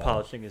his He's ball.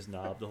 polishing his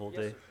knob the whole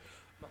day.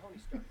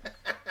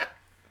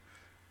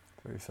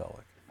 Very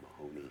phallic.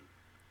 Mahoney,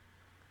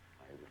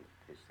 my little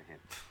pissant.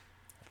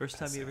 First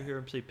time you ever hear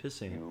him say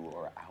pissing. You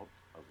are out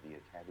of the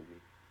academy.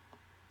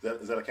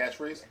 Is that a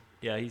catchphrase?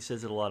 Yeah, he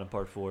says it a lot in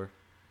part 4.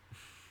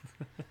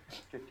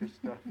 Get your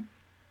stuff.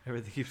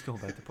 Everything keeps going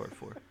back to part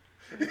 4.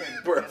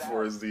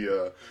 Wherefore is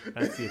the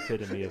That's the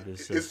epitome of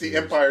this. It's the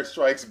Empire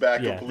Strikes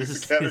Back Yeah, of Police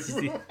this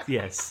Academy. is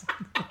yes.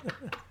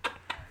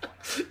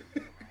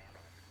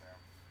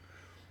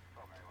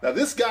 Now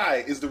this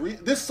guy is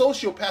this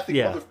sociopathic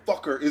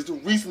motherfucker is the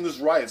reason this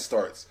riot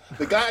starts.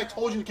 The guy I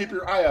told you to keep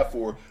your eye out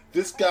for.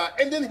 This guy,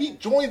 and then he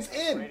joins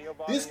in.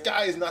 This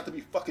guy is not to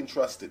be fucking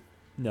trusted.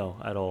 No,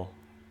 at all.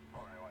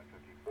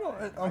 Well,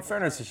 in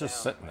fairness, he's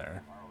just sitting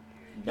there.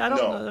 Yeah, I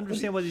don't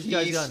understand what these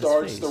guys got in his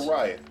starts face. the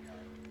riot.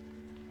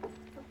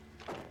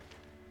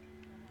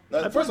 Now,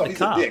 I first off, blame he's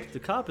the cop. a dick. The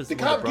cop is the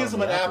the one that cop gives him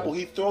brought an him the apple.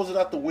 He throws it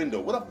out the window.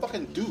 What a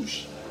fucking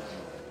douche.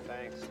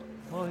 Thanks.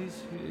 Well,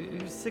 he's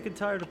sick and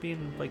tired of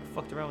being like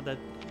fucked around with that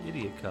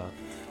idiot cop.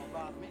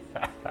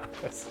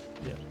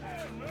 Yeah.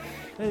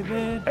 Hey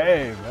man.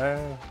 Hey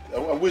man. I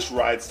wish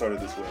riot started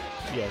this way.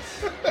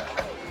 Yes.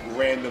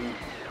 Random.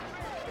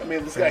 I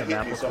mean, this guy Random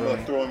hit me, apple so I'm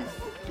gonna throwing.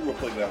 throw a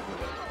plate out the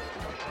window.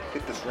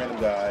 Hit this random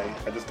guy.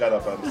 I just got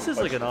up. This is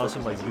like an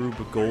awesome like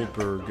Rube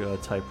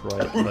Goldberg type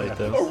riot right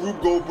there. A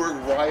Rube Goldberg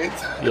riot.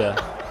 Yeah.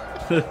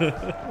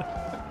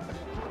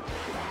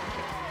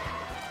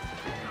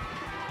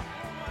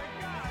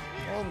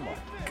 Oh my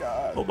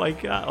god. Oh my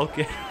god.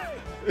 Okay.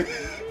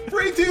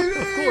 Pretty.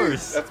 Of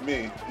course. That's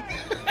me.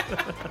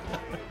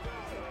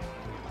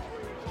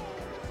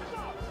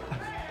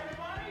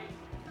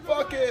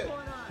 Fuck it.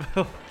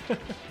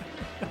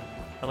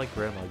 I like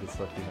grandma gets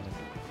left behind.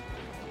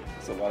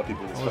 So a lot of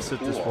people just I'm gonna sit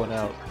this one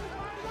out.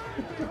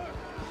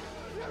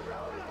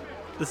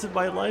 This is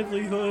my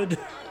livelihood.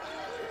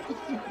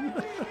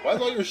 Why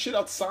is all your shit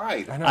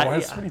outside? I know. Why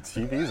are so many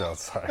TVs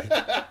outside?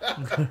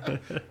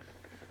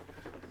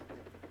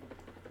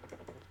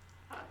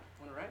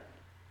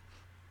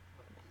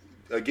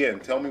 Again,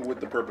 tell me what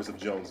the purpose of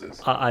Jones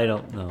is. I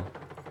don't know.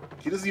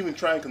 He doesn't even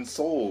try and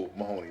console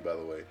Mahoney, by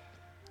the way.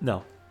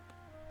 No.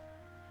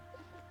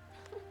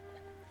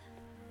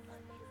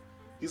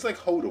 He's like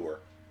Hodor.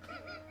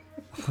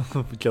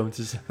 Jones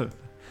is the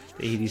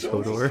 80s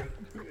Hodor.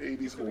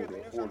 80s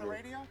Hodor.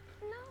 Radio?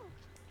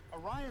 A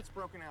riot's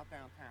broken out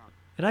downtown.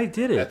 And I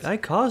did it. I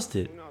caused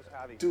it.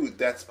 Dude,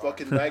 that's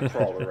fucking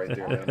Nightcrawler right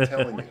there, man. I'm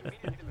telling you.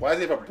 Why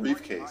does he have a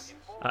briefcase?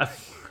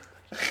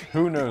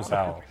 Who knows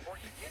how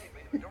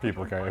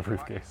people carry a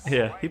briefcase?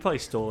 Yeah, he probably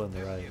stole it in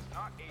the riot.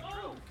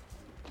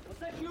 Was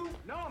that you?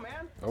 No,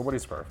 man.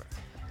 Nobody's perfect.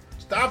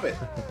 Stop it!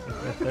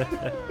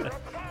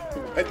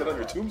 Write that on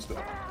your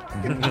tombstone.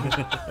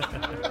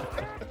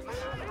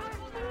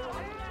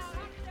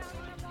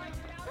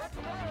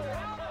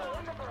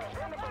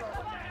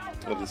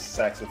 Love this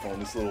saxophone,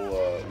 this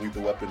little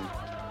Lethal Weapon.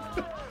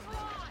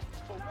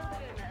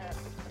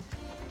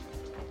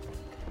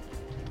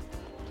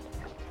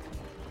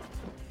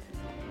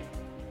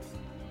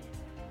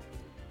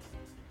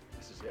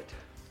 This is it.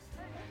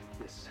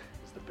 This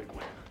is the big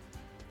one.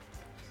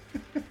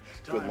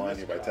 Good line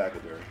here by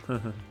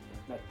Tackleberry.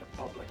 Met the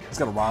public. He's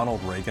got a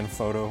Ronald Reagan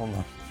photo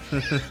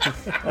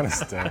on his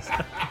desk.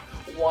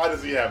 Why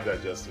does he have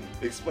that, Justin?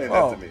 Explain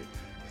Well, that to me.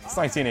 It's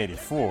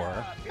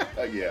 1984.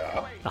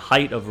 Yeah. The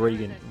height of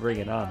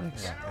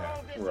Reaganomics.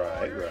 Yeah.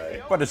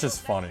 Right. But it's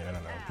just funny. I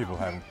don't know. People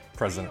having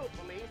president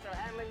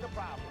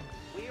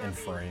in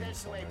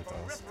frames. Like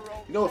those.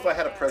 You know, if I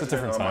had a It's a president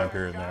different on time my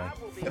period now.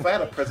 if I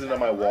had a president on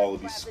my wall,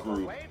 it'd be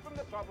Screw.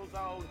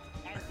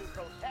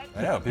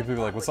 I know. People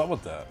be like, "What's up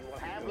with that?"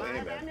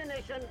 Hey, man.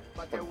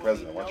 Fucking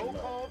president, watch your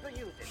mouth.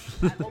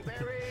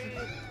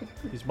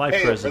 He's my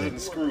hey, president.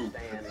 President Screw.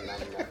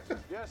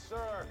 Yes,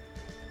 sir.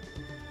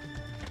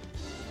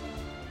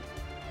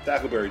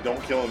 Tackleberry,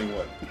 don't kill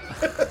anyone.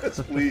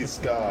 Please,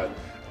 God.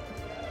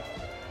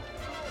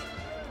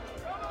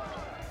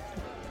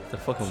 The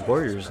fucking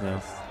Warriors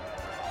now.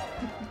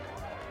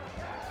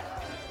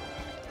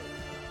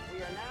 We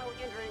are now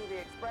entering the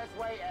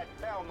expressway at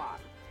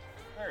Belmont.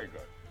 Very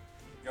good.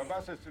 Your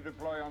bus is to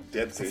deploy on...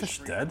 Dead Is the fish.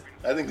 fish dead?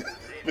 I think the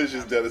fish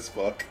is dead as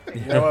fuck.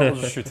 You know what? We'll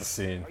just shoot the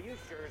scene. Are you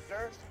sure,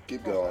 sir?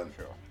 Keep going.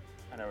 Sure.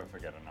 I never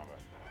forget a number.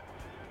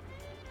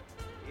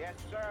 Yes,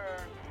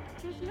 sir.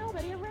 There's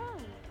nobody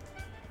around.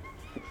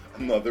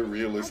 Another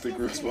realistic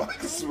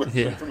response from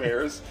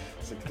Harris.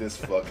 It's like this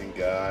fucking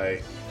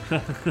guy.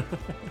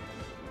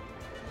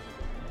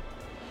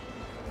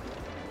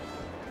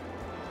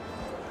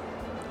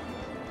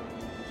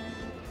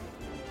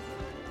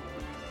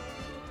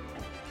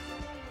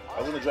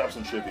 I was gonna drop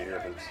some trivia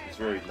here, but it's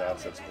very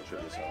nonsensical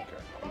trivia, so I don't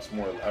care. I'm just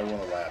more. I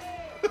want to laugh.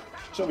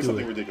 Show me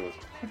something ridiculous.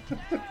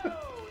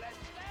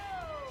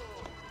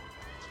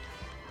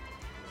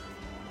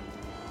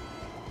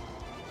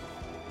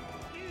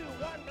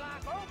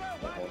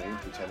 Mahoney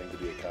pretending to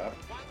be a cop.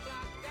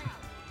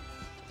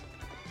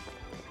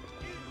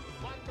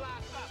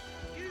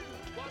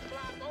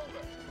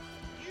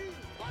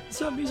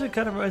 Some music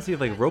kind of reminds me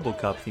of like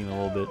RoboCop theme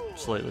a little bit,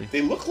 slightly.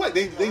 They look like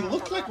they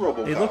look like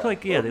RoboCop. They look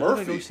like or they look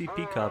like Murphy.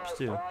 OCP cops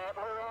too.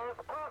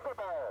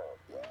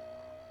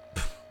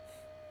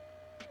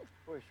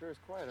 Boy, sure is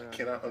quiet around I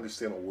cannot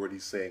understand a word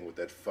he's saying with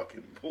that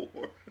fucking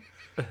bullhorn.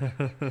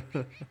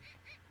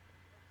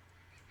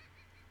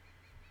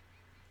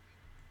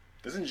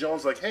 Isn't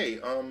Jones like, hey,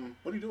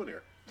 what are you doing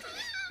here?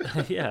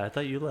 Yeah, I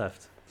thought you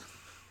left.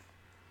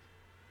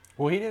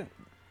 Well, he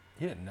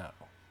didn't know.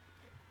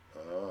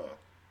 Oh.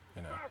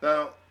 You know.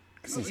 Now,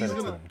 Because he he's said it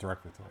to gonna. him,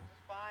 directly to him.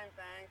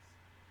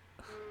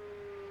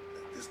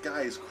 This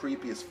guy is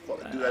creepy as fuck.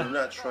 Dude, I do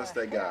not trust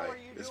that guy.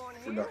 It's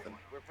for nothing.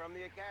 We're from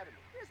the academy.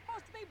 You're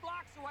supposed to be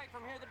blocks away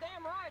from here. The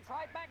damn ride's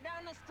right back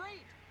down the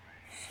street.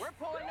 We're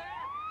pulling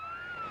out.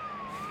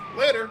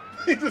 Later.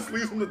 He just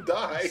leaves him to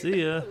die.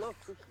 See ya.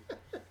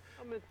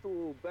 I'm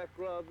into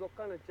background, what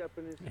kind of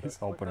Japanese He's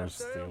helping her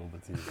steal the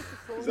TV.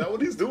 Is that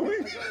what he's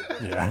doing?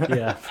 Yeah.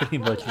 Yeah, pretty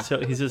much.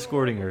 He's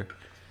escorting her.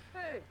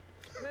 Hey,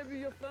 maybe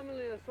your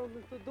family has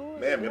something to do with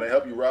it. Ma'am, can I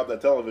help you rob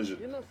that television?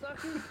 You know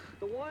Saki,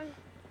 the wine?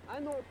 I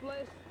know a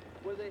place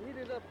where they heat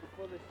it up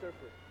before they serve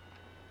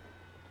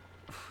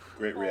it.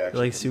 Great reaction.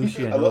 Like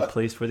sushi, I know a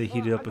place where they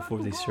heat it up before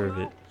they serve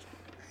it.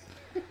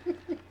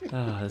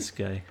 Ah, this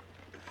guy.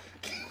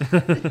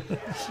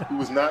 He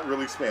was not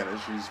really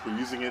Spanish. He's been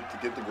using it to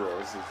get the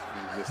girls. You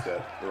missed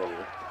that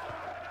earlier.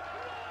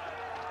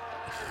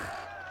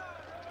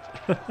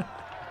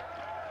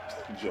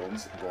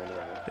 Jones going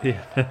around.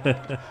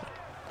 Yeah.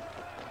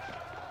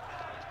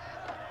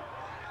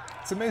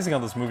 It's amazing how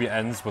this movie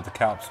ends with the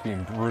cops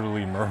being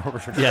brutally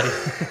murdered. Yeah.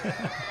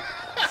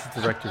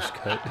 Director's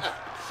cut.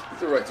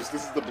 Director's.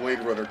 This is the Blade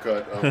Runner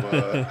cut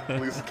of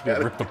Police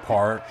Academy. Ripped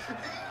apart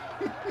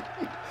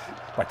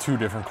by two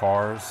different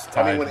cars.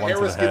 Tied I mean, when one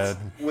Harris to the head,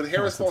 when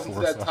Harris one falls to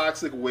into the that torso.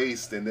 toxic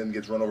waste and then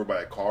gets run over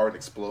by a car and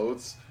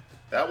explodes,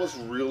 that was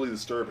really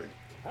disturbing.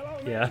 Hello,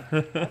 Yeah.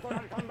 I thought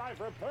I'd come by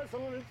for a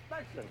personal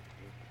inspection.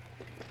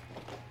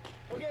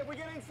 Okay, we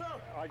get in, sir?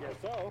 I guess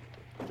so.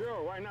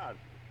 Sure, why not?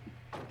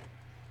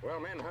 Well,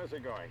 men, how's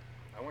it going?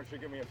 I want you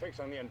to give me a fix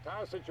on the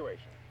entire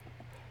situation.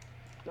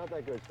 Not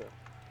that good, sir.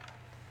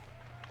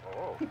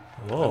 Oh.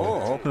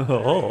 Whoa.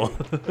 Oh.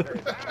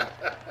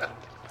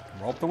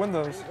 Roll up the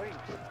windows.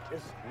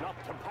 Is not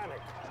to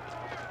panic.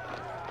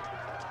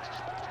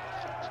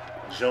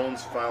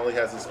 Jones finally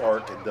has his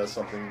arc and does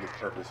something with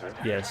purpose here.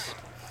 Yes.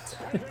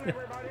 Attention,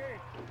 everybody!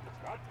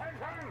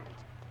 Attention!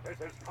 This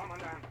is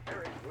Commandant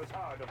Eric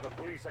Lazard of the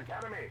Police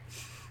Academy.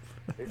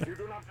 If you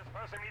do not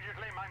disperse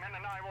immediately, my men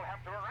and I will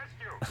have to arrest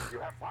you. You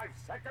have 5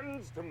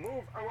 seconds to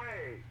move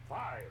away.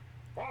 5,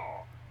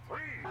 4, 3.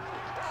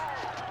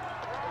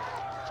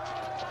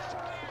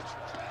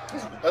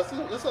 That's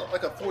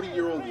like a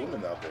 40-year-old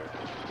woman out there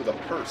with a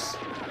purse.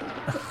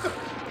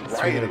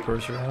 Swinging a Rioting.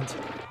 purse around.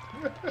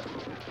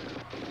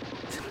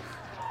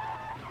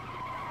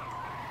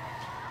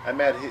 I'm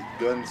mad hit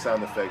gun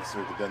sound effects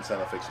or the gun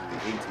sound effects from the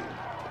A-Team.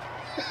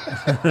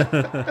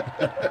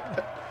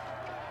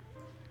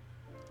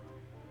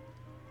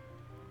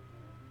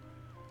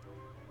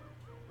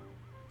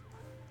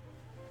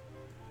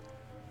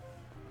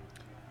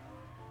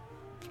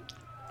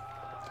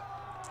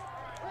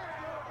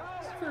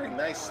 It's a very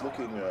nice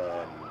looking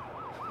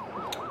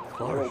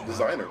floral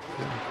designer.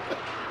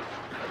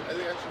 I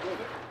think I should go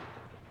there.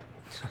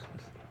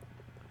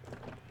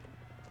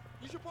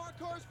 You should park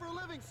cars for a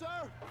living,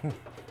 sir.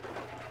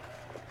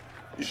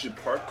 You should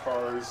park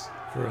cars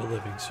For a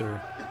living, sir.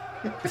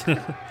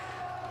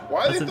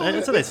 Why are they That's doing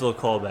a that? nice little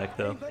callback,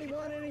 though. Anybody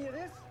want any of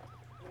this?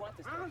 You want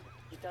this? Huh?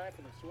 You dying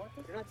for this? You want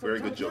this? You're not Very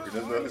good joke.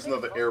 It's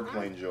another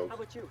airplane joke. How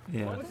about you?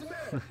 Yeah. What's the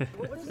matter?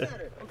 What's the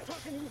matter? I'm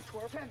talking to you,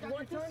 twerp. You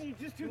want this? You're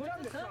just too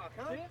dumb to talk,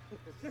 huh?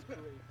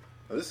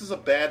 Now, this is a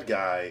bad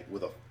guy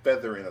with a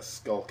feather and a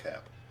skull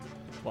cap.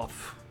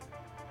 Woof.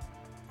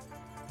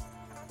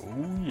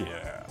 Oh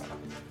yeah.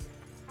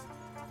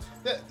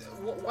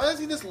 Why does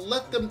he just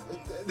let them?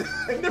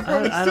 I never I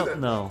understood don't that.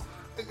 know.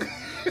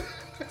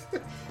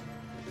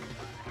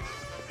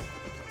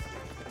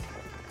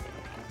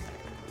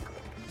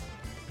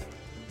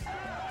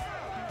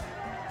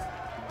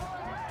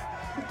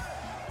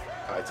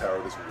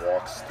 Hightower just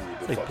walks through the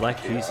It's like fucking Black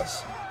chaos.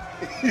 Jesus.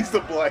 He's the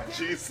Black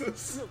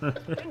Jesus.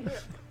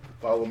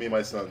 Follow me,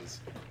 my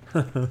sons.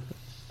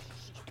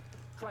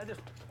 Try this.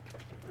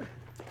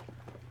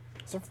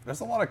 There's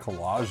a lot of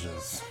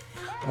collages,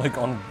 like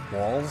on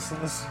walls in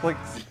this like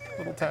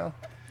little town.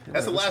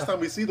 That's the last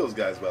time we see those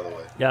guys, by the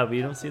way. Yeah, but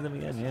you don't see them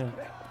again, yeah.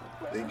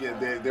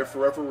 They're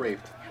forever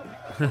raped.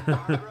 This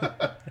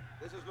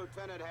is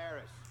Lieutenant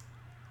Harris.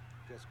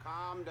 Just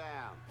calm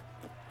down.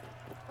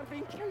 I'm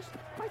being chased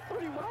by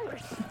 30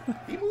 wilders.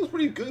 He moves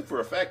pretty good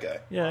for a fat guy.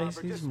 Yeah,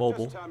 he's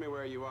mobile. Just tell me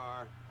where you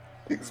are.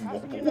 He's You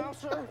mobile. now,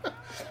 sir?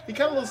 He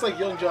kind of looks like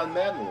young John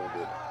Madden a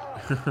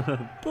little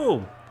bit.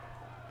 Boom.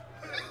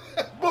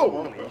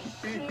 Boom!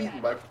 Being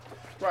beaten by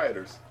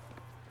rioters.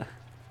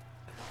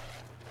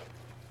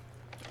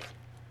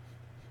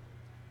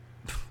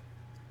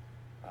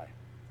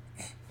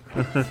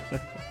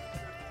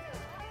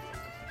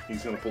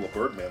 He's gonna pull a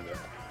Birdman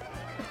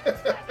there.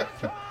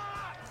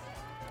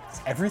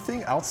 Is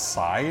everything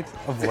outside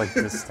of like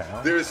this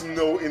town? There's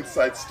no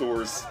inside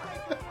stores.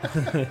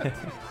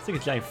 It's like a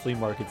giant flea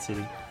market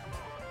city.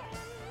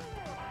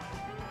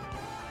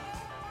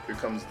 Here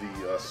comes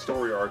the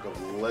story arc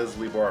of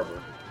Leslie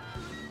Barbara.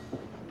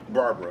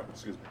 Barbara,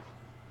 excuse me.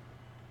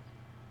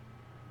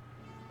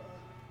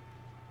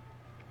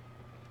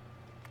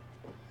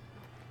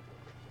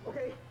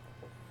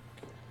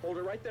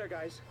 Hold it right there,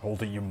 guys.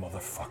 Hold it, you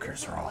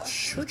motherfuckers, or I'll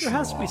shoot But you. there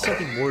has to be all.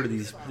 something more to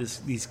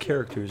these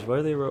characters.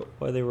 Why they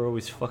were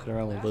always fucking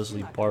around with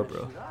Leslie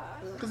Barbara?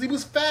 Because he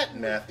was fat,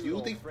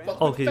 Matthew. They fuck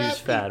Oh, with because he's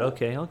fat. people.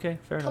 Okay,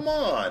 fair enough. Come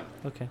on.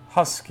 Okay.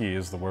 Husky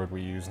is the word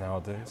we use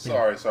nowadays.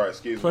 Sorry,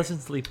 excuse me.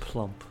 Pleasantly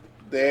plump.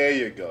 There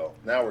you go.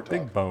 Now we're talking.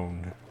 Big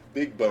boned.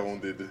 Big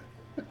boned.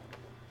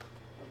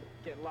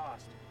 Get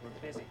lost. We're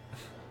busy.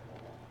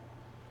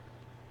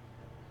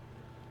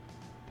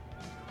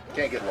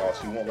 Can't get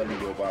lost. You won't let me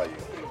go by you.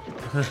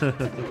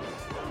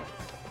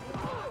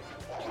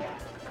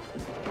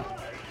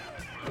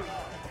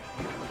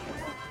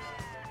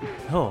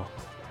 Oh.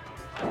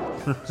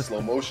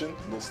 Slow motion.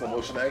 Little slow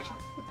motion action.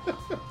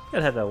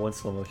 Gotta have that one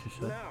slow motion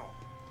shot.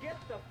 Get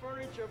the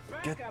furniture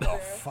back Get up the there.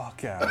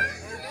 fuck out of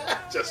here.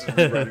 Just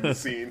writing the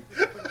scene.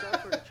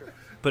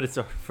 But it's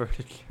our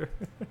furniture.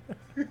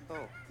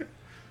 Oh.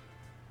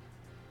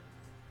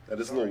 Now,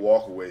 this little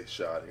walk-away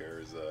shot here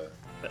is the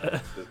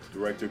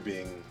director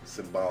being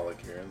symbolic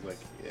here. It's like,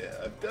 yeah,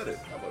 I've done it.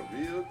 I'm a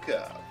real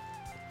cop.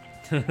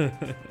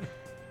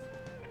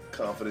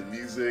 Confident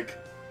music,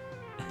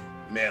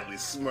 manly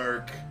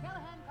smirk,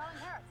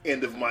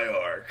 end of my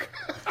arc.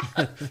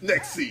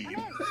 Next scene.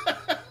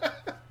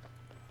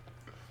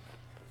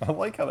 I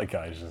like how the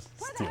guy's just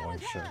stealing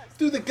shit.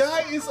 Dude, the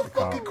guy is a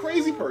fucking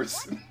crazy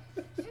person.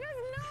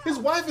 His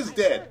wife is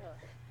dead.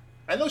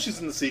 I know she's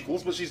in the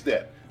sequels, but she's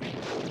dead.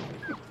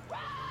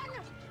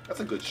 That's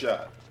a good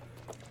shot.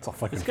 It's a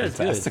fucking This guy's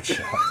fantastic good.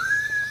 shot.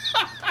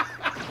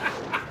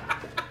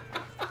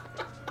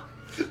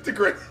 The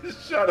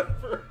greatest shot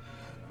ever.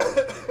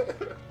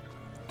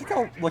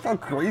 Look how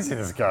crazy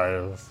this guy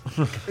is.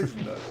 He's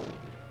nuts.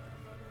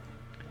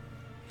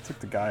 Took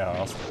the guy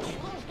hostage.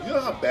 You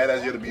know how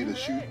badass you gotta be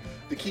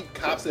to keep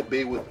cops at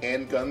bay with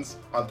handguns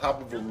on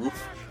top of a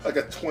roof, like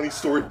a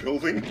 20-story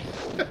building?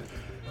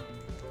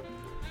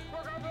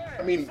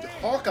 I mean,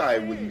 Hawkeye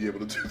wouldn't be able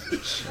to do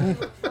this shit.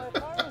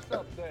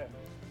 Up there.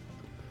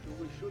 Do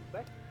we shoot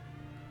back?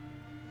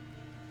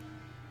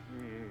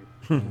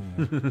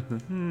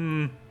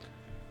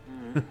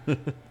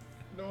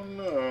 Don't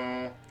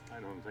know. I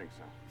don't think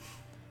so.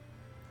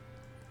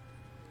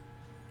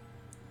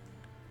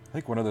 I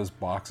think one of those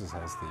boxes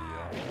has the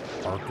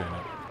Ark in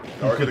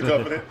it. Ark of the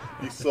Covenant?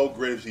 He's so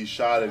great if he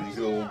shot it. He's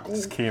a little.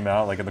 Just came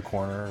out like in the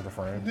corner of the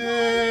frame.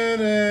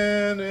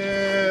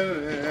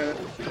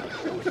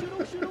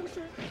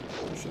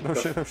 Oh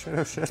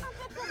shit.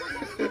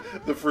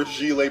 The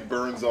fragile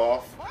burns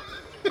off.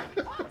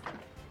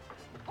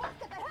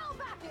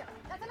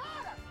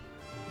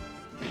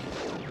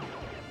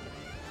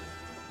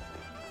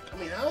 I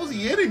mean, how is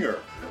he hitting her?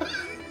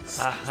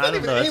 I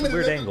don't know. That's a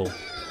weird angle.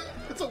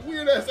 It's a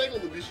weird ass angle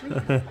to be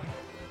shooting.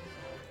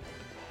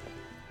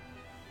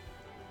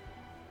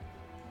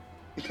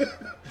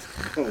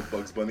 A little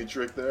Bugs Bunny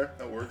trick there.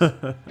 That works.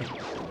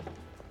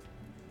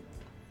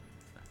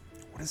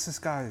 What is this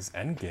guy's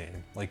end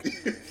game? Like,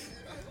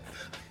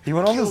 he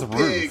went on this Kill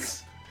roof,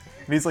 pigs.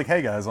 and he's like,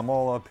 "Hey guys, I'm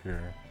all up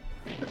here.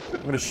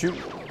 I'm gonna shoot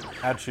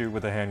at you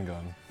with a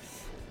handgun."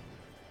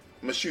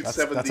 I'm gonna shoot That's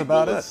 70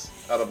 about bullets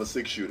out of a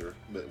 6-shooter,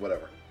 but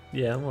whatever.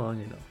 Yeah, well,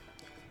 you know.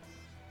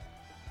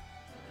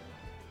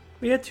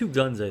 We had 2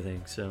 guns, I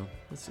think, so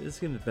let's give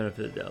him the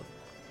benefit of the doubt.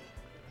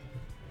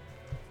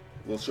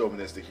 A little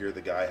chauvinistic here.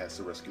 The guy has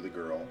to rescue the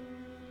girl.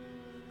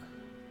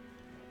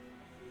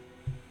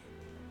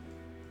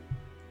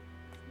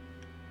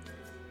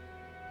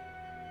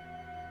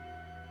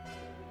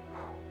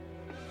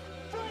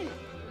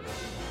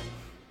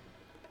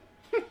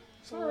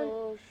 Sorry.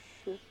 Oh,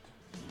 shit.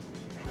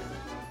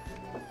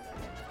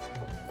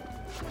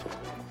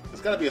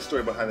 There's got to be a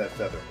story behind that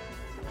feather.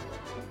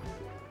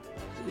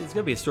 There's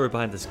gotta be a story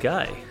behind this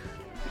guy.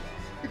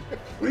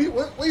 What do you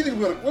think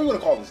we're gonna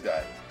call this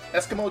guy?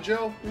 Eskimo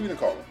Joe? What are you gonna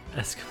call him?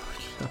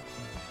 Eskimo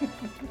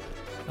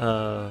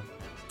Joe.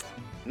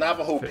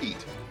 Navajo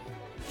Pete.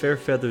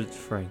 Fair-feathered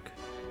Frank.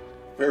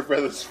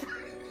 Fairfeathers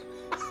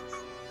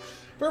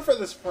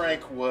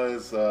Frank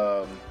was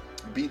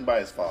beaten by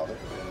his father.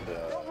 And,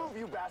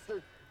 You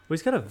bastard. Well,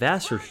 he's got a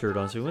Vassar shirt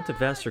on, so he went to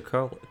Vassar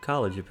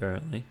College,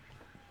 apparently.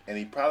 and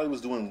he probably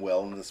was doing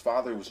well, and his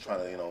father was trying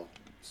to,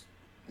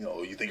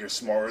 you think you're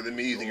smarter than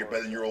me? You think you're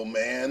better than your old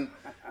man?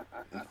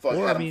 And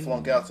had him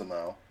flunk out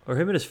somehow. Or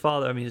him and his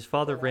father. His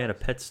father ran a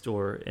pet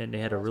store, and they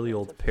had a really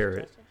old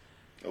parrot.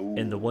 Ooh.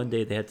 And the one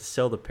day they had to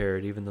sell the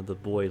parrot, even though the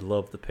boy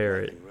loved the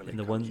parrot. And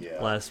the one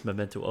last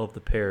memento of the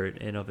parrot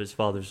and of his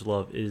father's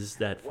love is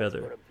that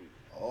feather.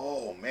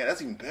 Oh, man,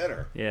 that's even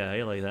better. Yeah,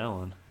 I like that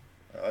one.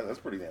 That's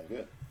pretty damn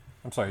good.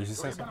 I'm sorry, you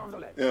just say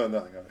something? Yeah,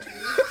 nothing.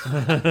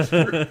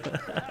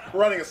 We're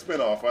running a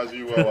spin-off, as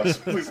you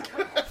watch. Please.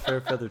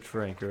 Fair-feathered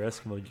Frank or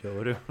Eskimo Joe,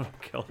 whatever you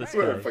call this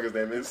Whatever guy. the fuck his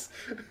name is.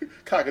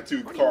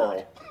 Cockatoo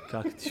Carl.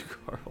 Cockatoo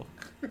Carl.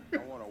 I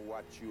want to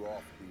watch you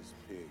off these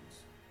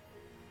pigs.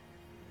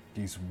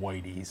 These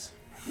whiteys.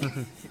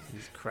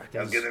 These crackers.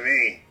 Sounds good to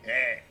me.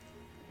 Yeah.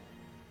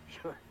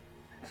 Sure.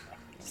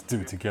 Let's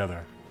do it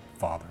together,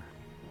 father.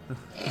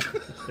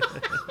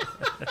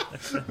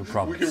 No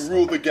problem. We can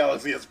rule the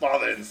galaxy as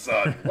father and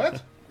son.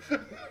 What?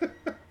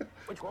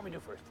 Which one we do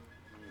first?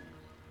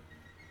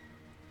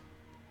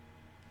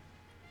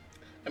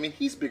 I mean,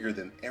 he's bigger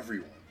than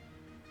everyone.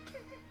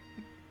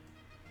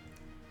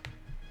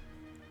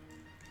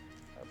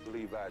 I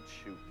believe I'd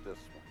shoot this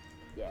one.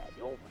 Yeah,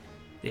 the old one.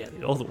 Yeah,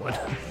 the older one.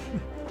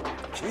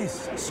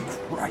 Jesus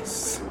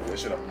Christ. I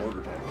should have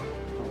murdered him.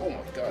 Oh my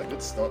god,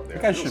 good stunt there.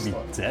 That guy Good should be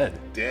stunt.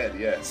 dead. Dead,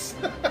 yes.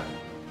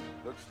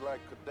 Looks like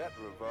cadet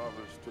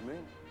revolvers to me.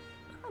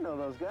 I know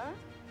those guys.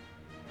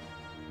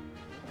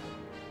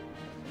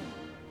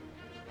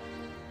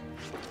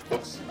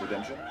 Books,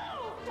 Redemption.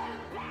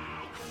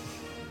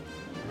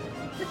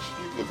 He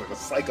looks like a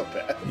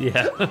psychopath.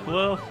 Yeah,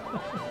 well.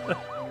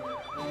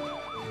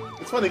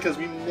 It's funny because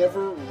we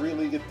never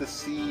really get to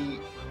see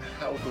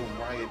how the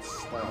riot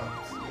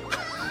stopped.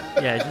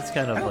 Yeah, it's just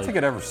kind of I don't like. uh, think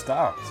it ever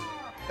stopped.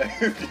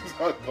 It keeps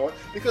on going.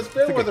 Because I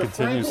think it Fairweather Frank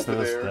continues to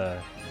over this there,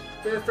 day.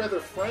 Fairfeather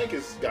Frank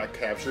got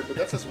captured, but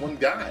that's just one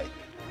guy.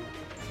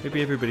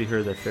 Maybe everybody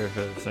heard that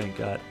Fairfeather Frank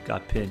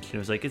got pinched and it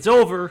was like, it's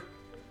over.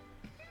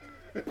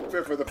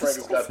 Fairfeather Frank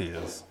has got. He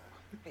is.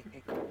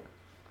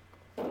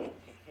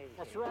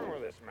 What's wrong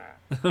with this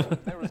man?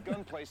 There was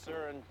gunplay,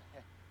 sir, and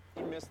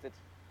he missed it.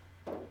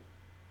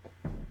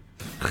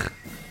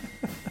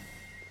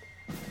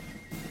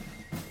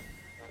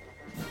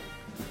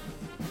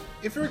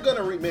 If you're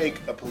gonna remake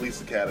a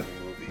Police Academy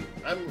movie,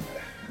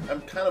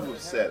 I'm kind of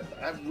upset.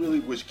 I really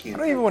wish Key I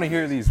and don't even want to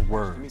hear these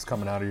words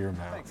coming out of your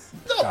mouth.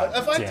 No, God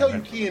if I damn tell it.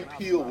 you Key and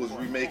Peele was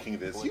remaking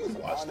this, you would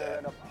watch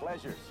that. A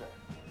pleasure, sir.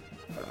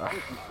 Thank you,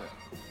 sir.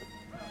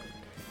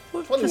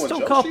 Well, 21 just don't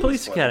Jump call Street Police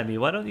was funny. Academy.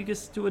 Why don't you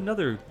just do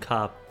another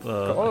cop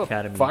Call it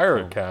academy? Fire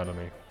film?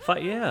 Academy.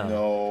 Yeah.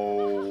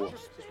 No.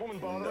 This woman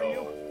bothering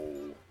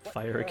you?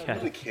 Fire Nobody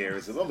Academy.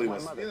 cares. Nobody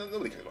wants.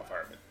 Nobody cares about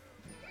firemen.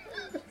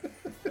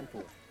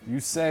 You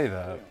say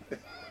that.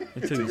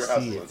 Until you your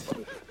see house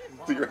it.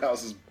 Till your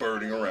house is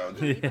burning around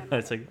you. Yeah,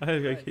 it's like,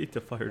 I hate the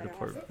fire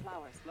department.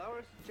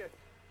 Flowers, check.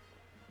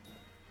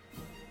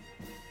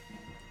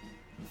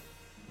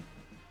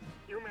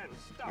 You men,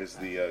 stop. Is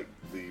the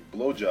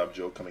blowjob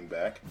joke coming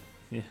back?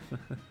 Yeah.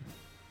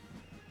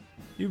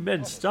 You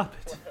men, stop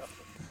it.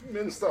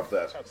 Men, stop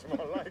that. That's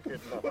more like it.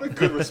 What a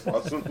good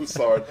response from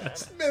Hussard.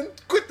 Men,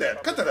 quit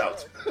that. Cut that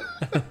out.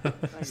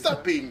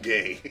 Stop being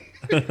gay.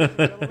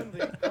 Gentlemen,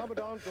 the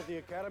Commandant of the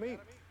Academy,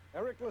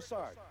 Eric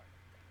Lassard.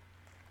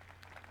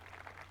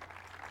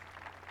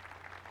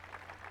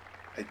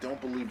 I don't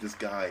believe this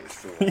guy is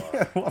still alive.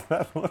 Yeah, I love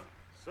that one.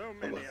 So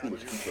many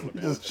He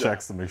just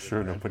checks to make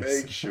sure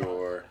nobody's. Make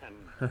sure.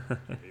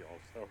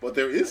 But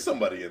there is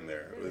somebody in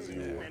there. As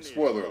you,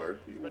 spoiler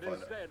alert. You will But find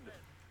out. instead,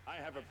 I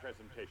have a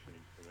presentation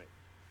to make.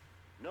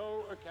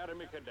 No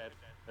Academy cadet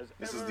has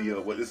This is ever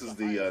the what? This is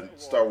the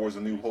Star Wars: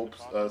 A New Hope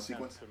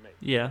sequence.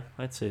 Yeah,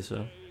 I'd say so.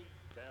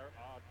 There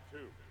are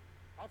two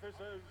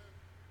officers: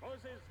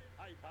 Moses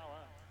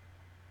Hightower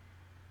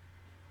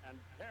and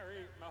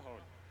Perry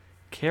Mahoney.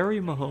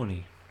 Carrie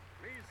Mahoney.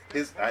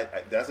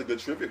 That's a good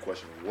trivia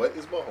question. What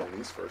is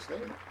Mahoney's first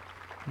name?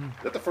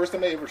 Is that the first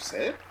time they ever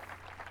said it?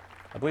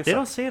 I believe They so.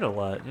 don't say it a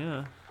lot,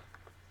 yeah.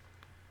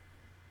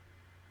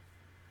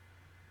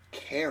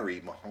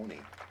 Carrie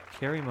Mahoney.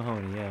 Carrie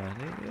Mahoney, yeah.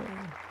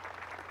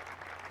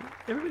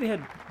 Everybody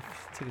had.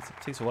 It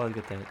takes a while to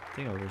get that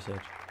thing over his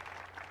head.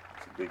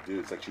 It's a big dude.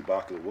 It's like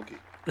Chewbacca the Wookiee.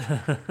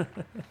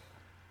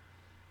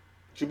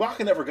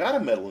 Chewbacca never got a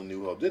medal in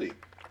New Hope, did he?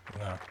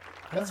 No.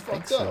 That's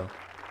think fucked up.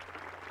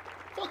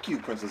 Fuck you,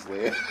 Princess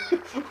Leia.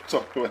 We're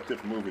talking about a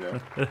different movie now.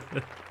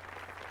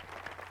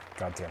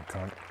 Goddamn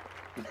cunt.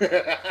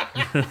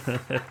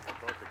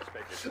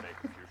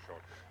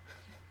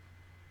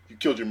 You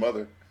killed your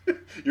mother.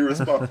 You're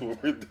responsible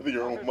for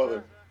your own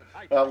mother.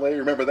 Leia,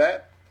 remember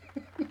that?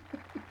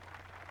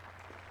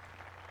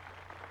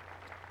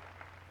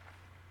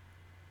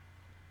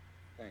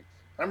 Thanks.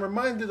 I'm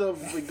reminded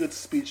of a good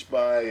speech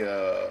by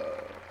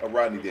a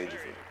Rodney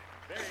Dangerfield.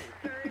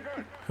 Very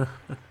good.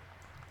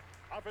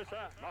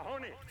 Officer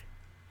Mahoney.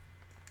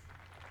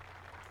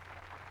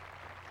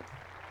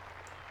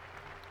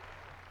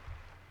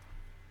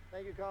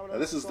 Thank you, Commandant. Now,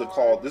 this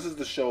is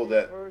the show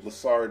that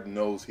Lassard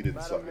knows he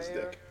didn't suck his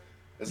dick.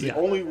 That's the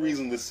only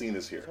reason this scene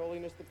is here.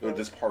 Or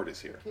this part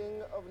is here.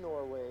 King of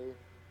Norway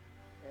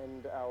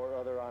and our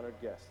other honored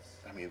guests.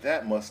 I mean,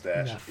 that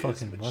mustache That is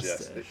fucking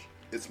majestic. mustache.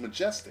 It's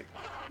majestic.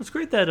 It's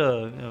great that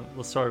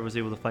Lassard was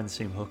able to find the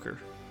same hooker.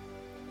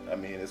 I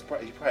mean,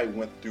 he probably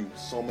went through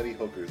so many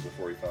hookers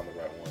before he found the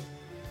right one.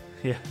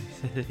 Yeah,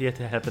 he had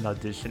to have an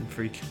audition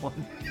for each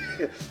one.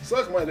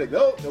 Suck my dick.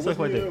 No, that Suck wasn't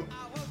my you.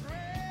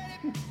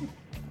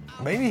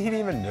 Maybe he didn't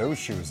even know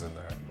she was in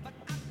there.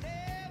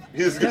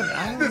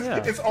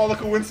 It's all a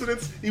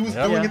coincidence. He was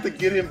doing it to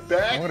get him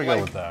back. I'm gonna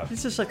go with that.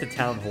 It's just like the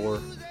town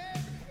whore.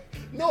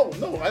 No,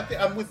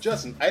 I'm with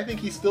Justin. I think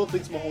he still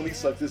thinks Mahoney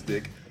sucked his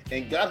dick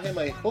and got him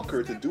a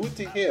hooker to do it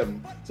to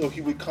him so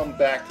he would come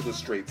back to the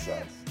straight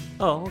side.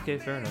 Oh, okay,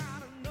 fair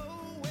enough.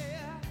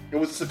 It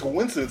was just a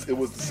coincidence. It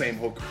was the same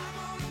hooker.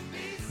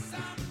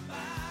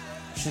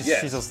 She's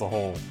just the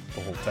whole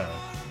town.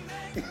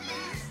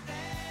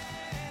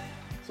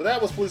 So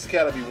that was Police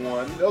Academy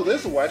 1. No,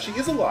 there's a wife. She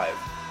is alive.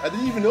 I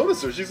didn't even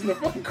notice her. She's in the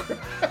fucking crowd.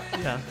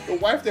 Yeah. The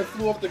wife that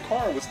flew off the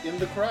car was in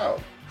the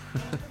crowd.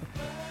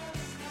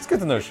 It's good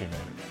to know she made it.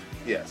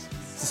 Yes.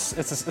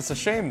 It's a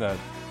shame that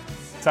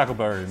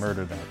Tackleberry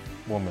murdered that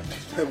woman.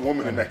 That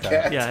woman and that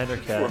cat. Yeah, and her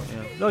cat.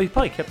 Yeah. No, he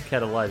probably kept the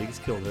cat alive. He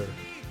just killed her.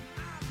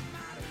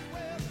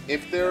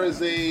 If there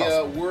is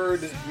a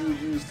word you would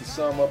use to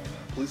sum up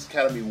Police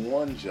Academy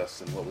 1,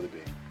 Justin, what would it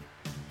be?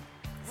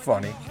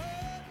 Funny.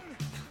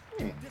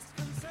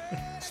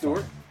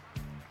 Stuart?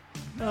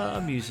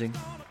 Amusing.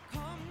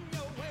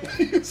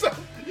 you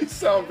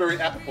sound very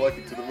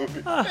apoplectic to the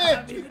movie.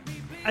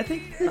 I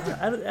think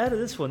out of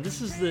this one,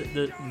 this is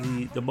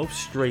the most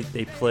straight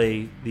they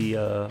play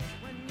the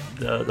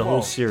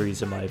whole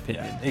series, in my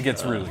opinion. Yeah, it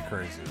gets really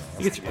crazy.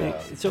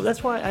 So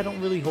that's why I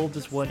don't really hold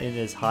this one in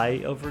as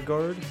high of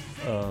regard.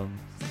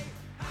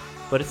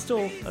 But it's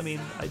still, I mean,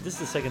 this is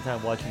the second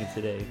time watching it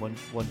today. One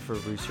for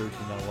research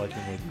and now watching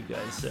it with you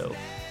guys. So,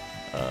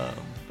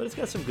 but it's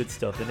got some good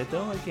stuff in it,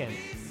 though. I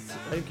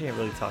can't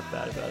really talk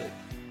bad about it.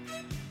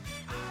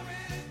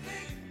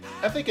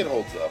 I think it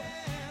holds up.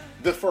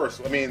 The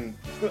first, I mean,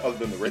 other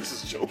than the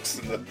racist jokes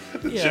and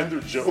the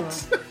gender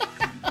jokes.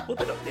 Well,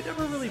 they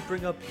never really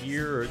bring up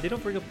gear, or they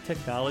don't bring up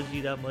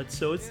technology that much,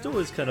 so it still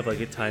is kind of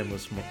like a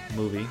timeless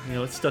movie. You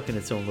know, it's stuck in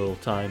its own little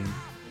time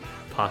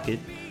pocket.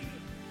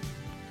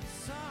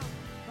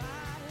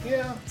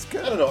 Yeah, it's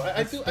good. I don't know.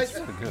 It's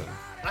really good.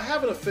 I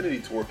have an affinity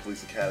toward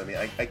Police Academy.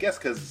 I guess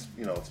because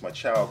it's my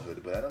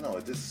childhood, but I don't know.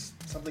 It's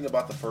something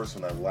about the first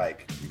one I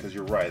like, because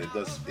you're right. It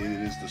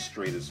is the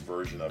straightest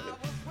version of it.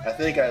 I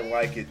think I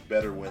like it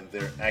better when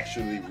they're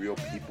actually real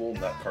people,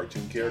 not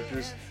cartoon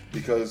characters.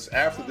 Because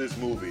after this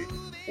movie,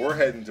 we're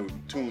heading to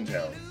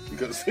Toontown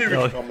because they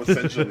become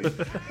essentially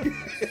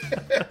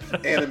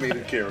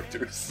animated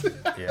characters.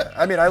 Yeah,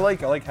 I mean, I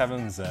like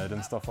having Zed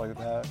and stuff like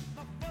that,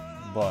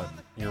 but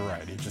you're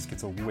right. It just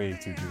gets way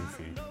too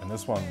goofy. And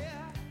this one,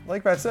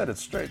 like Matt said,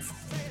 it's straight,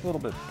 a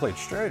little bit played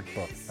straight,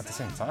 but at the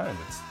same time,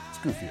 it's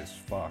goofy as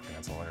fuck and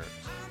it's hilarious.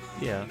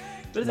 Yeah,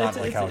 but not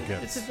like how it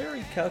gets. It's a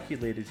very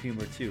calculated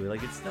humor too.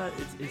 Like it's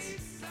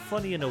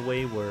funny in a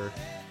way where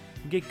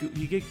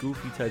you get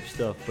goofy type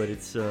stuff, but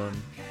it's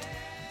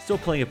still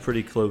playing it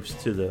pretty close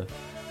to the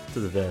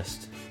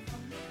vest.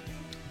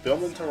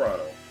 Filmed in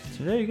Toronto.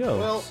 So there you go.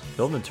 Well, it's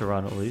filmed in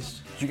Toronto at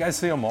least. Did you guys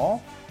see them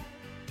all?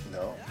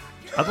 No.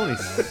 I've only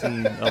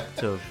seen up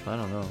to, I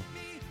don't know.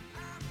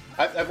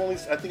 I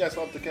think I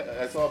saw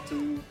up to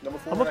number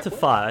 4. I'm up to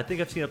 5. I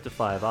think I've seen up to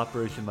 5.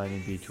 Operation Miami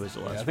Beach was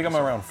the last. I think I'm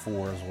around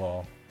 4 as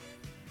well.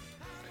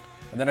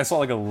 And then I saw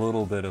like a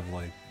little bit of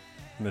like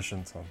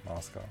Mission to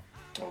Moscow.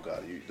 Oh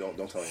God, you don't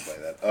tell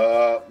anybody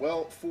that.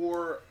 Well,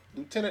 for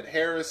Lieutenant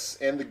Harris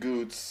and the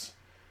Goots,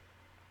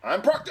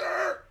 I'm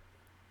Proctor.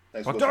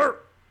 Proctor.